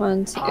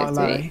 1, 2,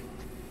 3.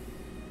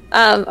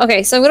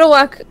 Okay, so I'm gonna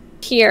walk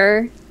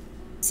here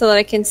so that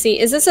I can see.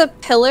 Is this a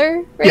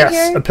pillar right here?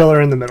 Yes, a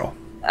pillar in the middle.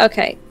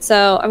 Okay,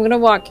 so I'm gonna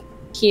walk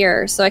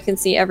here so I can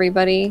see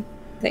everybody.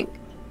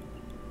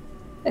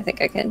 I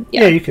think I can.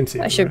 Yeah, you can see.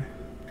 I should.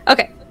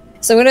 Okay,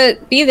 so I'm gonna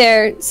be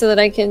there so that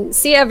I can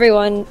see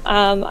everyone.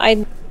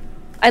 I'd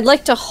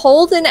like to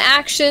hold an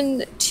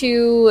action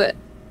to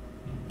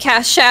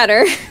cast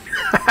Shatter.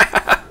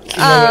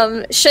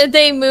 Should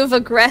they move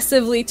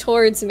aggressively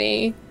towards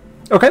me?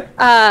 Okay.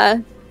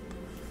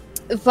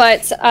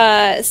 But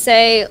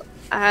say,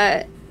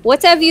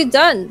 what have you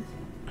done?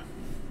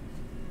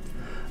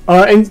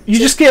 And you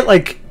just get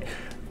like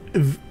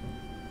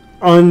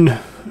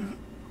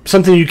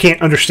something you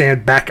can't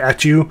understand back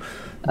at you.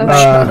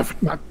 I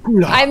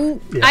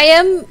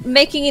am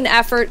making an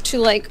effort to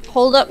like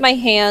hold up my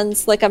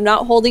hands like I'm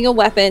not holding a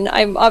weapon.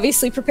 I'm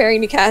obviously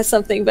preparing to cast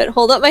something, but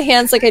hold up my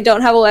hands like I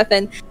don't have a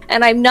weapon,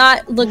 and I'm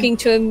not looking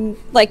to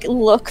like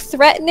look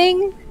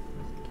threatening,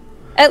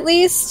 at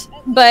least.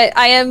 But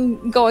I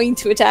am going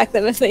to attack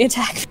them if they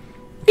attack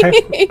me.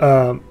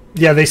 Okay.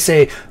 Yeah, they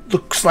say,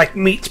 looks like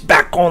meat's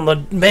back on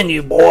the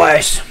menu,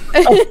 boys.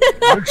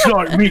 Looks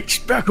like meat's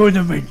back on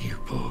the menu,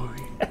 boy.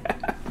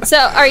 So,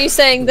 are you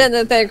saying then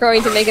that they're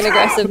going to make an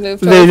aggressive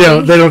move? They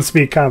don't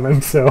speak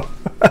common, so.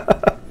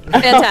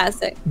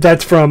 Fantastic.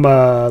 That's from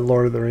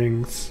Lord of the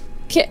Rings.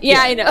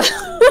 Yeah, I know.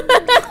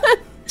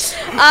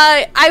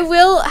 I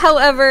will,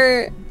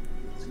 however,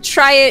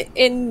 try it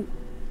in...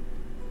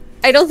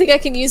 I don't think I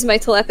can use my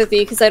telepathy,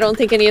 because I don't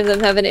think any of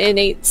them have an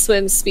innate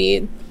swim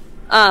speed.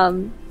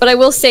 But I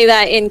will say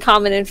that in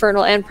Common,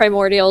 Infernal, and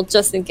Primordial,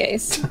 just in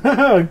case.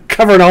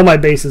 Covering all my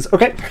bases.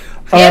 Okay.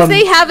 If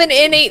they have an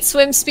innate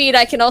swim speed,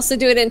 I can also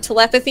do it in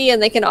telepathy,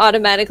 and they can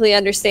automatically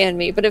understand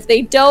me. But if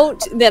they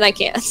don't, then I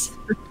can't.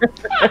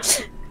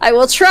 I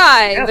will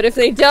try, but if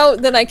they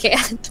don't, then I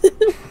can't.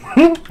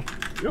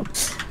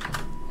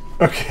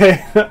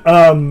 Okay.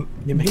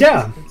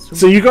 Yeah.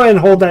 So you go ahead and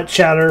hold that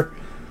shatter.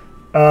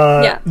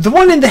 Yeah. The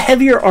one in the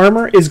heavier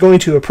armor is going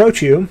to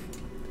approach you.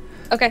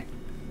 Okay.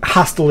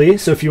 Hostily.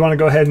 So if you want to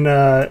go ahead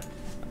and...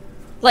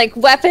 Like,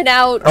 weapon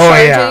out, Oh,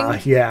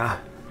 charging? yeah.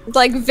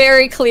 Like,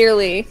 very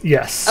clearly.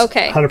 Yes.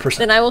 Okay. 100%.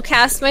 Then I will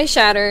cast my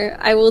shatter.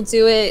 I will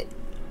do it...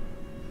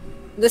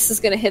 This is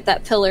going to hit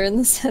that pillar in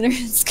the center.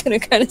 It's going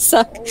to kind of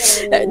suck.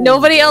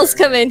 Nobody else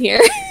come in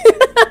here.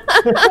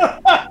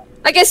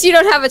 I guess you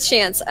don't have a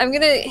chance. I'm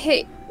going to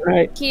hit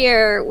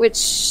here, which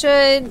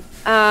should...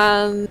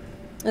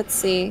 let's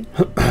see.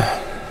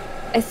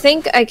 I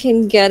think I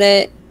can get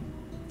it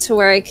to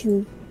where I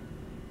can...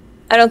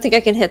 I don't think I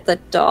can hit the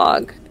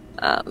dog.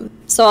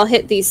 So I'll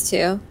hit these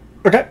two.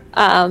 Okay.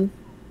 And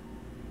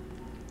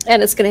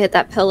it's going to hit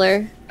that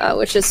pillar,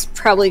 which is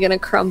probably going to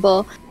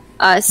crumble.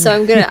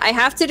 So I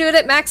have to do it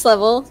at max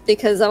level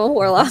because I'm a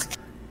warlock.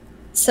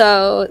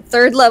 So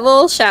 3rd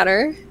level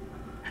shatter.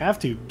 Have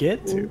to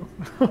get to.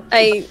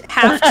 I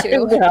have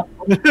to.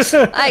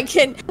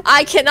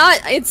 I cannot.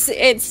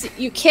 It's.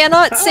 You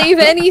cannot save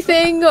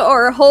anything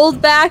or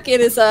hold back.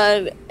 It is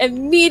an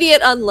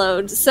immediate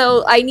unload.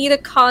 So I need a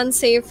con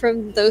save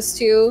from those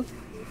two.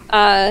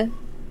 From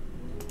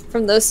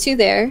those two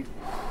there.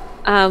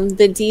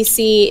 The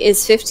DC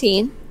is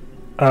 15.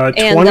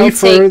 20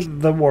 for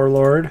the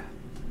warlord.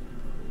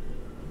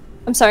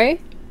 I'm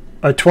sorry?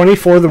 A 20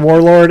 for the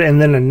warlord,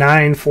 and then a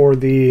 9 for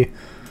the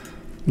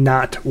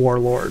not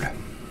warlord.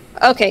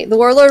 Okay, the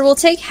warlord will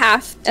take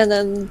half, and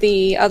then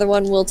the other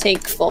one will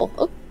take full.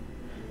 Oh.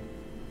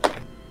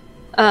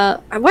 Why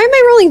am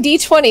I rolling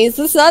d20s? This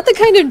is not the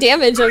kind of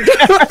damage I'm doing.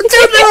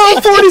 Dude, they're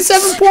all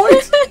 47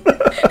 points!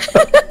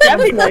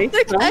 That'd be nice.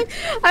 I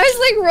was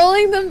like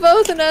rolling them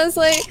both, and I was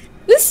like,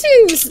 this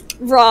seems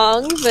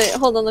wrong, but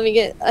hold on, let me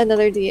get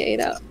another d8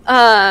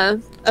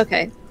 out.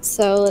 Okay,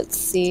 so let's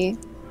see.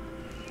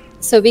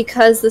 So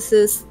because this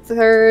is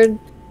 3rd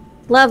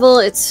level,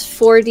 it's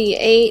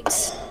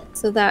 4d8,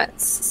 so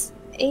that's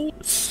 8.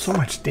 So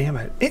much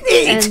damage. 8!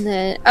 And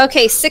then,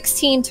 okay,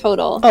 16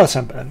 total. Oh, that's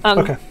not bad.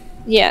 Okay.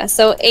 Yeah,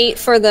 so 8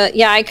 for the...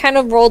 Yeah, I kind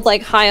of rolled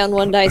like high on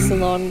one dice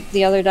and low on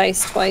the other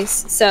dice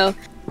twice. So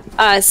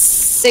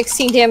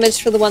 16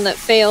 damage for the one that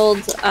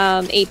failed,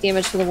 8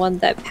 damage for the one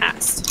that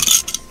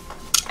passed.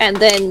 And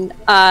then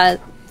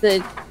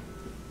the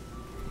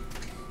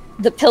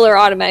pillar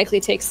automatically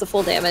takes the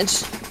full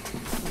damage.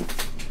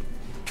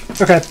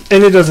 Okay,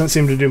 and it doesn't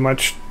seem to do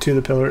much to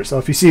the pillar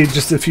itself. You see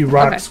just a few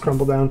rocks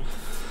crumble down.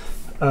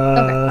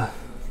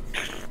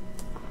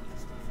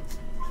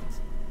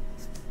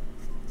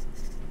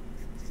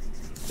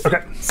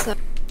 Okay. So,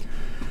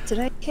 did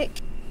I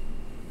kick?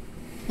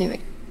 Anyway.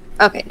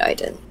 Okay, no, I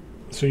didn't.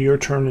 So your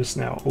turn is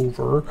now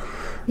over.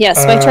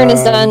 Yes, my turn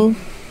is done.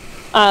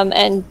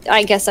 And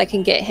I guess I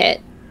can get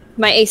hit.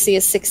 My AC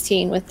is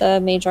 16 with the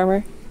mage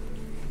armor.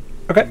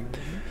 Okay.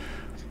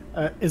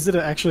 Is it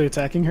actually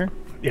attacking her?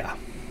 Yeah.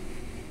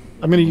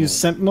 I'm going to use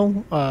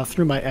Sentinel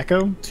through my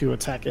Echo to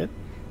attack it.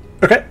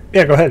 Okay.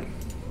 Yeah, go ahead.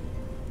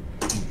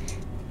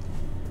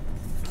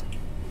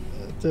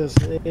 Does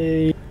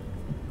a...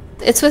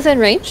 It's within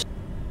range?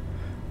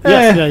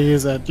 Yes, yeah, he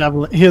has a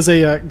javelin. He has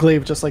a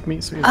glaive just like me.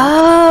 So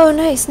oh,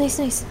 nice.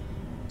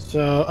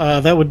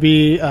 So that would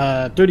be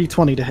dirty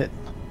 20 to hit.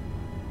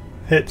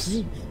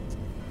 Hits.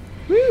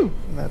 Woo!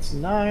 That's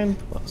 9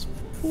 plus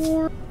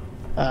 4.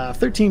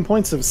 13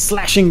 points of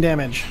slashing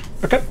damage.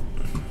 Okay.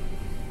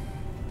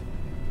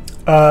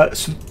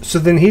 So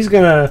then he's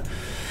gonna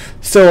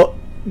still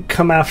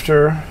come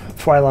after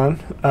Thwylon.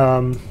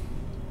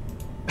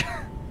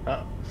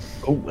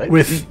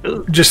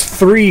 With just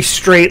 3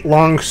 straight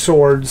long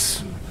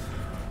swords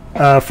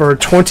for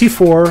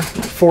 24,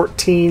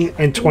 14,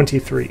 and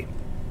 23.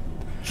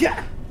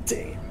 God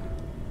damn.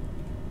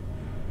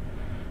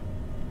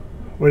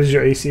 What is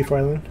your AC,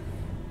 Thwylon?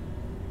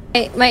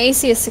 My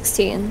AC is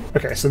 16.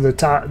 Okay, so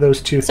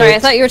those two. Sorry,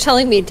 hits. I thought you were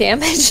telling me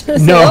damage.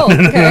 No.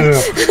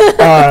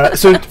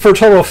 So for a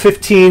total of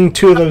 15,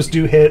 2 of those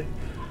do hit.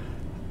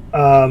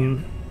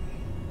 Okay.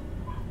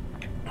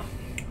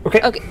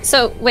 Okay,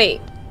 so wait.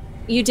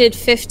 You did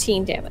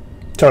 15 damage.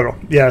 Total.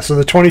 Yeah, so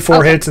the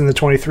 24 hits and the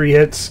 23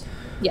 hits.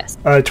 Yes.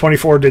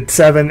 24 did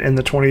 7 and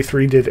the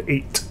 23 did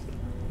 8.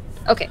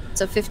 Okay,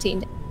 so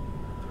 15.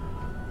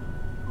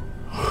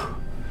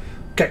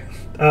 Okay.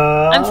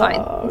 I'm fine.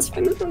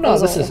 No,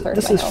 this is fine.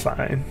 This is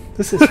fine.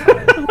 It's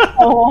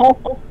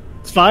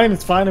fine.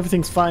 It's fine.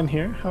 Everything's fine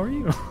here. How are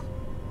you?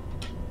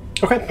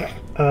 Okay.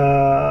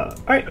 All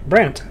right,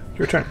 Brant,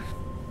 your turn.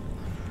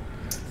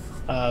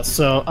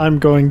 So I'm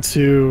going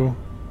to.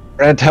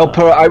 Brant, help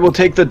her. I will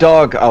take the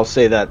dog. I'll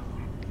say that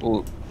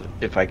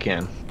if I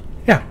can.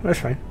 Yeah, that's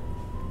fine.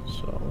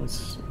 So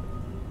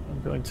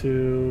I'm going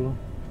to.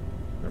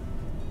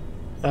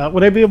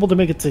 Would I be able to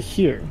make it to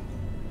here?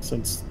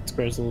 Since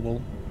Square's a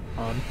little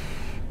odd.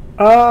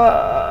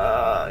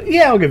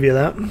 Yeah, I'll give you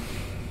that.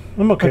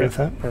 I'm okay with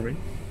that. Perfect.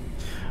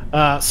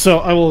 So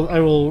I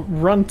will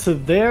run to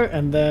there,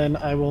 and then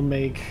I will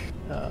make.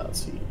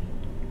 Let's see.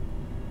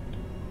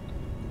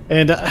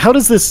 And how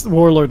does this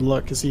warlord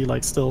look? Is he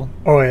like still?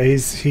 Oh yeah,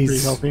 he's pretty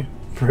healthy.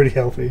 Pretty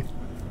healthy.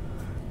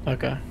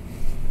 Okay.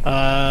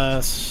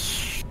 No,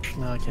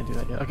 I can't do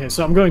that yet. Okay,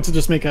 so I'm going to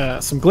just make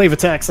some glaive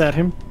attacks at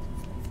him.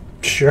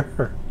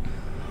 Sure.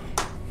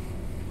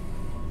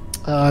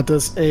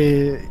 Does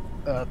a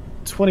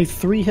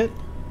 23 hit?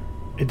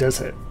 It does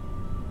hit.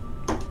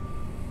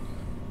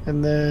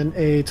 And then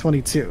a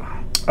 22.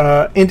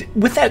 And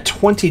with that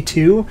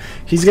 22,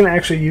 he's going to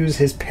actually use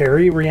his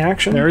parry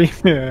reaction. Parry?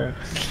 Yeah.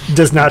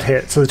 Does not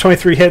hit. So the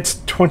 23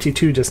 hits,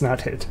 22 does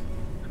not hit.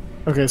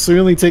 Okay, so he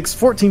only takes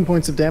 14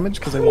 points of damage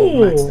because I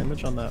rolled max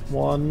damage on that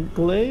one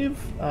glaive.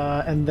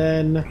 And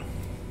then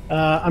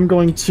I'm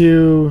going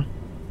to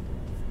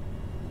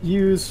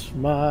use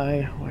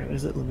my... Where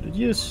is it? Limited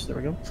use. There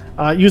we go.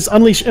 Use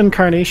Unleash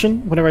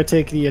Incarnation. Whenever I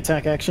take the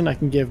attack action, I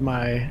can give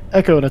my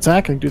Echo an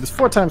attack. I can do this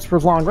 4 times per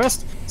long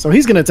rest. So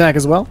he's going to attack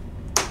as well.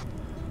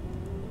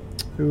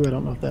 Ooh, I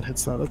don't know if that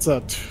hits that. That's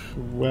a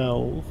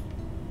 12.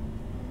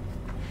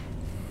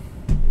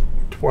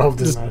 12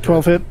 does not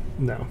 12 hit?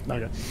 No.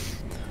 Okay.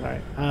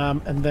 Alright.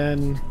 And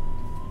then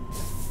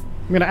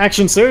I'm going to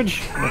Action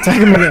Surge and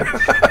attack him again.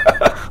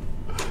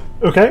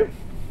 Okay.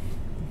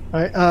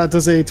 Alright,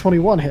 does a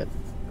 21 hit?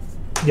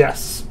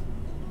 Yes.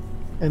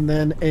 And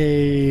then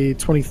a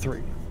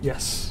 23.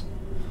 Yes.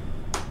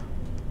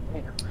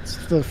 It's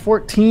the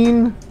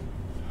 14.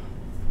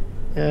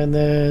 And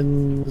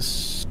then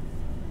 6.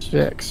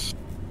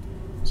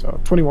 So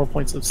 20 more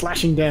points of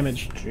slashing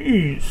damage.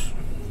 Jeez.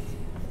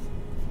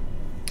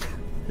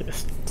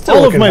 Yes.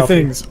 All of my healthy.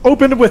 Things.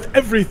 Opened with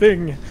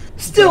everything.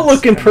 Still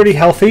looking pretty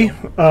healthy.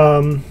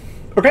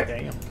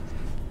 Okay.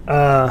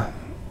 Damn.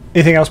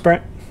 Anything else,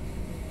 Brent?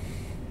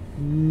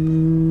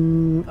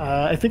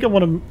 I think I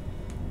want to...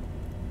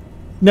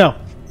 No.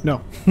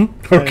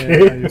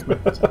 Okay.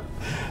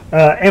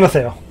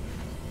 Amethyl.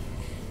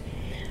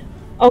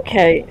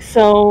 Okay,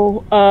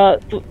 so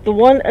the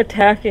one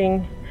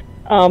attacking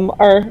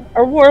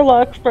our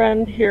warlock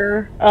friend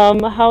here,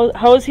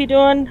 how is he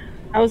doing?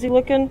 How is he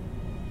looking?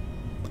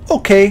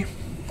 Okay.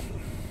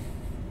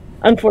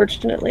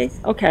 Unfortunately.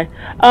 Okay.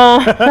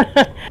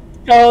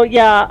 So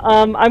yeah,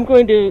 I'm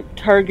going to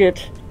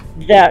target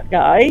that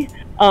guy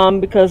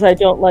because I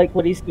don't like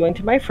what he's doing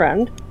to my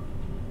friend.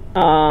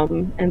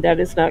 And that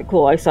is not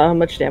cool. I saw how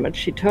much damage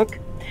she took.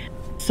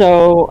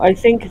 So I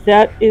think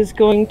that is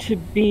going to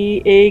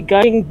be a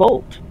guiding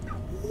bolt.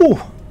 Ooh.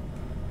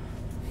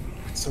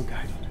 It's so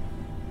guided.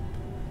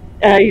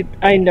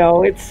 I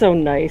know, it's so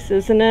nice,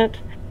 isn't it?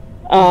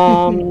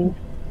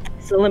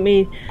 So let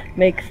me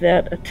make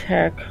that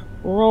attack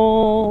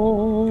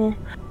roll.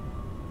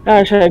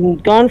 Gosh, I'm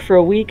gone for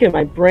a week in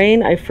my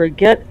brain. I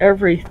forget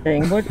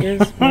everything. What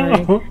is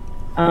my...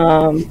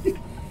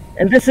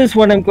 and this is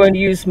when I'm going to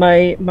use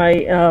my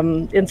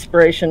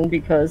inspiration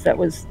because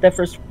that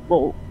first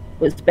roll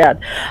was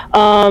bad.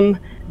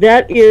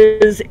 That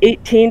is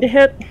 18 to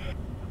hit.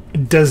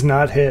 It does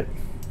not hit.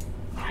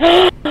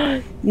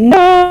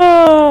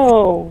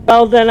 No!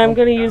 Well, then I'm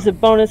going to use a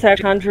bonus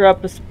action to conjure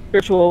up a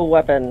spiritual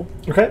weapon.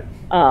 Okay.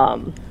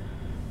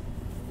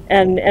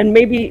 And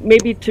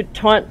maybe to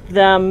taunt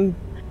them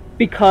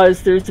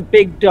because there's a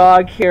big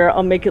dog here,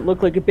 I'll make it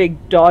look like a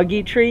big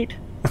doggy treat.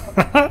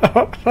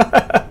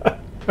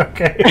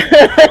 Okay.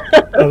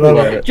 I love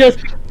it. Just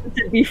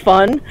to be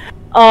fun.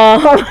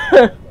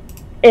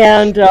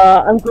 And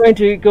I'm going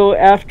to go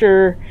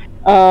after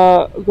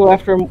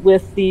him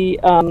with the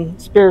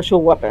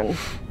spiritual weapon.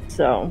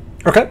 So.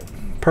 Okay.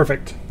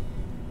 Perfect.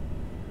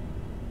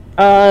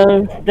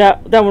 That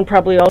one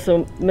probably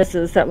also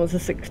misses. That one's a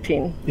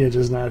 16. It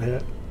does not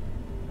hit.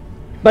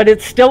 But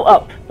it's still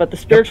up. But the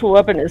spiritual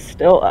weapon is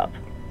still up.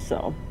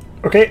 So.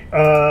 Okay.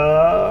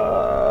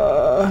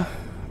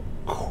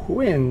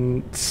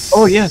 Quint.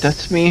 Oh yeah,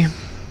 that's me.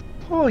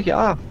 Oh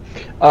yeah.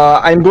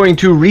 I'm going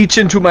to reach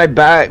into my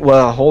bag.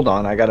 Well, hold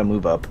on. I gotta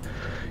move up.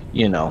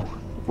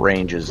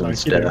 ranges and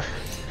stuff.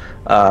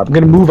 I'm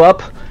going to move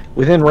up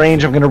within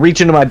range. I'm going to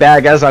reach into my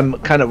bag as I'm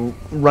kind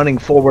of running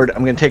forward.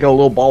 I'm going to take a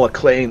little ball of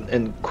clay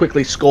and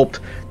quickly sculpt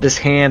this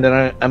hand,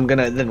 and I'm going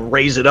to then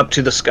raise it up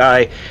to the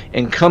sky.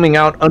 And coming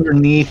out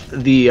underneath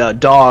the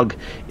dog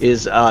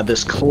is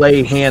this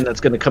clay hand that's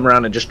going to come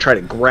around and just try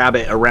to grab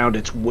it around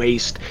its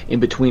waist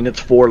in between its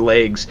four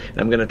legs. And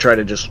I'm going to try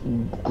to just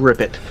grip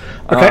it.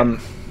 Okay.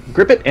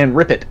 Grip it and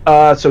rip it.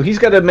 So he's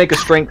got to make a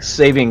strength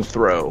saving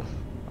throw.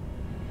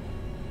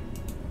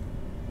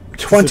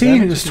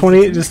 20? Does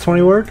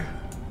 20 work?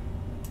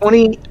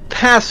 20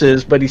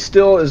 passes, but he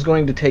still is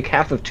going to take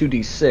half of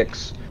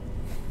 2d6.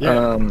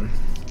 Yeah.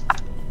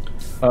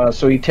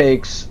 So he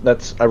takes,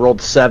 I rolled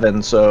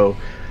 7, so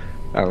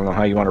I don't know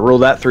how you want to roll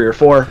that, 3 or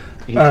 4.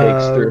 He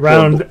takes 3 or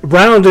 4.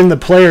 Round in the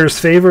player's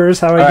favor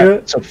is how I do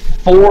it. So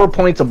 4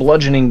 points of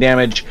bludgeoning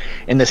damage,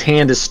 and this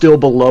hand is still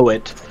below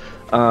it.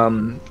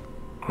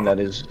 That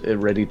is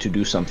ready to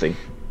do something.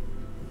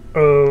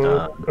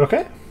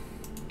 Okay.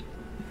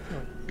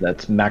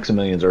 That's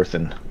Maximilian's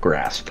Earthen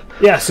Grasp.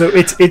 Yeah, so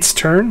it's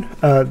turn.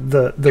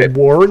 The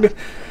warg.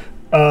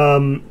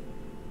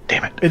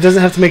 Damn it! It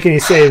doesn't have to make any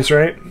saves,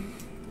 right?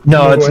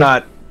 No, it's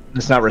not.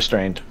 It's not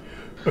restrained.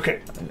 Okay.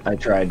 I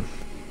tried.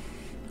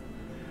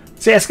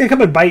 So yeah, it's gonna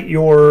come and bite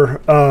your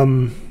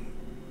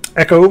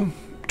Echo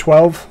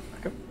 12.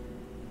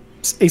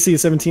 AC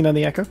is 17 on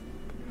the Echo.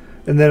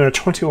 And then a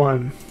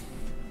 21.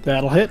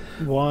 That'll hit.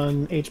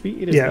 1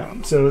 HP. It is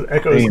gone. So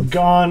Echo is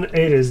gone.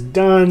 It is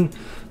done.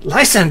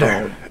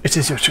 Lysander, it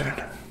is your turn.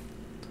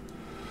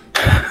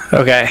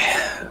 Okay.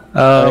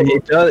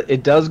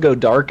 It does go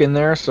dark in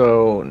there,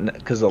 so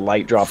because the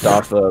light dropped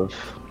off of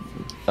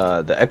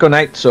the Echo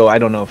Knight, so I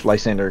don't know if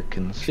Lysander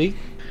can see.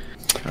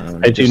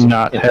 I do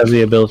not have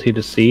the ability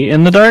to see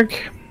in the dark.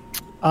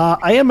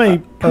 I am a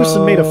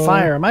person made of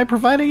fire. Am I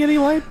providing any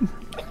light?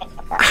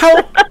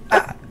 How?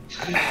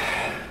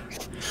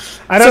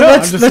 I don't know.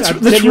 Let's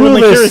rule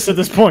this. Curious at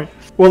this point.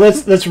 Well,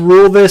 let's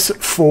rule this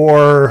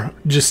for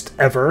just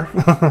ever,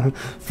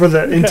 for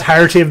the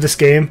entirety of this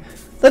game.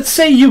 Let's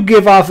say you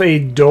give off a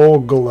dull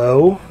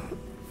glow.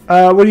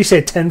 What do you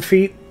say? 10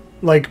 feet,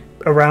 like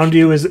around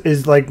you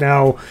is like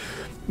now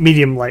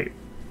medium light.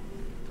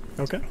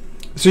 Okay.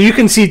 So you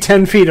can see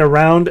 10 feet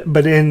around,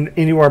 but in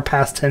anywhere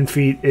past 10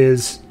 feet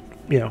is,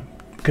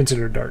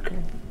 considered dark.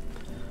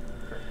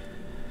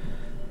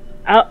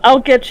 I'll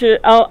get you.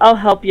 I'll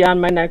help you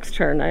on my next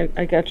turn.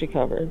 I got you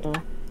covered. No.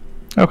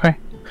 Okay.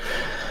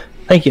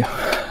 Thank you.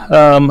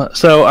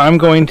 So I'm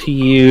going to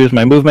use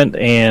my movement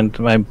and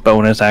my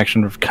bonus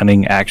action of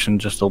cunning action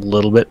just a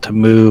little bit to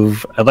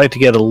move. I'd like to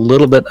get a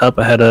little bit up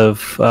ahead of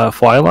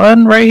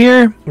Flylon right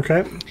here.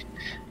 Okay.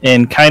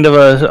 And kind of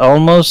a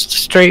almost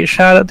straight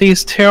shot at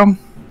these two.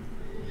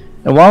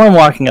 And while I'm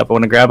walking up, I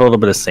want to grab a little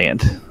bit of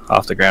sand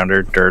off the ground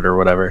or dirt or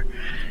whatever.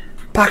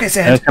 Pocket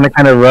sand. And I'm going to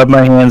kind of rub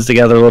my hands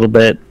together a little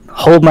bit,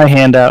 hold my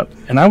hand out,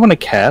 and I want to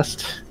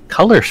cast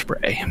Color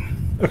Spray.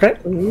 Okay.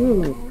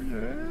 Ooh.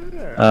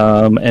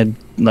 And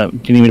do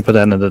you need me to put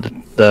that into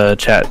the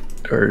chat,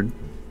 or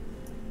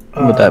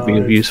would that be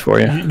of use for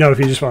you? No, if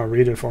you just want to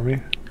read it for me.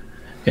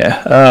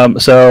 Yeah.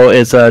 So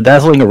it's a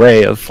dazzling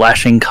array of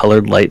flashing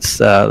colored lights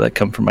that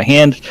come from my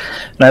hand,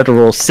 and I have to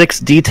roll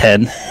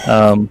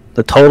 6d10.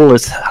 The total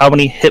is how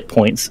many hit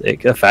points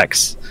it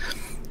affects,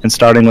 and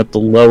starting with the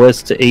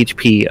lowest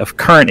HP of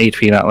current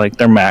HP, not like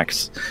their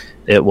max,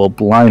 it will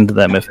blind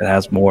them if it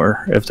has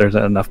more, if there's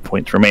enough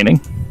points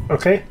remaining.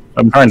 Okay.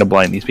 I'm trying to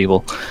blind these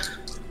people.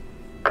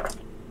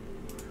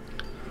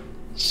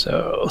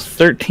 So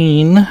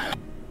 13.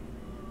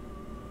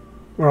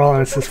 We're all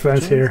in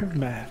suspense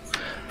here.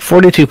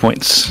 42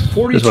 points.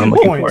 42 is what I'm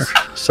looking points.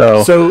 for.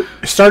 So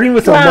starting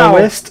with the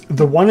lowest,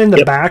 the one in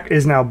the back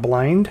is now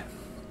blind.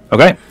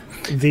 Okay.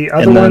 The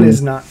other one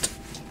is not.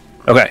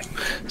 Okay.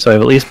 So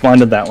I've at least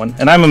blinded that one.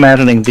 And I'm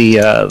imagining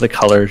the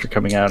colors are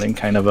coming out in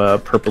kind of a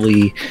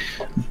purpley,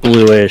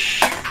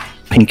 bluish,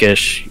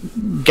 pinkish,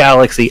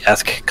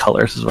 galaxy-esque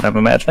colors is what I'm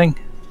imagining.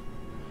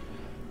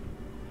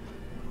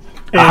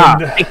 And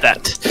take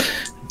that.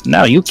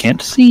 Now you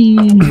can't see.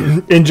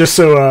 And just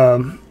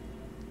so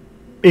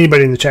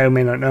anybody in the chat who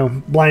may not know,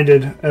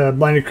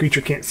 blinded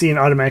creature can't see and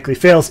automatically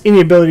fails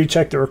any ability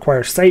check that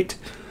requires sight.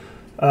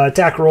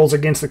 Attack rolls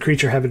against the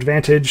creature have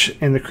advantage,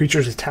 and the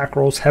creature's attack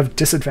rolls have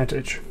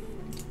disadvantage.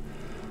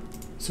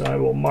 So I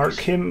will mark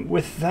him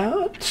with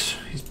that.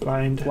 He's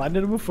blind.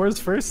 Blinded him before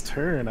his first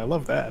turn. I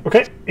love that.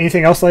 Okay.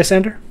 Anything else,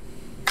 Lysander?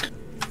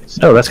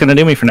 No, that's going to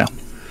do me for now.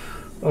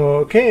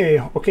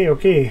 Okay.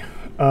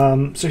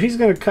 So he's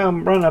going to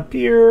come run up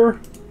here.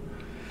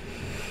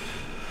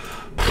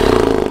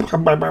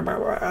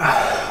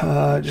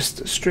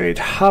 Just a straight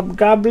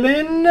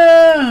hobgoblin.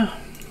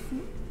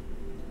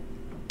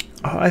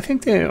 I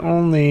think they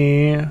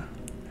only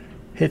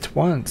hit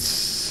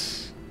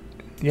once.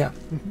 Yeah.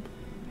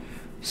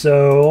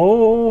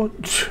 So,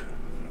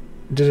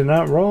 did it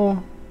not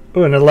roll?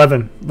 Oh, an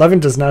 11. 11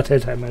 does not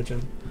hit, I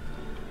imagine.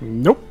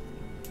 Nope.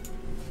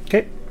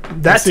 Okay.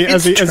 That's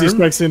as he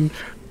strikes in.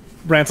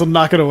 Brant will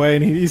knock it away,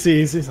 and he's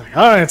like,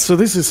 all right, so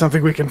this is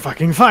something we can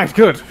fucking fight.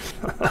 Good.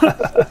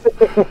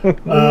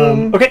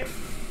 Okay.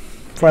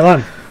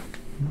 Frylan.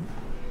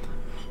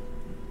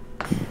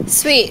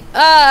 Sweet.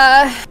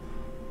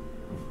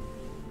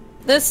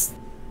 This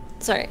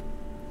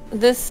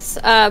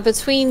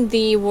between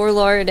the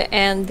warlord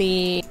and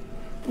the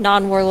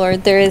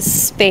non-warlord, there is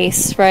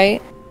space,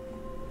 right?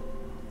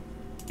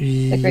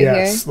 Like right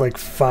Yes, here? like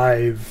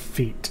 5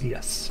 feet.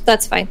 Yes.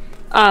 That's fine.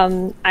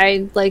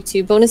 I'd like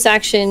to bonus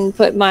action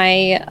put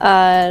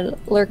my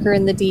lurker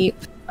in the deep,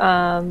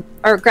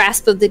 or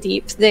grasp of the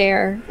deep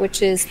there,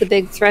 which is the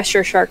big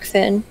thresher shark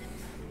fin.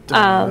 So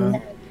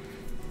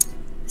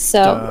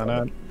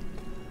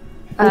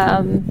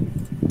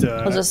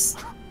I'll just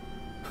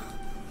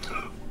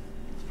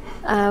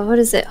what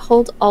is it?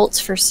 Hold Alt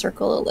for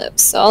circle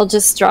ellipse. So I'll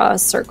just draw a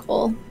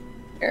circle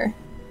here.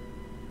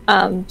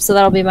 So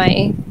that'll be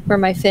where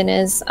my fin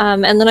is.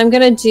 And then I'm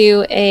gonna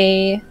do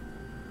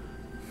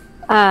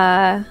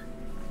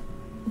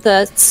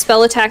the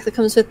spell attack that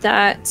comes with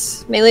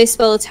that melee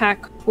spell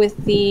attack with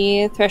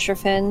the Thresher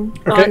Fin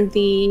on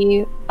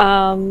the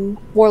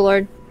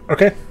warlord.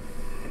 Okay.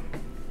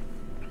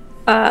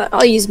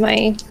 I'll use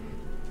my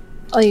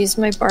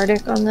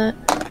bardic on that.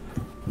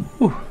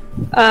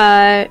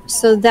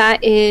 So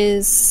that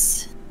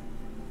is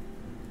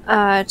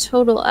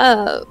total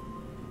of,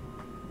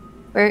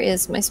 where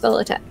is my spell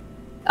attack?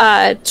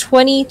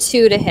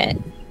 22 to hit.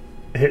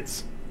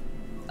 Hits.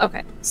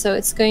 Okay, so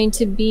it's going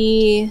to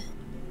be...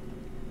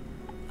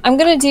 I'm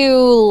going to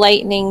do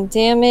lightning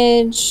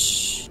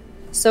damage.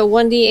 So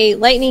 1d8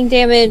 lightning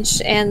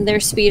damage, and their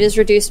speed is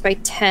reduced by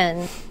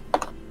 10.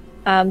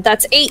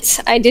 That's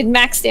 8. I did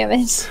max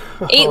damage.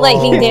 8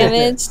 lightning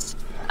damage,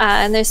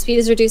 and their speed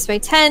is reduced by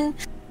 10.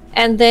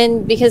 And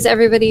then, because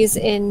everybody's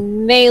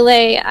in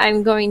melee,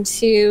 I'm going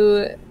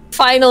to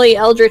finally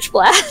Eldritch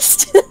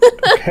Blast.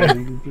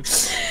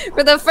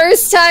 For the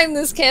first time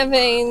this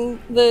campaign,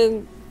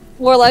 the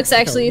Warlock's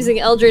actually using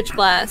Eldritch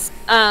Blast.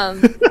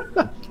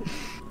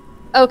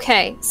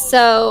 Okay,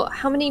 so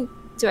how many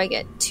do I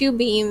get? 2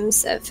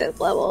 beams at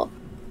 5th level.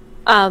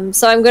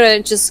 So I'm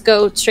gonna just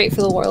go straight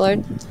for the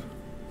Warlord.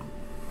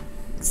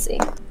 Let's see.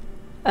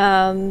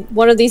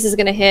 One of these is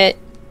gonna hit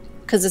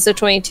because it's a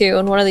 22,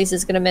 and one of these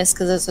is gonna miss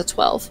because it's a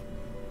 12.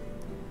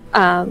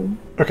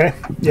 Okay.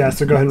 Yeah,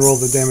 so go ahead and roll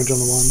the damage on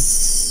the one.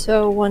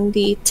 So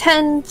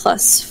 1d10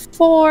 plus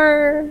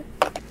 4.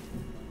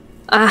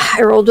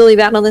 I rolled really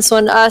bad on this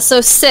one.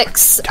 So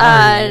 6.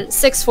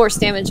 6 force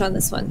damage on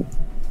this one.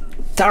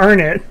 Darn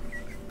it.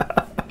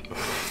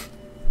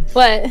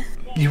 What?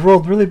 You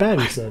rolled really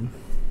bad, you said.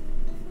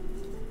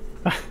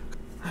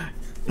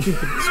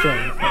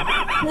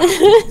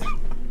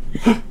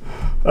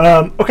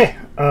 Okay.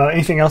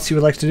 Anything else you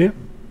would like to do?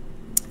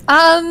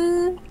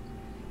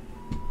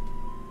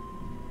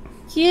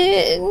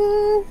 Yeah.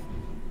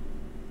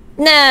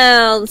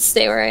 No, let's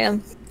stay where I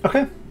am.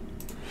 Okay.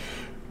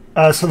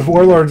 So the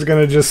Warlord's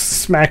gonna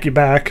just smack you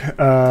back.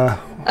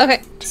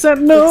 Okay.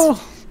 Sentinel!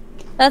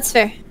 That's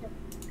fair.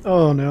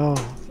 Oh no.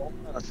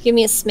 Give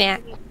me a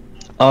smack.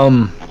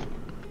 I'm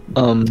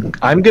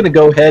gonna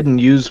go ahead and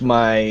use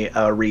my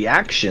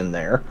reaction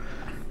there.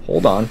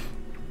 Hold on.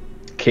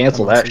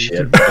 Cancel that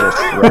shit.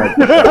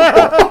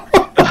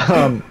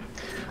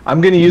 I'm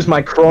gonna use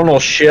my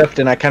chronal shift,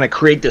 and I kind of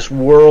create this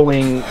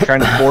whirling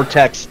kind of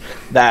vortex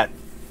that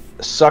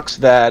sucks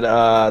that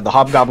the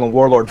Hobgoblin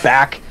Warlord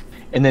back,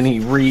 and then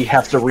he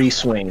has to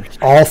re-swing.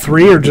 All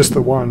 3 or just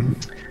the one?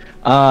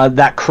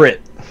 That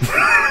crit.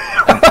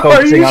 I'm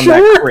focusing on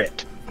that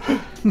crit.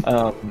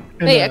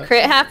 Wait, a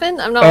crit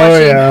happened? I'm not watching.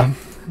 watching. Yeah.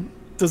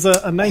 Does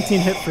a 19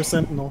 hit for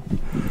Sentinel?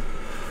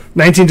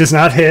 19 does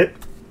not hit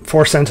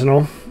for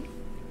Sentinel.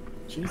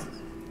 Jesus.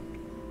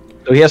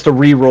 So he has to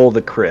re-roll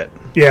the crit.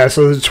 Yeah,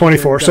 so it's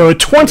 24. So a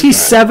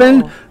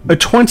 27, a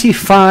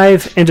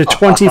 25, and a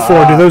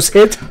 24. Do those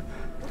hit?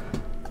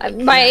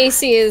 My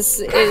AC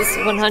is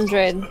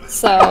 100,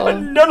 so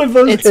none of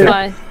those it's hit.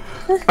 fine.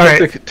 All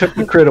right. Took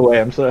the crit away.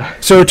 I'm sorry.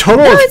 So a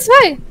total No, of it's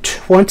fine.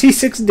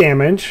 26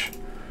 damage.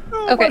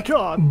 Oh Okay. my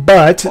god.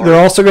 But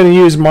they're also going to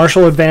use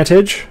martial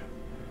advantage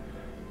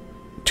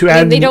to I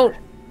add. mean,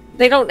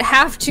 they don't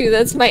have to.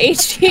 That's my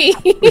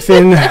HP.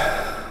 within.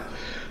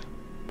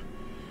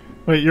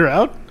 Wait, you're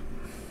out?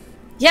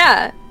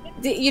 Yeah.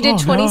 You did Oh,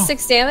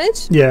 26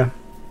 damage? Yeah.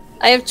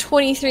 I have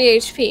 23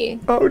 HP.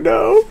 Oh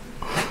no.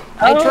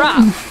 I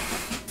dropped.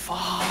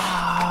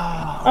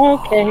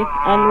 Okay,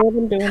 I know what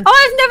I'm doing.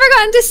 Oh, I've never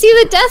gotten to see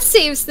the death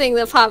saves thing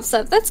that pops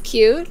up. That's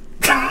cute.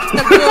 No,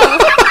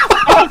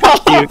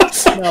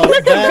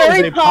 that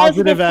very is a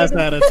positive ass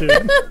attitude.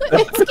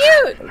 It's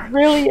cute. It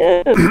really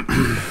is.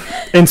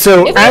 And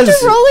so If I have to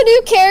roll a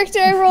new character,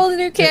 I roll a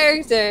new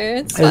character.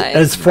 It's fine.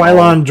 as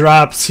Phylon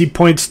drops, he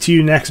points to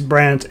you next,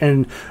 Brant,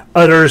 and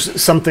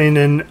utters something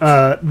in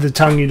the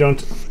tongue you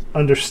don't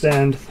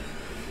understand.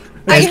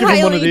 I Just give him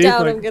one of highly these,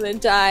 doubt like- I'm gonna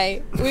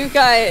die. We've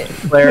got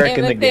Cleric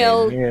in the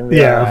Amethyl. game. You're gonna be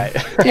Yeah. alright.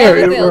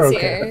 We're Amethyll's okay.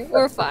 here.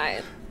 We're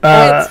fine.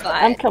 Uh, It's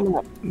fine. I'm coming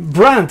up.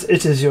 Brant,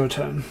 it is your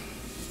turn.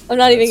 I'm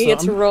not even gonna get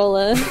to roll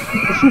it.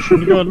 I'm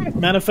gonna go and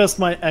manifest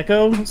my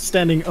echo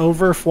standing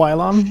over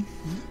Phylon.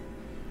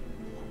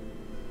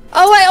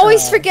 Oh, I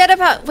always forget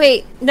about.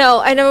 Wait, no,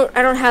 I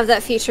don't have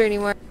that feature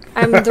anymore.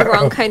 I'm the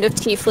wrong kind of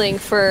tiefling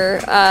for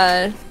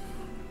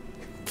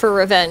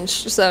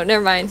revenge. So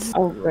never mind.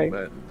 Oh, right.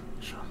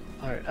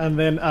 All right, and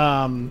then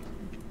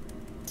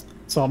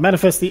so I'll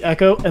manifest the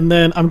echo, and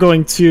then I'm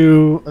going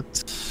to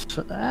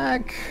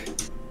attack,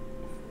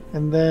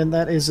 and then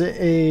that is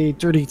a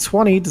dirty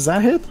 20. Does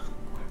that hit?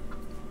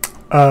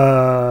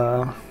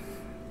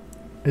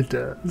 It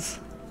does.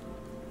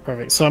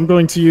 Perfect. So I'm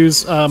going to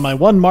use my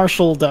one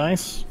martial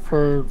dice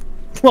for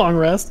long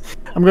rest.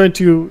 I'm going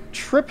to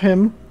trip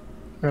him,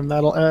 and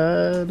that'll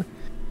add.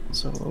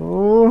 So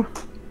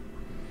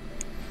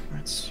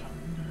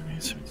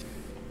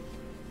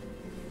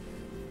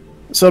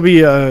it'll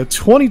be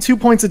 22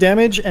 points of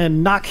damage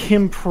and knock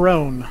him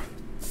prone.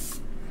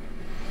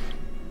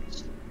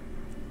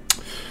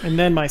 And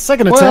then my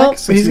second attack. Well,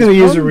 he's going to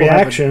use a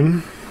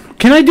reaction.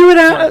 Can I do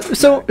it?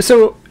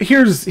 So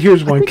here's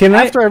one. Can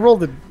I? After I roll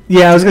the.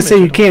 Yeah, I was going to say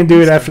you can't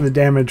do it after the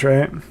damage,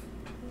 right?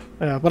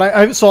 Yeah,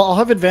 but so I'll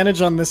have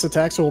advantage on this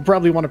attack, so we'll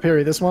probably want to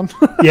parry this one.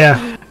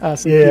 Yeah.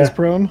 He's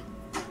prone.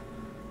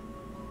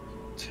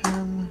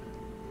 10.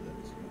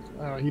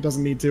 Oh, he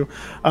doesn't need to.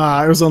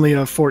 It was only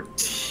a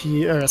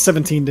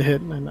 17 to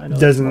hit, and I know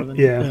doesn't.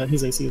 Yeah.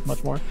 His AC is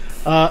much more.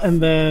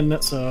 And then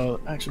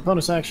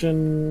bonus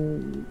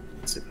action.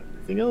 Let's see if I have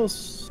anything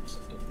else.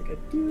 I don't think I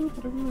do,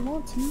 but I really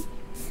want to.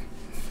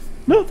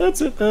 No, that's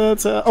it.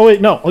 Oh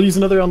wait, no. I'll use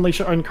another Unleash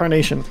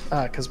Incarnation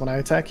because when I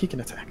attack, he can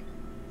attack.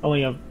 I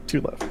only have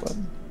 2 left. But...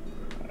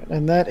 Right,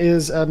 and that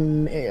is a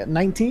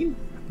 19.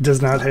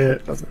 Does not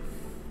hit. Doesn't.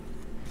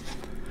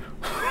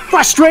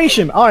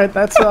 Frustration. All right,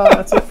 that's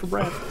it for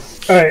Brad.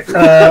 All right,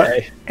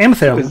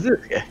 Amethyl,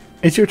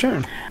 it's your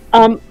turn.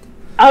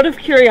 Out of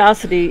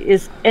curiosity,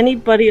 is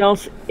anybody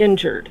else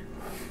injured?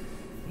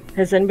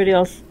 Has anybody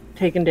else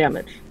taken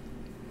damage?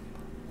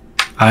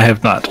 I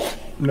have not.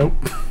 Nope.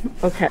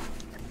 Okay.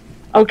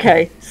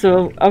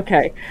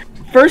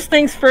 First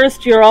things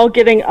first, you're all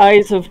getting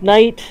Eyes of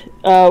Night,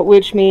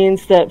 which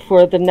means that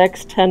for the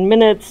next 10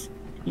 minutes,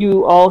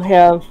 you all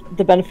have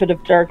the benefit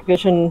of dark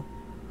vision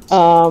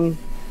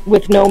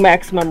with no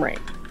maximum range.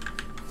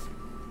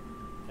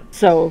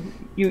 So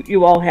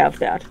you all have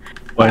that.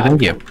 Why,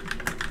 thank you.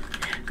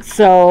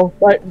 So,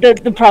 but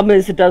the problem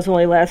is it does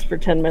only last for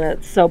 10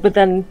 minutes. So, but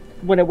then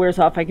when it wears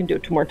off, I can do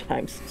it 2 more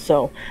times.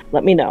 So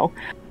let me know.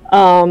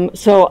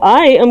 So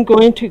I am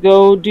going to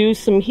go do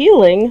some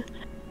healing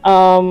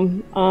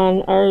on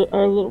our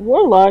little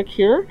warlock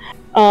here.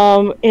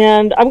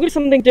 And I'm going to do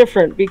something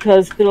different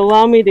because it'll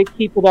allow me to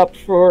keep it up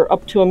for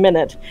up to a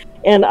minute.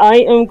 And I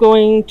am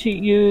going to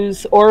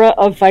use Aura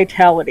of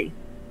Vitality.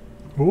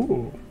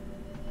 Ooh.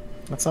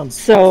 That sounds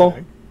so.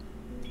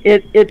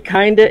 It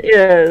kind of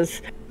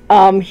is.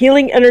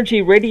 Healing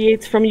energy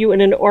radiates from you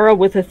in an aura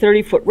with a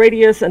 30-foot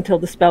radius until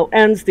the spell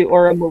ends. The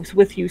aura moves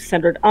with you,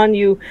 centered on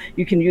you.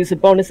 You can use a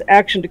bonus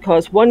action to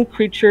cause one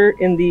creature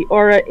in the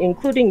aura,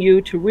 including you,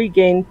 to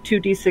regain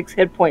 2d6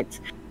 hit points.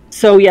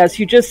 So yes,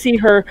 you just see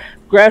her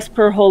grasp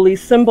her holy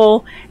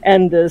symbol,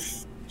 and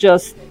there's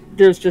just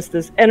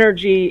this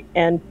energy,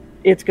 and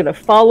it's going to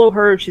follow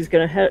her. She's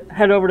going to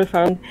head over to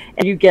Fountain,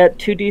 and you get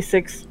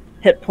 2d6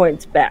 hit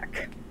points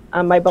back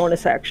on my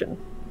bonus action.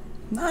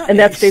 Nice. And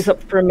that stays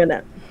up for a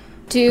minute.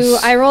 Do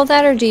I roll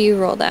that or do you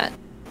roll that?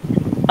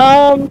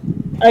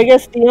 I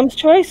guess DM's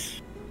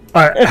choice.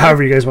 All right,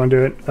 however you guys want to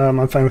do it,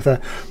 I'm fine with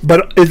that.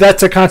 But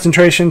that's a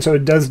concentration, so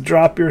it does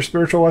drop your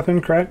spiritual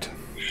weapon, correct?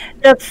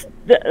 That's.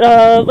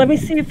 Let me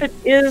see if it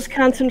is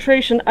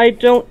concentration.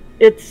 It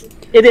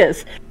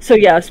is. So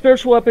yeah,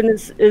 spiritual weapon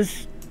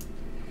is.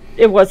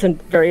 It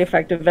wasn't very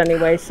effective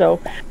anyway, so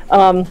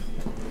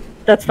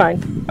that's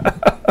fine.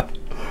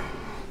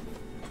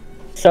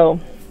 So,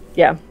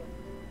 yeah.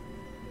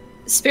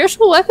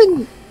 Spiritual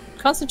weapon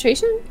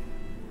concentration?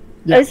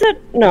 Yeah. Is it?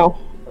 No.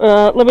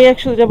 Let me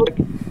actually double check.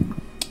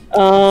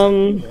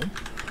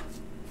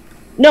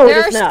 No,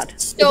 it is not.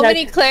 So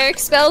many cleric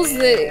spells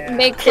that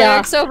make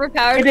clerics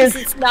overpowered because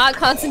it's not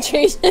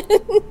concentration.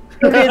 It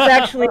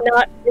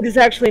is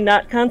actually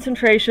not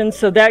concentration,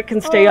 so that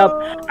can stay up.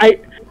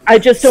 I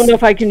just don't know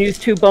if I can use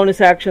 2 bonus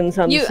actions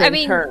on the same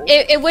turn.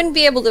 It wouldn't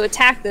be able to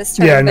attack this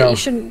turn, but you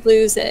shouldn't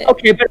lose it.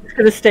 Okay, but it's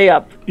going to stay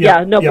up.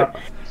 But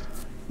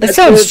that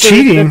sounds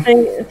cheating.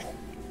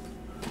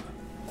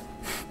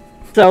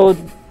 So,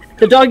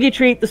 the doggy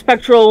treat, the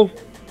spectral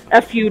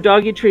FU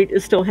doggy treat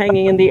is still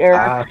hanging in the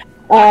air.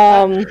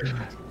 Belle,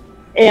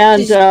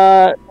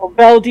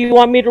 do you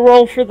want me to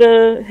roll for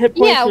the hit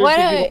points? Yeah,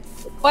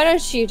 why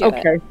don't you do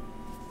it?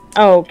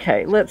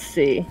 Okay, let's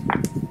see.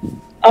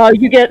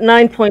 You get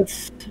 9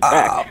 points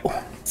back.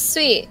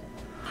 Sweet.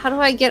 How do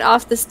I get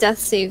off this death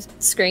save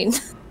screen?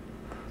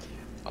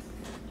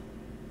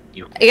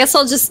 I guess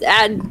I'll just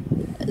add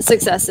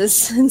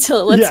successes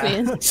until it lets me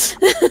in.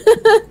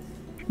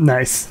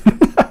 Nice.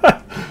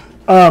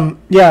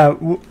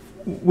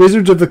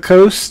 Wizards of the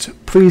Coast,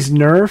 please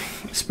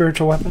nerf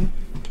spiritual weapon.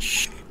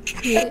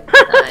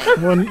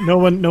 No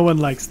one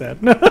likes that.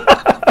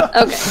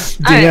 Okay.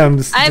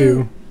 DMs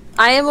do.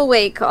 I am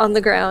awake on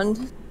the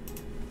ground.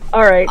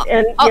 All right,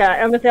 and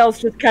Amethyal's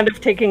just kind of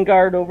taking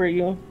guard over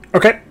you.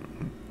 Okay.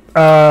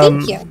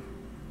 Thank you.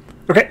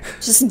 Okay.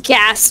 Just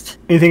gasp.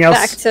 Anything else,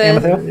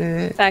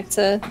 Amethyl? Back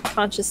to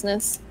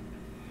consciousness.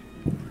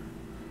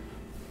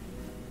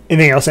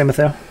 Anything else,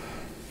 Amethyl?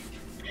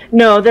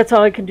 No, that's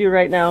all I can do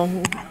right now.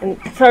 And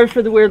sorry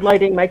for the weird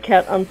lighting. My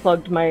cat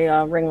unplugged my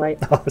ring light.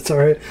 Oh, it's all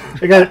right.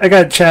 I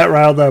got chat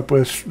riled up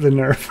with the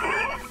nerf.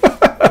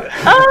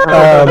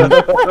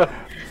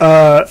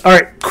 All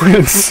right,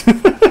 Quince.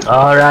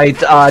 All right,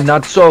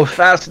 not so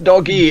fast,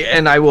 doggy.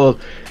 And I will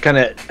kind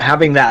of,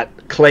 having that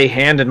clay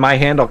hand in my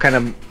hand, I'll kind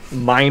of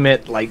mime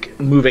it, like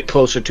move it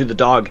closer to the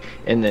dog,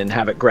 and then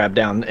have it grab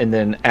down. And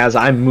then as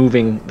I'm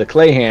moving the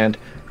clay hand,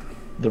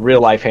 the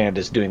real life hand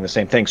is doing the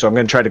same thing. So I'm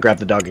going to try to grab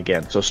the dog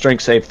again. So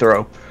strength save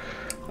throw.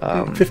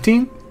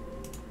 15?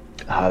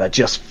 That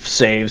just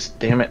saves.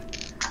 Damn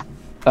it.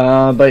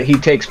 But he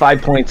takes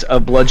 5 points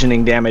of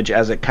bludgeoning damage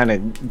as it kind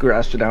of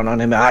grasps down on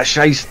him.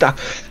 Scheisse.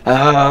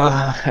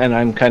 And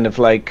I'm kind of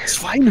like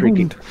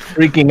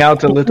freaking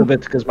out a little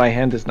bit because my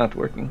hand is not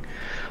working.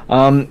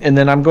 And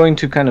then I'm going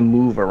to kind of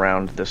move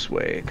around this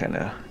way, kind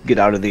of get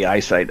out of the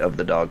eyesight of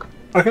the dog.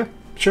 Okay,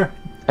 sure.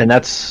 And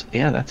that's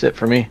it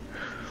for me.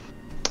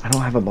 I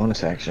don't have a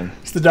bonus action.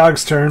 It's the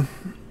dog's turn.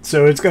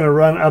 So it's going to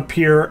run up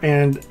here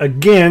and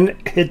again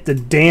hit the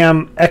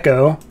damn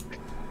Echo.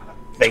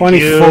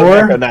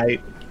 24.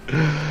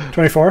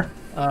 24.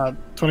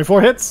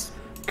 24 hits.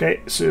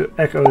 Okay, so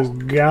Echo is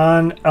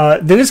gone.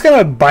 Then it's going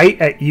to bite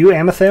at you,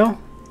 Amethyl.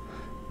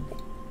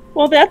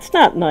 Well, that's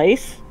not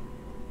nice.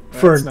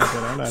 For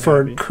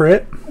a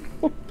crit.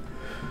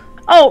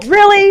 Oh,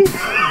 really?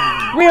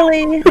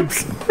 Really?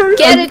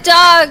 Get it,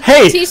 dog!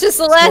 Hey! Teach us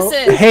a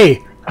lesson!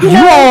 Hey,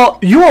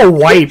 you all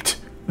wiped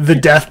the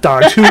death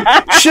dogs, who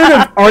should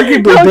have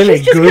arguably been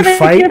a good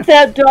fight.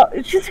 That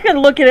dog, she's going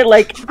to look at it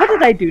like, what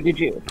did I do to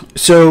you?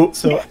 So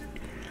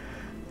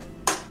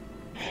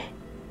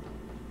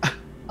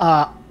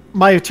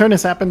my turn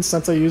has happened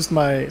since I used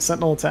my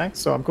Sentinel attack,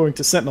 so I'm going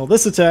to Sentinel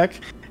this attack.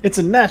 It's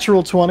a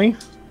natural 20.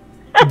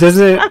 Does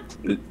it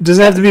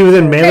have to be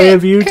within melee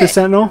of you to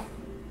Sentinel?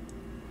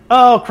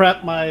 Oh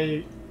crap!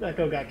 My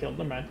Echo got killed.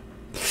 Never mind.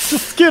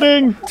 Just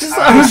kidding.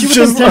 I was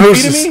just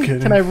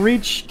kidding. Can I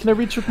reach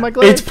with my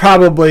glaive? It's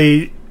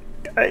probably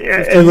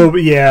a little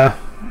bit. Yeah.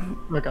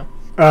 Okay.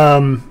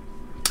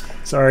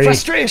 Sorry.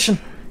 Frustration.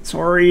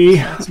 Sorry.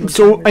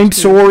 I'm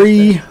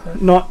sorry.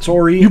 Not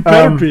sorry. You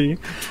better be.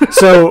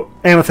 So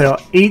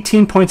Amethyl,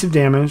 18 points of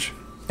damage,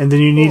 and then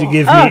you need to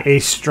give me a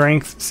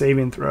strength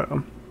saving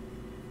throw.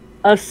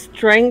 A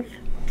strength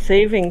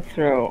saving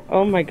throw.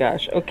 Oh my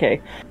gosh.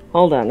 Okay.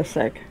 Hold on a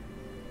sec.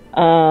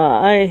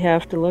 I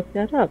have to look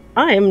that up.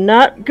 I am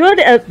not good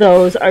at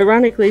those,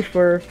 ironically,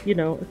 for,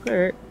 a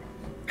cleric.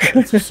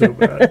 That's so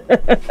bad.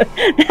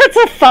 That's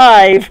a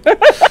 5.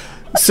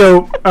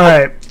 So,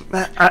 alright.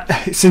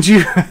 Since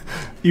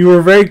you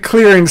were very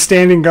clear in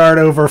standing guard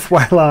over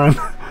Fwylon,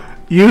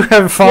 you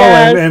have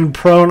fallen and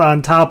prone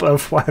on top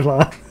of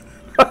Fwylon.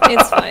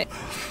 It's fine.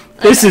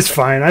 This is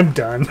fine. I'm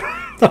done.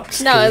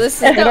 It's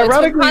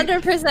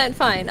 100%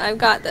 fine. I've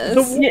got this.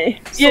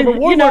 The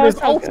Warlord is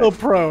also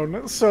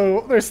prone,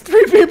 so there's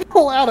 3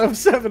 people out of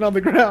 7 on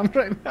the ground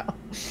right now.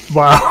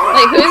 Wow.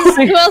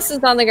 Wait, who else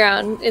is on the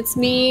ground? It's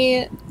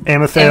me,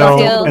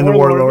 Amethyl, and the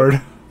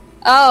Warlord.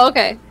 Oh,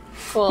 okay.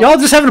 Cool. Y'all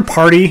just having a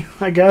party,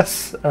 I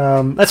guess.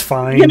 That's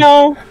fine.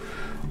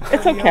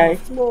 It's okay.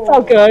 It's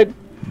all good.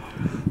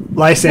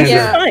 Lysander.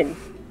 Yeah. Fine.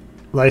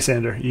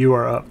 Lysander, you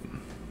are up.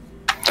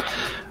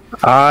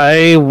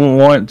 I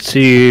want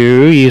to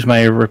use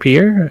my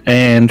rapier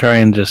and try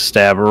and just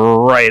stab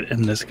right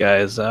in this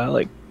guy's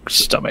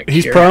stomach.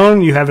 He's here.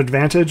 prone. You have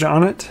advantage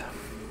on it.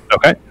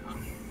 Okay.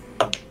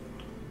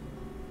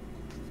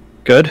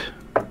 Good.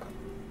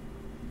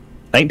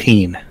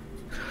 19.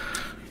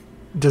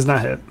 Does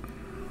not hit.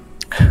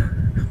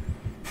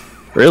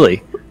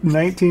 Really?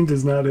 19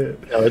 does not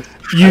hit. No, I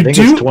think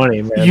it's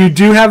 20, man. You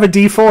do have a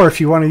D4 if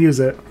you want to use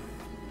it.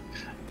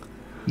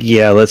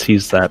 Yeah, let's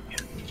use that.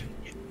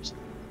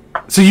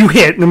 So you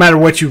hit, no matter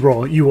what you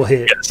roll, you will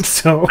hit. Yes.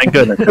 So thank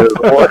goodness.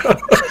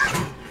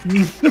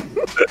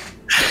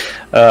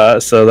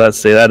 So let's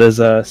see. That is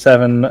a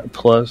 7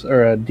 plus,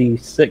 or a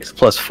D6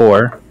 plus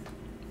 4.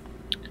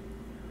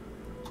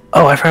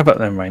 Oh, I forgot about.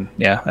 Never mind.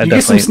 Yeah, you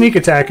get some sneak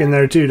attack in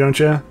there too, don't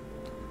you?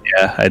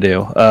 Yeah, I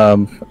do.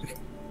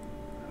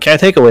 Can I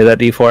take away that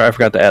D4? I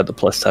forgot to add the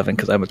plus 7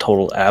 because I'm a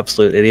total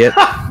absolute idiot.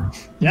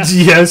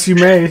 Yes, you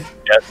may.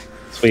 Yes,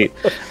 sweet.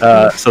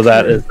 So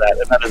that is that.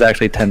 And that is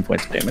actually 10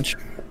 points of damage.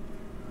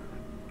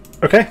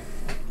 Okay.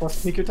 Plus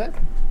sneak attack.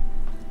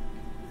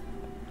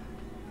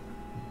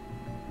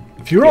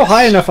 If you roll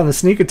high enough on the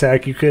sneak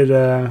attack, you could.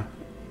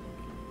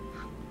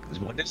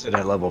 What is it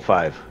at level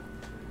 5?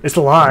 It's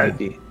a lot.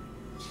 It's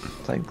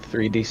like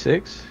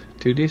 3d6,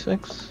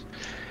 2d6.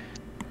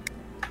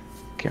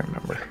 Can't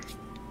remember.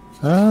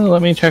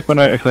 Let me check when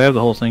I have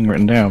the whole thing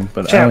written down.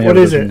 But Chat, what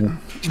is it?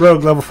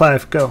 Rogue level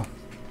 5, go.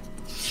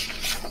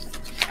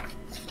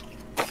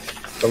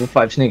 Level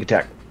 5 sneak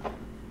attack.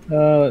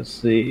 Let's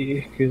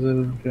see.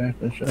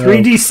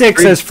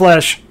 3d6 as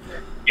flesh.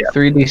 Yeah.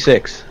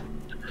 3d6.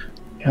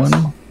 Yes.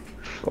 1.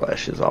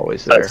 Flesh is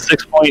always there. That's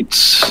 6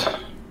 points.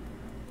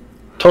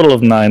 Total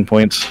of 9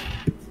 points.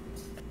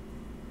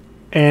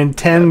 And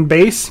 10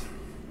 base.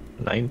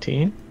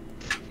 19.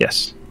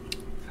 Yes.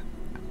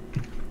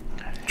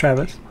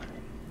 Travis,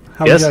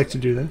 how would Yes? you like to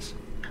do this?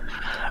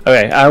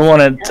 Okay, I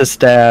wanted to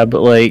stab,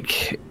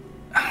 like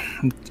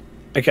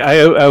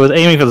I was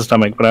aiming for the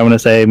stomach, but I'm going to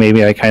say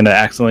maybe I kind of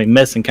accidentally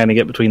miss and kind of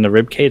get between the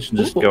rib cage and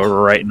just go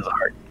right into the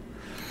heart.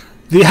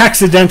 The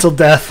accidental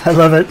death. I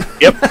love it.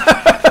 Yep.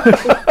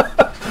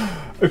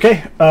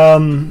 Okay.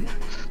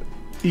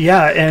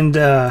 Yeah, and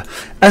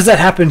as that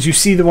happens, you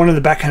see the one in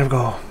the back kind of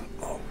go.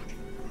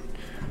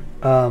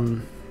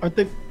 Aren't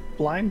they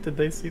blind? Did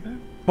they see that?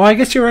 Well, I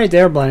guess you're right.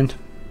 They're blind.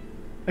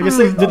 I guess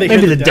did they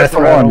Maybe hear the death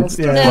rattle?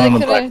 rattle. No, Yeah. they on the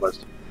could have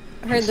blacklist.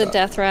 heard the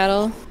death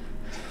rattle.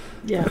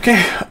 Yeah.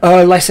 Okay.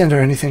 Lysander,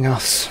 anything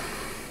else?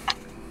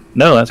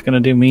 No, that's going to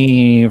do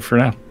me for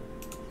now.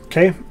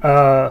 Okay.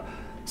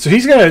 So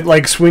he's gonna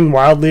like swing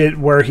wildly at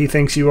where he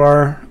thinks you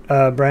are,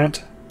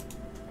 Brant.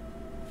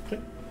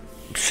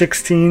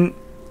 16.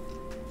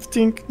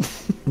 Stink.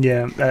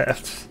 Yeah. I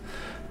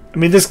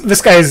mean,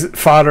 this guy's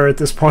fodder at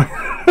this point.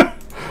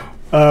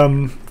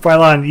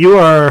 Phylon, you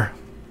are.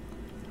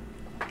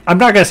 I'm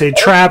not gonna say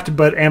trapped,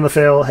 but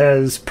Amethyl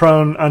has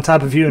prone on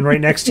top of you, and right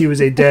next to you is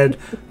a dead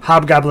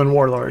hobgoblin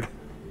warlord.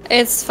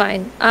 It's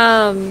fine.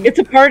 It's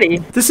a party.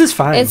 This is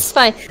fine. It's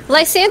fine.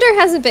 Lysander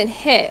hasn't been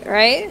hit,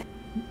 right?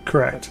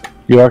 Correct.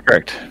 You are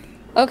correct.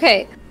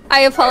 Okay.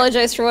 I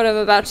apologize for what I'm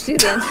about to do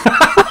then.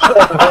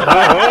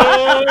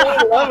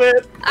 Love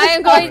it. I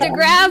am going to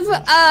grab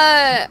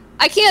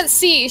I can't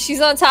see.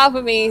 She's on top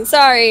of me.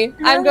 Sorry.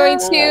 I'm going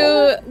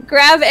to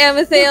grab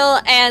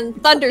Amethyl and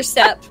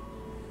Thunderstep.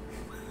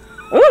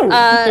 Ooh.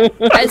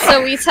 And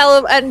so we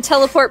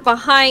teleport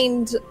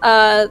behind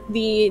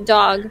the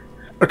dog.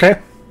 Okay.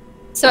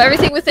 So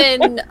everything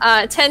within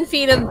 10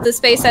 feet of the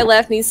space I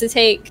left needs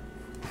to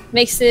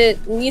make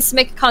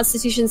a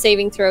Constitution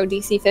saving throw,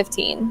 DC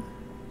 15.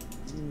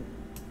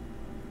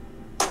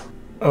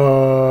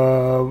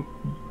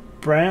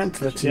 Brant,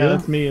 that's Yeah, you.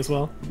 that's me as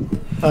well.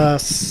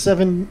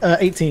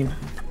 18.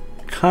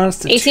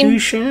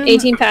 Constitution.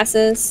 18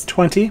 passes.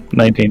 20.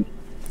 19.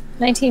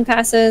 19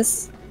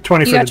 passes.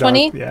 20 You for got the dog.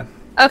 20? Yeah.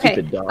 Okay.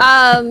 Keep it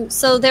down.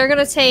 So they're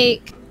gonna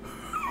take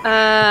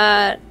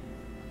half.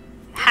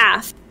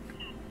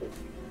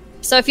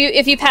 So if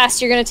you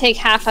pass, you're gonna take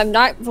half. I'm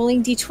not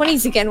rolling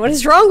d20s again. What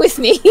is wrong with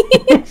me?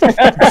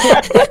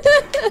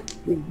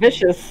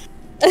 Vicious.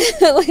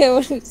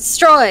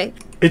 Destroy.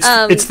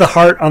 It's the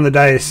heart on the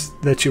dice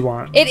that you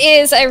want. It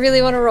is. I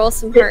really want to roll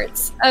some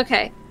hearts.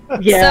 Okay.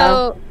 Yeah.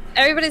 So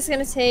everybody's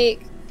gonna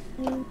take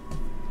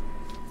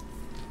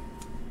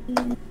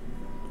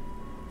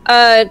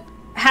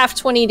half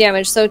 20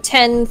 damage. So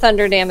 10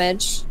 thunder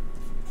damage.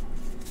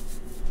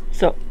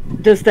 So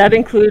does that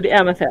include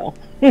Amethyl?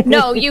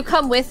 No, you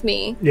come with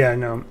me. Yeah,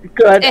 no.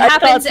 Good. It I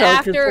happens thought so, 'cause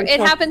after. it's It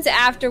not- happens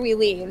after we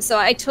leave. So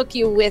I took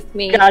you with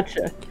me.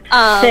 Gotcha.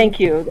 Thank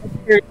you. That's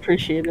very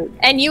appreciated.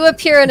 And you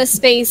appear in a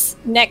space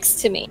next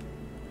to me,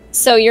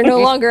 so you're no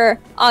longer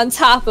on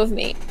top of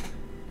me.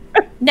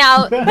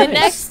 Now,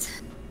 Nice.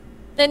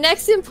 the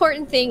next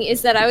important thing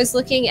is that I was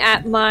looking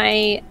at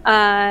my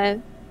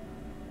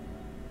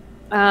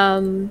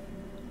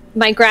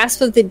my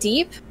grasp of the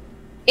deep.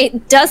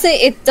 It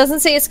doesn't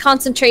say it's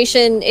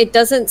concentration. It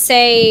doesn't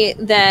say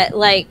that,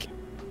 like,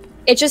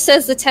 it just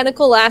says the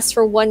tentacle lasts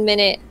for 1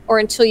 minute or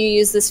until you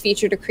use this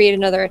feature to create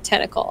another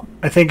tentacle.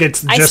 I think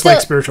it's I just still-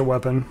 like spiritual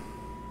weapon.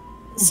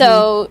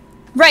 So,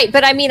 right,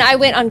 but I mean, I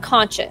went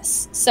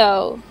unconscious.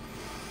 So,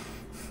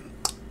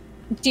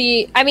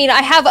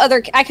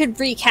 I could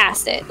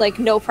recast it, like,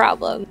 no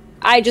problem.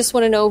 I just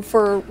want to know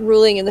for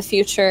ruling in the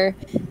future,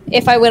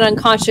 if I went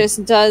unconscious,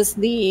 does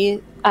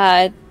the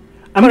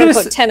I'm gonna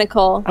quote-unquote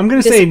tentacle I'm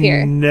gonna say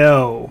disappear?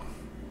 no,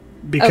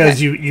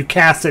 because Okay. you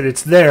cast it.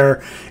 It's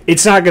there.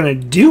 It's not gonna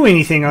do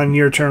anything on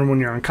your turn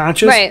when you're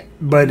unconscious. Right.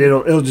 But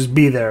it'll just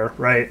be there.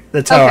 Right.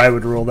 That's how Okay. I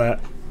would rule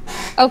that.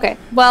 Okay,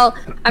 well,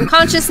 I'm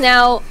conscious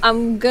now.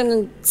 I'm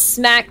gonna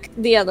smack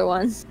the other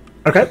one.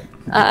 Okay.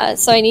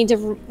 So I need to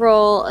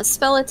roll a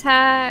spell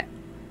attack.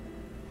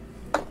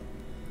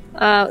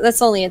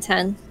 That's only a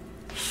 10.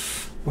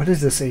 What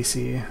is this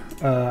AC?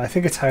 I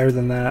think it's higher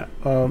than that.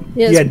 Yeah,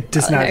 Yeah, it's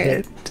does not higher.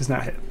 hit. Does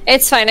not hit.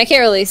 It's fine. I can't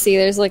really see.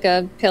 There's like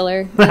a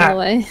pillar in the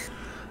way.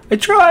 I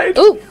tried.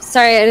 Ooh,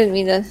 sorry. I didn't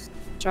mean to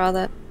draw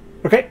that.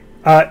 Okay.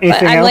 But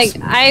Anything I'm else?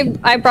 like,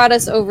 I brought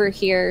us over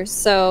here,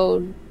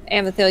 so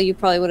Amethyl, you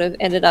probably would have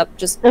ended up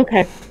just.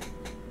 Okay.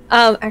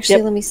 Actually,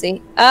 Yep. let me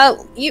see.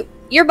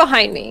 You're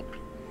behind me.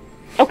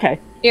 Okay.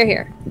 You're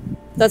here.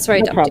 That's where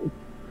I No dumped you.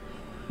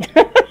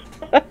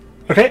 problem.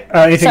 Okay.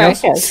 Anything Sorry.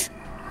 else? Yes.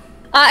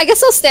 I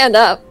guess I'll stand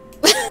up.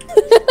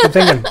 I'm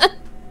thinking.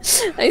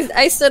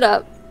 I stood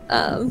up.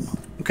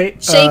 Okay.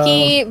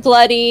 Shaky,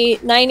 bloody,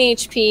 9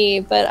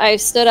 HP, but I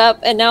stood up,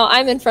 and now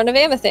I'm in front of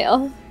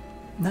Amethyl.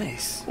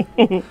 Nice.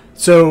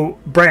 So,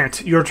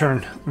 Brant, your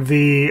turn.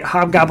 The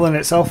hobgoblin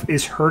itself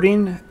is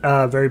hurting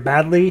very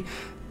badly,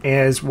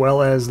 as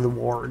well as the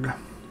warg.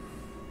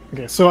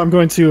 Okay, so I'm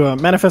going to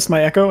manifest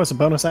my echo as a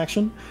bonus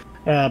action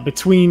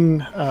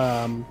between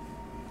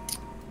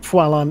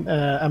Fwalon,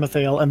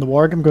 Amethael, and the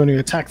warg. I'm going to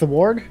attack the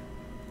warg.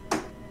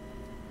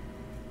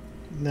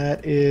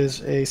 That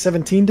is a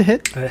 17 to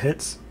hit. That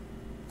hits.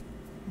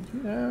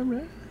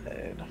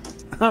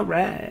 All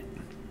right.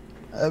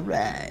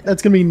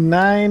 That's going to be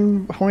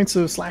 9 points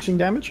of slashing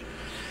damage.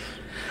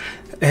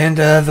 And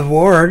the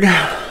warg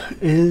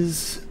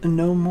is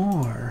no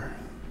more.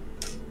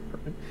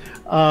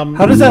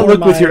 How does that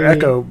look with your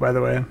echo, by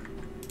the way?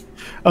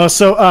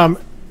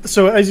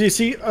 So as you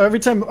see, every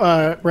time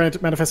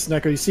Brant manifests an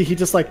echo, you see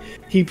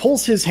he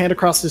pulls his hand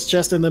across his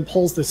chest and then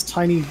pulls this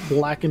tiny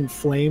blackened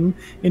flame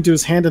into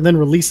his hand and then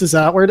releases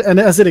outward. And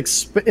as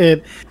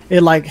it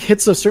like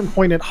hits a certain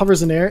point, it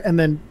hovers in air and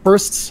then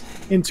bursts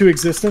into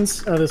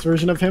existence. This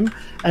version of him,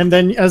 and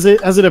then as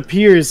it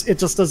appears, it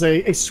just does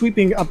a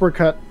sweeping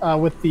uppercut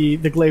with the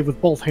glaive with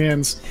both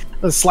hands,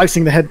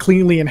 slicing the head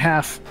cleanly in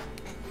half,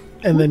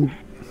 and then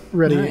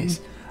ready.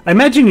 Nice. I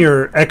imagine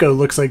your echo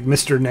looks like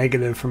Mr.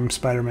 Negative from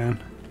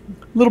Spider-Man.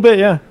 A little bit,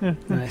 yeah.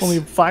 Nice. Only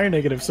fire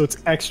negative, so it's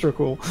extra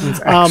cool. It's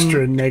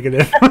extra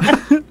negative.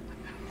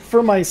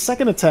 For my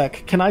second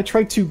attack, can I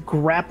try to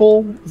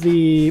grapple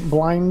the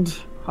blind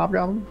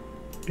hobgoblin?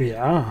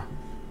 Yeah.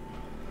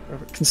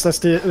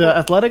 Contested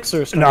athletics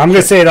or no? I'm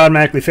gonna say it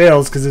automatically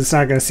fails because it's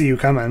not gonna see you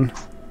coming.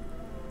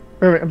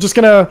 Right, I'm just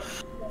gonna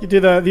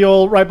do the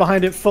old right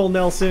behind it full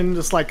Nelson,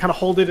 just like kind of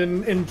hold it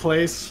in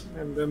place,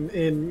 and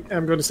then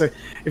I'm going to say,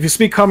 if you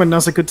speak common,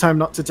 now's a good time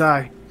not to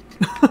die.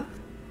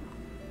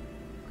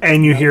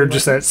 And you hear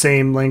just that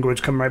same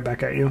language come right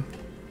back at you.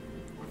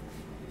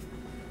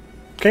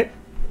 Okay.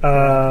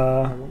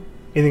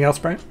 Anything else,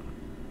 Brian?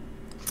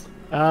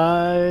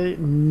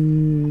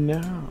 No,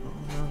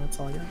 that's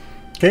all I got.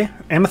 Okay,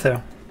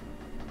 Amethyst.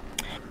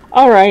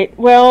 All right.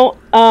 Well,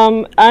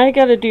 I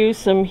got to do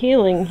some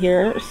healing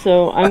here,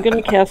 so I'm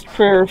going to cast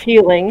Prayer of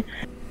Healing.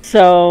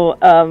 So,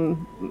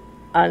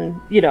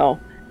 on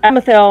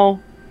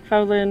Amethyst,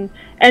 Fowlin,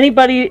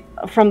 anybody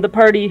from the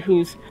party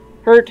who's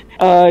hurt,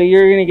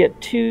 you're going to get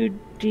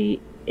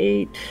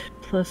 2d8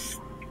 plus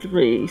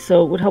 3.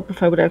 So it would help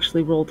if I would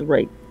actually roll the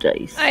right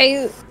dice.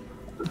 I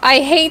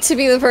hate to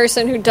be the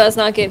person who does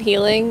not get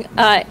healing.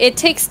 It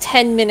takes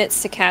 10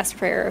 minutes to cast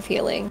Prayer of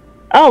Healing.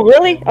 Oh,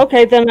 really?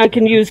 Okay, then I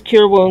can use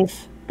Cure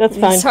Wounds. That's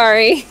fine.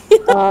 Sorry.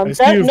 That's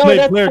fine. No,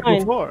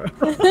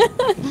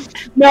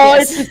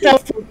 it's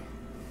just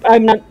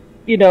I'm not,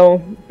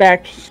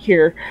 back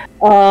here.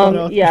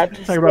 Yeah.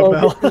 Talk about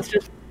Bell.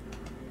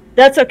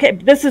 That's okay.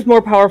 This is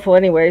more powerful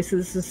anyway. So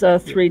this is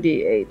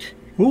 3d8.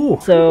 Ooh.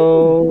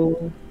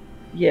 So,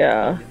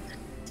 yeah.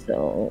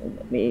 So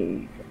let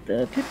me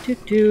get the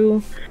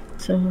 2.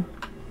 So,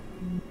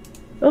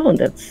 and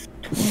that's.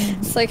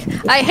 It's like,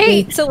 I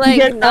hate to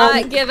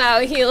not give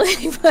out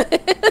healing,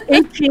 but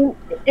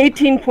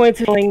 18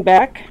 points of healing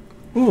back.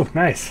 Ooh,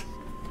 nice.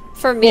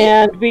 For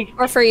me,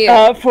 or for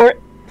you? For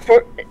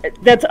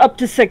that's up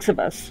to 6 of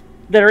us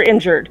that are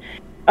injured.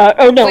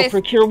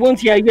 For Cure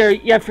Wounds,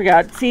 I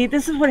forgot. See,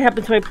 this is what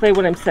happens when I play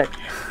when I'm sick.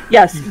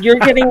 Yes, you're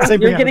getting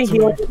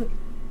healing.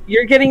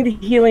 You're getting the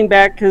healing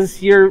back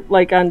because you're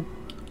like on,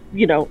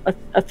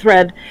 a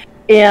thread.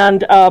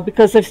 And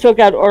because I've still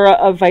got Aura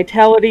of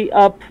Vitality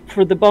up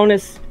for the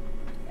bonus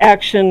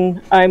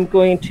action, I'm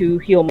going to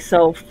heal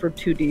myself for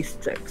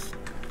 2d6.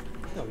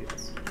 Oh,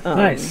 yes.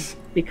 Nice.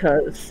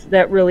 Because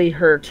that really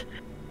hurt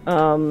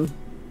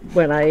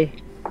when I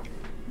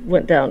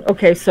went down.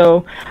 Okay,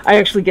 so I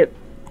actually get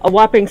a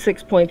whopping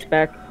 6 points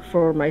back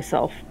for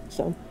myself.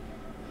 So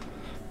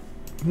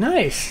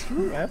nice.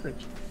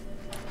 Average.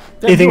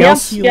 Anything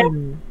else? Yeah.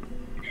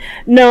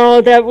 No,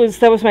 that was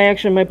my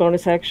action, my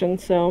bonus action.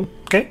 So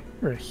okay.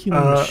 You're a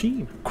healing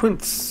machine.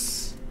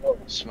 Quince.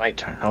 It's my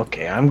turn.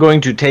 Okay, I'm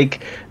going to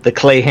take the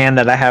clay hand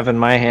that I have in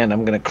my hand.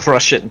 I'm going to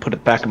crush it and put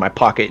it back in my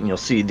pocket, and you'll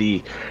see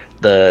the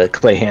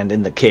clay hand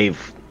in the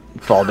cave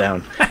fall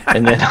down.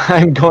 And then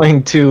I'm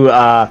going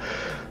to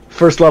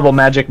first level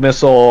magic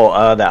missile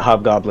that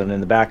hobgoblin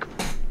in the back.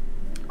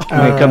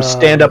 I'm going to come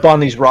stand up on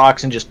these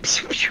rocks and just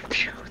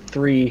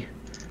 3.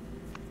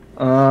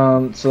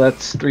 So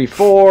that's 3,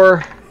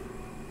 4.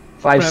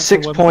 5,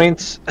 6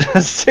 points.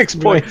 6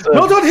 points.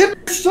 No, don't hit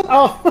me!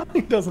 Oh,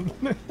 he doesn't.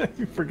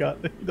 You forgot.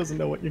 He doesn't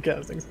know what you're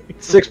casting.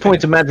 6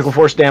 points of magical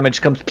force damage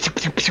comes.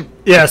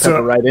 Yeah,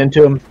 so right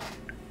into him.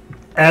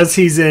 As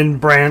he's in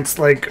Brant's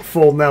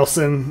full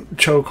Nelson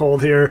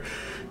chokehold here,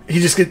 he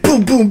just gets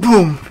boom, boom,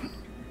 boom,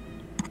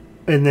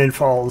 and then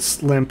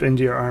falls limp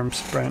into your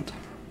arms, Brant.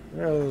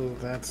 Oh,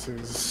 that's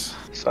his.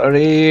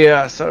 Sorry,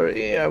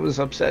 I was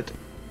upset.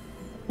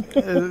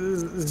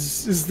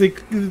 Is the.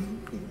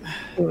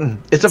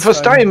 It's the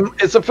first time.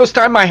 It's the first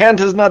time my hand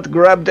has not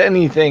grabbed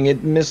anything.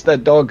 It missed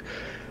that dog.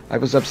 I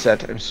was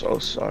upset. I'm so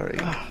sorry.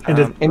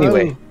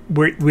 Anyway,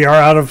 we are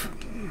out of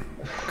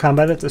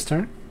combat at this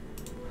turn.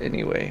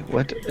 Anyway,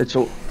 what?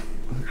 So,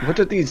 what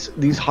are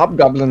these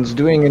hobgoblins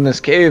doing in this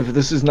cave?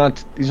 These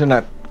are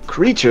not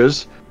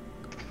creatures.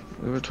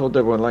 We were told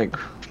they were like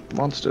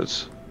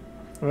monsters.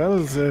 Well,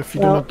 if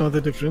you do not know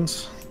the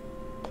difference.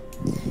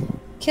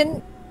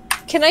 Can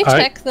I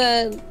check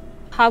the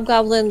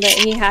hobgoblin that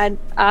he had,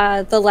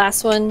 the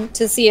last one,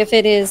 to see if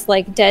it is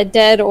like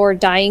dead or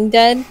dying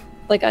dead,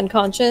 like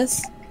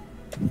unconscious?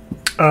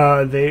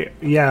 I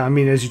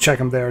mean, as you check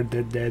them, they're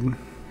dead.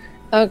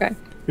 Okay.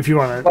 If you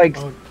want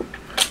to,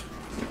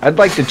 I'd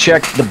like to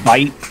check the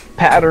bite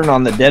pattern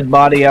on the dead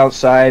body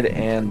outside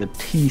and the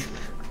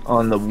teeth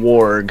on the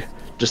warg,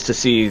 just to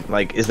see,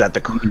 like, is that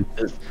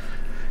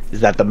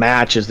the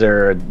match? Is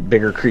there a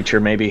bigger creature,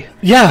 maybe?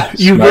 Yeah,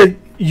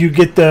 you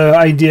get the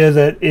idea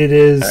that it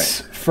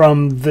is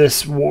from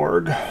this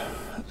warg.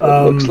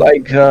 So it looks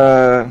like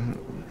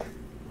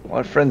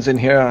our friends in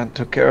here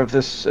took care of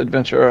this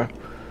adventurer.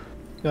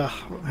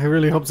 I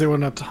really hope they were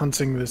not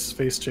hunting this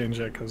face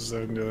changer, because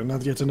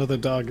not yet another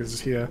dog is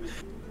here.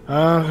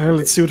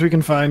 Let's see what we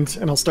can find,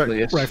 and I'll start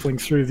rifling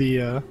through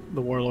the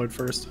warlord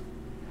first.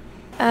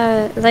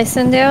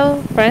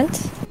 Lysander,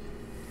 Brent?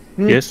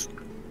 Yes?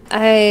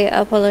 I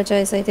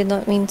apologize, I did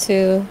not mean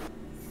to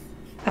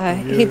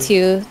hit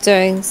you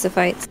during the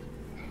fight.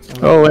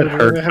 Oh, it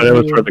hurt, but it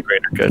was for the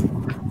greater good.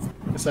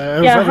 So I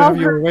would rather have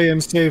you away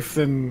and safe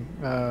than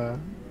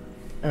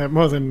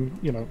more than,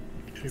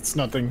 it's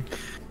nothing.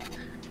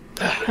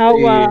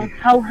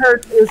 How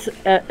hurt is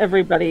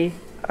everybody?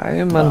 I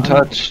am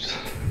untouched.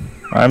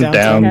 I'm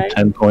down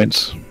 10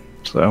 points.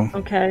 So.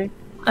 Okay.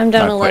 I'm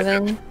down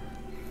 11.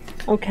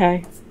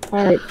 Okay.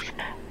 All right.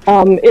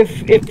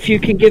 If you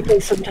can give me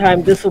some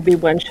time, this will be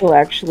when she'll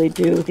actually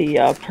do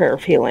the prayer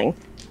of healing.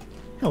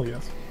 Hell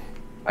yes.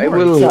 I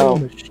will.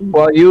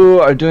 While you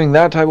are doing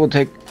that, I will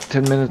take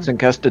 10 minutes and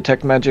cast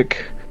detect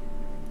magic.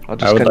 I'm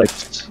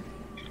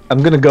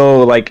gonna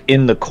go like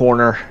in the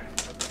corner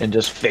and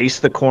just face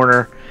the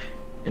corner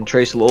and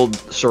trace a little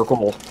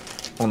circle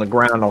on the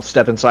ground. I'll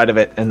step inside of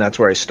it, and that's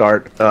where I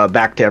start.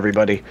 Back to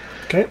everybody.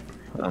 Okay.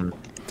 And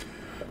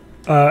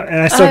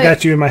I still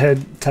got you in my head,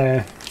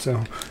 Taya,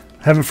 so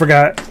haven't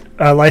forgot.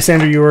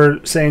 Lysander, you were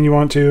saying you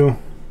want to...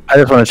 I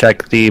just want to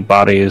check the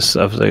bodies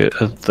of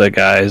the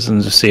guys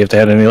and just see if they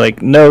had any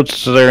like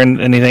notes or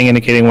anything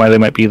indicating why they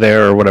might be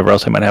there or whatever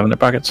else they might have in their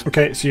pockets.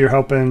 Okay, so you're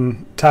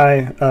helping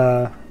Ty,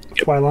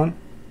 Twylon?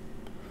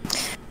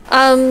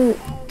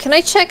 Can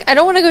I check? I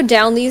don't want to go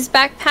down these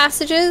back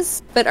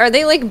passages, but are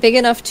they like big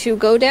enough to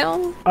go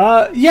down?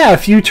 Yeah,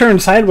 if you turn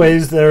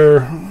sideways,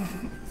 they're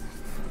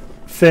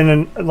thin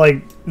and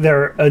like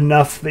they're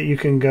enough that you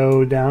can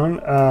go down.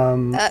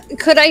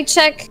 Could I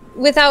check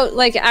without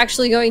like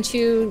actually going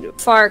too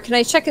far? Can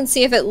I check and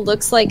see if it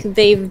looks like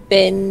they've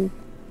been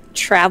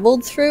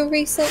traveled through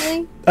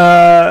recently?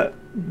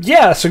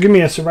 Yeah, so give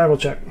me a survival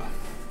check.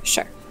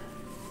 Sure.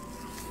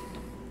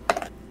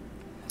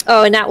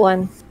 Oh, and that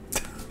one.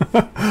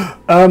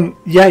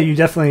 Yeah, you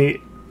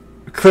definitely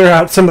clear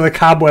out some of the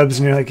cobwebs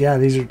and you're like, yeah,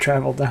 these are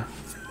traveled down.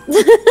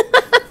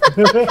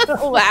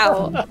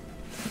 Wow.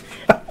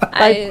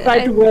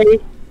 By the way,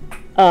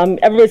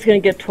 everybody's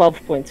going to get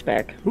 12 points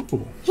back.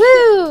 Ooh.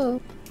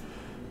 Woo!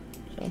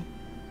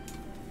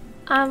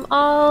 I'm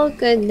all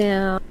good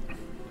now.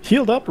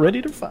 Healed up,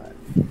 ready to fight.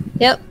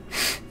 Yep.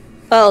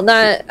 Well,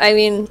 I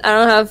don't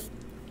have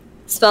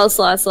spell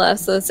slots left,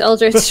 so it's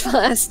Eldritch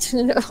Blast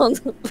for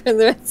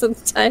the rest of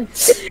the time.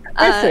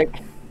 Classic.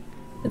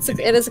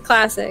 It is a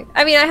classic.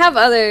 I mean, I have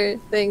other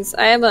things.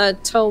 I am a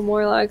Tome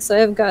Warlock, so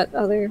I've got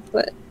other,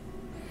 but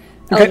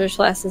Eldritch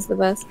Blast is the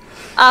best.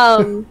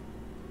 Well,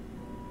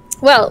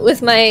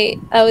 with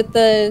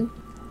the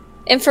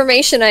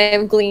information I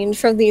have gleaned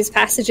from these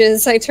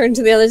passages, I turn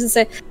to the others and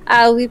say,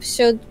 we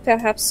should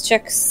perhaps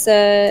check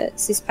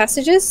these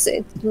passages.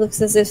 It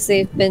looks as if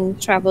they've been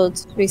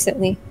traveled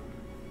recently.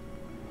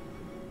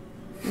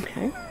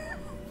 Okay.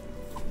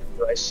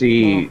 Do I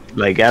see,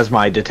 like, as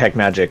my detect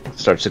magic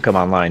starts to come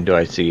online, do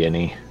I see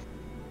any...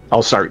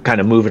 I'll start kind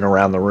of moving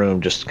around the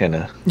room, just kind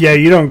of... Yeah,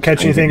 you don't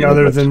catch anything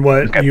other than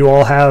what you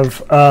all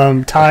have.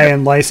 Ty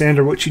and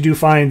Lysander, what you do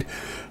find...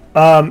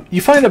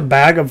 you find a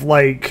bag of,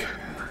 like,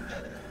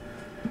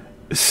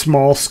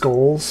 small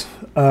skulls.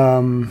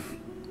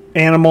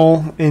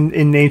 Animal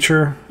in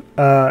nature,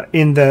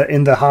 in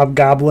the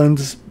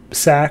hobgoblin's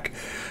sack.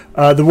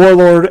 The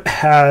warlord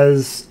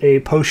has a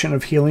potion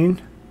of healing.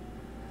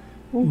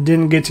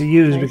 Didn't get to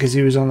use because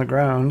he was on the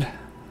ground.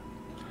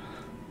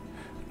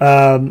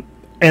 And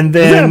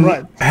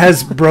then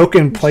has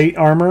broken plate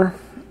armor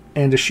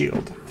and a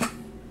shield.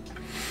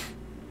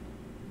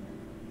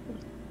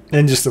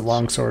 And just a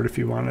longsword if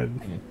you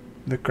wanted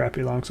the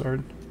crappy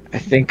longsword. I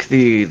think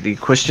the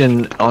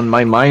question on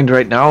my mind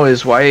right now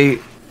is why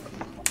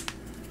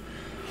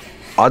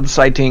odd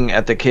sighting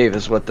at the cave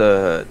is what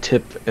the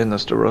tip in the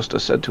Starosta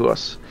said to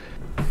us.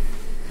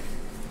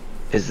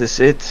 Is this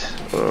it?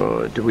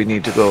 Or do we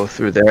need to go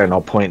through there? And I'll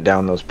point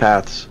down those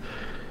paths.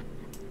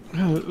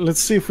 Well,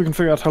 let's see if we can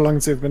figure out how long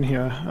they've been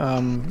here.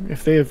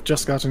 If they have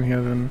just gotten here,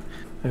 then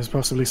there's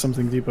possibly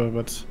something deeper,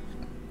 but...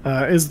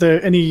 is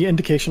there any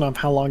indication of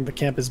how long the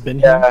camp has been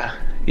here?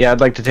 Yeah,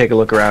 I'd like to take a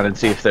look around and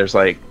see if there's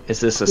is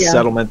this a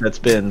settlement that's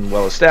been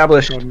well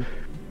established?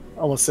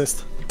 I'll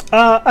assist.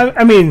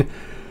 I mean,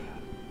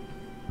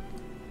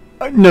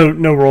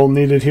 no roll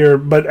needed here,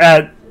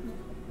 but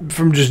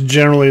from just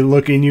generally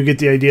looking, you get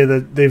the idea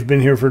that they've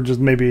been here for just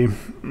maybe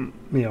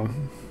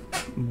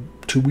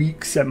 2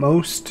 weeks at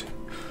most.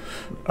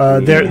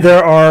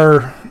 There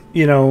are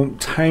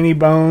tiny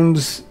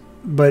bones,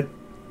 but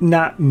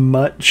not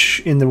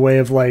much in the way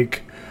of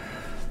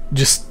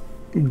just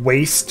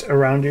waste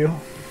around you.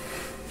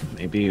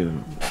 Maybe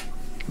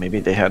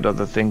they had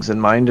other things in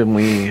mind and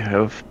we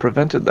have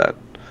prevented that.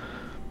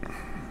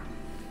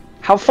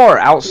 How far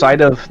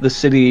outside of the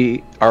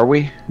city are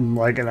we?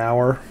 Like an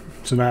hour,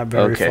 so not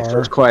very far. Okay, so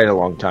it's quite a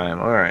long time.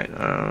 All right.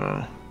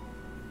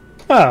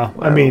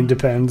 I mean,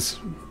 depends.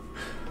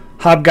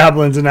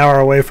 Hobgoblin's an hour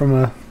away from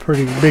a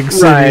pretty big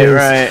city.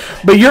 Right.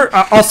 But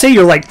I'll say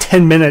you're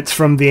 10 minutes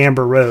from the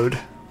Amber Road.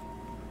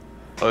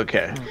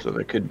 Okay, so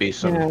there could be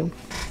some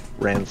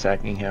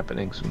ransacking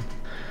happening, some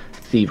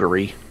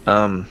thievery.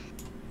 I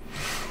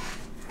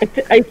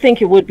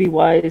think it would be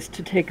wise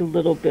to take a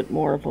little bit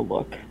more of a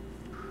look.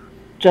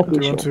 Just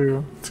do you want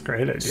to it's a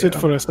great idea. Sit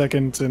for a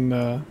second and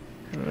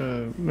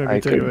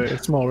maybe take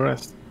a small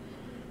rest?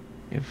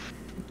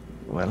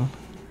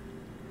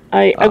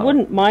 I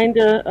wouldn't mind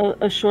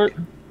a short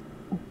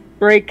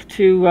break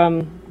to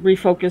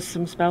refocus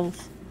some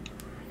spells.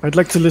 I'd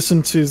like to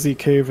listen to the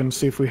cave and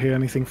see if we hear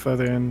anything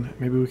further, and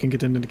maybe we can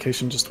get an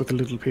indication just with a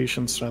little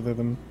patience rather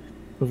than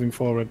moving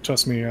forward.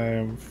 Trust me, I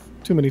have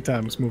too many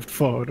times moved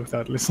forward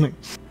without listening.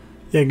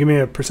 Yeah, give me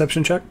a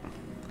perception check.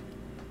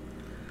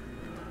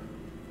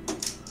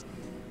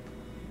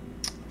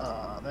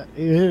 That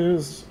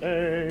is a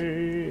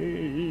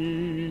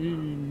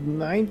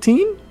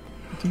 19?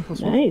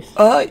 Nice.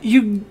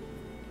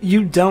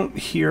 You don't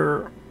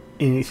hear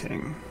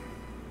anything.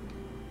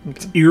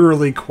 It's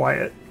eerily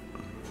quiet.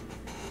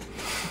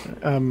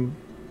 Can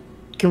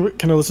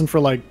I listen for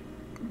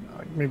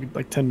maybe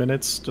 10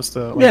 minutes? Just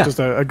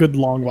a good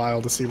long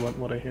while to see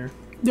what I hear.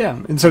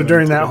 Yeah, and so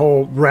during that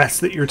whole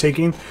rest that you're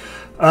taking,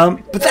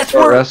 but that's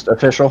short rest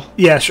official.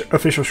 Yeah,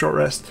 official short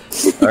rest.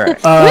 All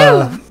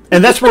right.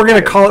 And that's where we're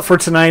gonna call it for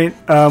tonight.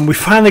 We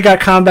finally got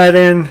combat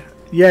in.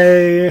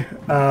 Yay!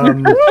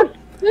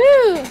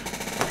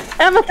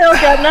 Amethyl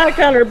got knocked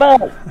on her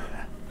butt.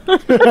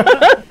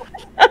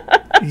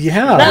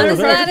 Yeah. Not as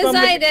bad as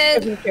I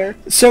did.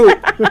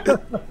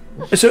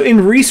 So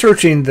in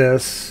researching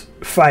this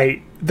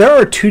fight, there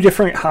are 2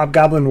 different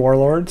Hobgoblin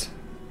warlords.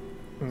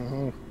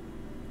 Mm-hmm.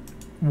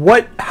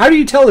 How do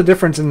you tell the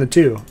difference in the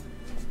 2?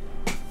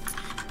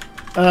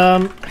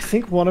 I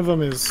think one of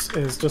them is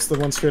just the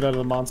one straight out of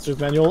the Monsters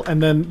Manual,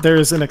 and then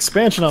there's an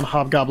expansion on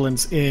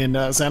Hobgoblins in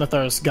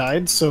Xanathar's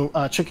Guide, so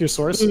check your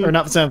source. Or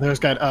not Xanathar's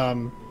Guide,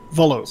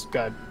 Volo's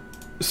Guide.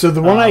 So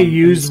the one I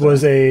used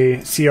was a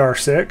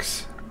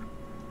CR6.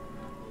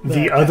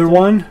 The other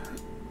one?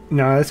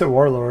 No, that's a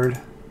Warlord,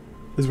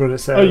 is what it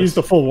says. Oh, you used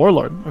the full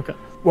Warlord. Okay.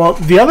 Well,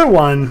 the other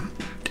one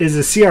is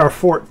a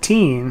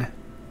CR14.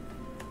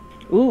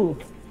 Ooh.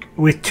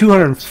 With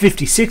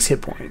 256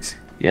 hit points.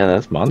 Yeah,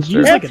 that's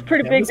monster. That's a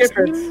pretty big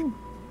difference.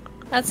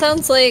 That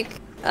sounds like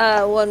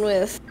one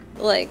with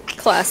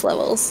class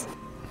levels.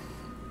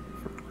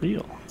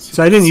 Real.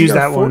 So I didn't use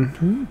that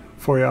one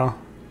for y'all.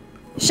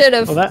 Should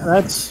have. Well,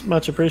 that's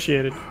much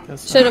appreciated.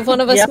 Should have.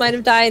 One of us might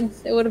have died.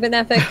 It would have been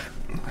epic.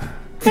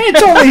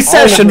 It's only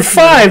session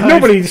 5.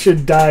 Nobody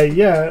should die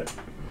yet.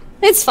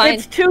 It's fine.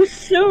 It's too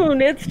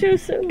soon. It's too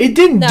soon. It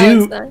didn't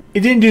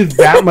do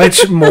that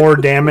much more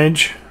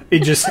damage.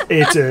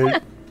 It's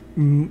a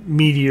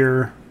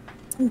meteor.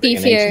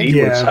 Beefier.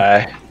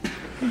 Yeah.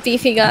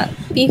 Beefy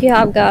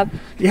hobgob.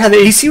 Yeah, the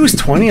AC was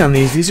 20 on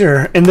these.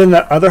 And then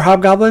the other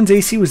Hobgoblin's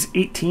AC was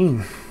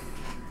 18.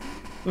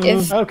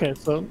 Okay,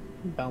 so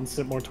bounce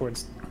it more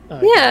towards.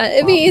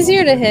 It'd be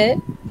easier to hit.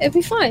 It'd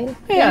be fine.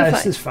 Yeah,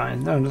 this is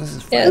fine. No, this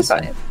is fine. Yeah, it's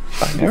fine.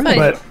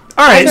 But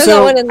all right,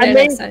 so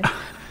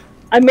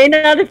I may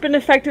not have been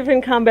effective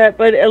in combat,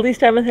 but at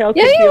least Amethyl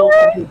can heal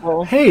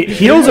people. Hey,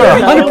 heals are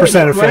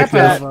 100%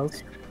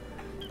 effective.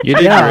 You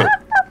did.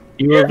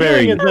 You were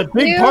very. It's a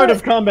big part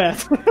of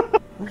combat.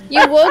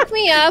 You woke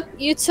me up.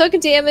 You took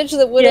damage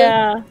that would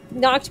have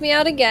knocked me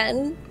out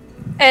again,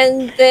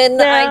 and then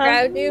I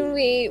grabbed you. And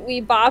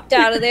we bopped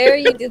out of there.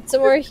 You did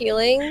some more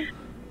healing.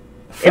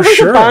 It was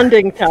a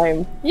bonding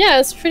time. Yeah,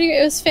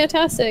 it was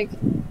fantastic.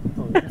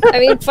 I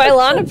mean,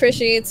 Phylon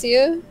appreciates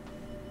you.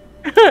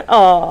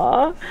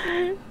 Aww.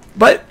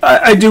 But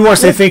I do want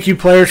to say thank you,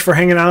 players, for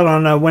hanging out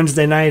on a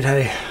Wednesday night.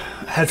 I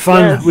had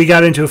fun. Yes. We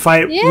got into a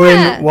fight. Yeah.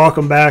 Lynn,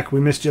 welcome back. We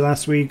missed you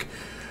last week.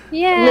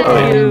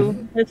 Yeah.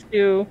 Missed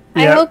you.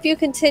 I hope you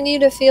continue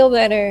to feel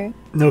better.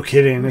 No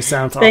kidding. It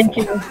sounds awful. Thank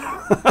you.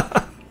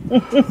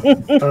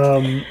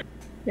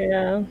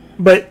 Yeah.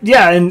 But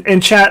yeah,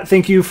 and chat,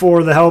 thank you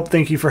for the help.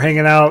 Thank you for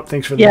hanging out.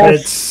 Thanks for the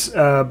bits,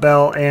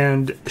 Belle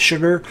and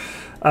Sugar.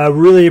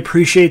 Really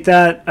appreciate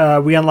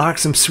that. We unlocked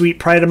some sweet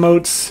Pride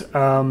emotes.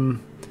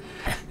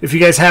 if you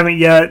guys haven't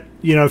yet,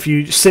 if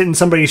you sit in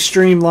somebody's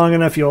stream long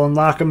enough, you'll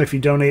unlock them. If you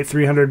donate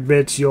 300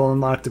 bits, you'll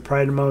unlock the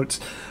Pride emotes.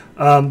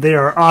 They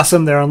are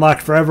awesome. They're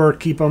unlocked forever.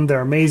 Keep them.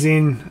 They're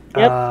amazing.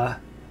 Yep.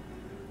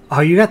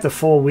 You got the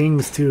full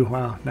wings too.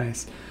 Wow,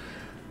 nice.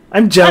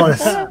 I'm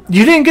jealous.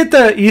 You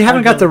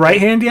haven't got the right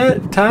hand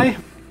yet, Ty?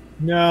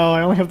 No,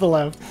 I only have the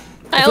left.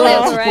 I only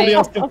have the right. Somebody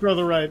else can throw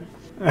the right.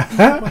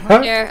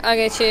 Here, I'll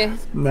get you.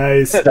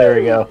 Nice. There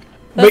we go.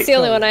 That's the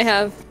only one I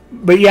have.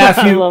 But yeah,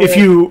 if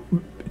you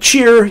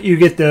cheer, you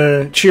get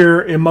the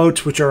cheer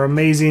emotes, which are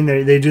amazing.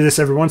 They do this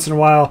every once in a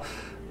while.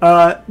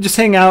 Just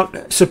hang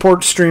out,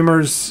 support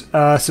streamers,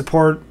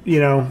 support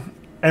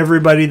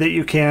everybody that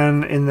you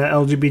can in the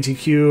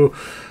LGBTQ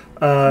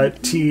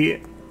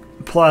T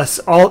plus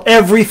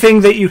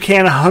everything that you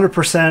can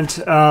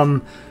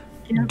 100%.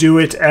 Do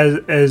it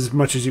as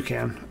much as you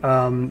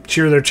can.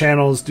 Cheer their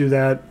channels, do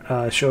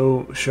that.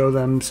 Show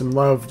them some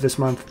love this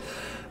month.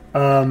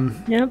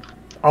 Yep.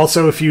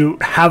 Also, if you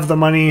have the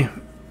money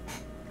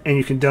and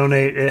you can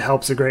donate, it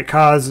helps a great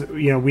cause.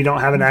 We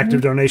don't have an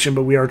active donation,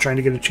 but we are trying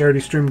to get a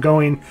charity stream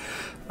going.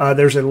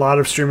 There's a lot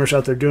of streamers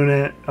out there doing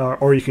it,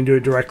 or you can do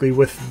it directly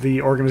with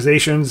the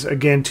organizations.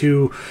 Again,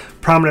 two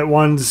prominent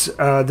ones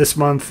this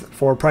month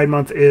for Pride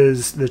Month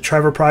is the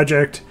Trevor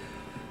Project.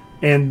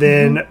 And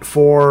then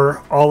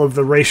for all of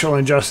the racial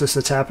injustice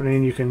that's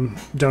happening, you can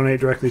donate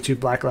directly to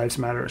Black Lives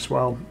Matter as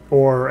well.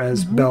 Or,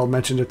 as Belle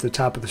mentioned at the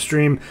top of the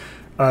stream,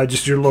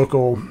 just your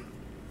local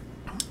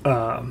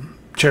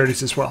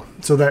charities as well.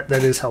 So that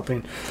is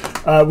helping.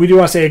 We do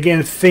want to say,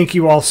 again, thank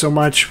you all so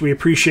much. We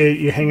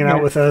appreciate you hanging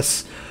out with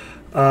us.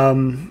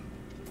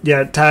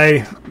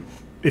 Ty,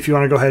 if you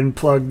want to go ahead and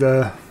plug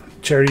the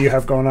charity you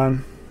have going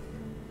on.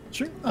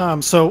 Sure.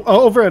 So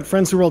over at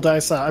Friends Who Roll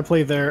Dice, I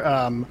play there.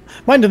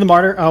 Mind of the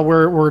Martyr.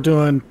 We're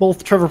doing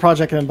both Trevor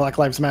Project and Black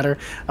Lives Matter.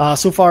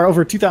 So far,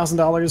 over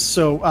 $2,000.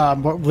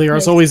 So we are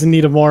always in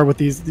need of more with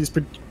these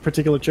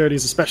particular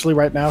charities, especially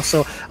right now.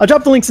 So I'll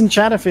drop the links in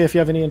chat if you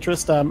have any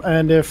interest.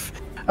 And if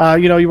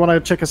you want to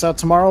check us out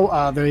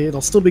tomorrow,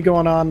 it'll still be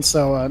going on.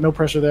 So no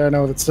pressure there. I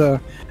know it's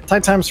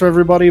tight times for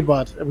everybody,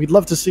 but we'd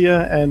love to see you.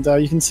 And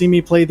you can see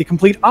me play the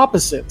complete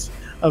opposite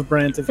of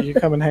Brent if you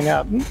come and hang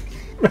out.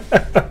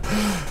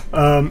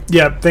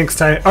 Thanks,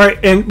 Ty. All right,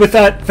 and with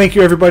that, thank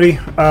you, everybody.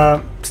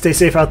 Stay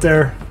safe out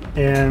there,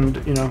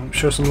 and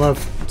show some love.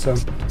 So,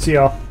 see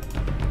y'all.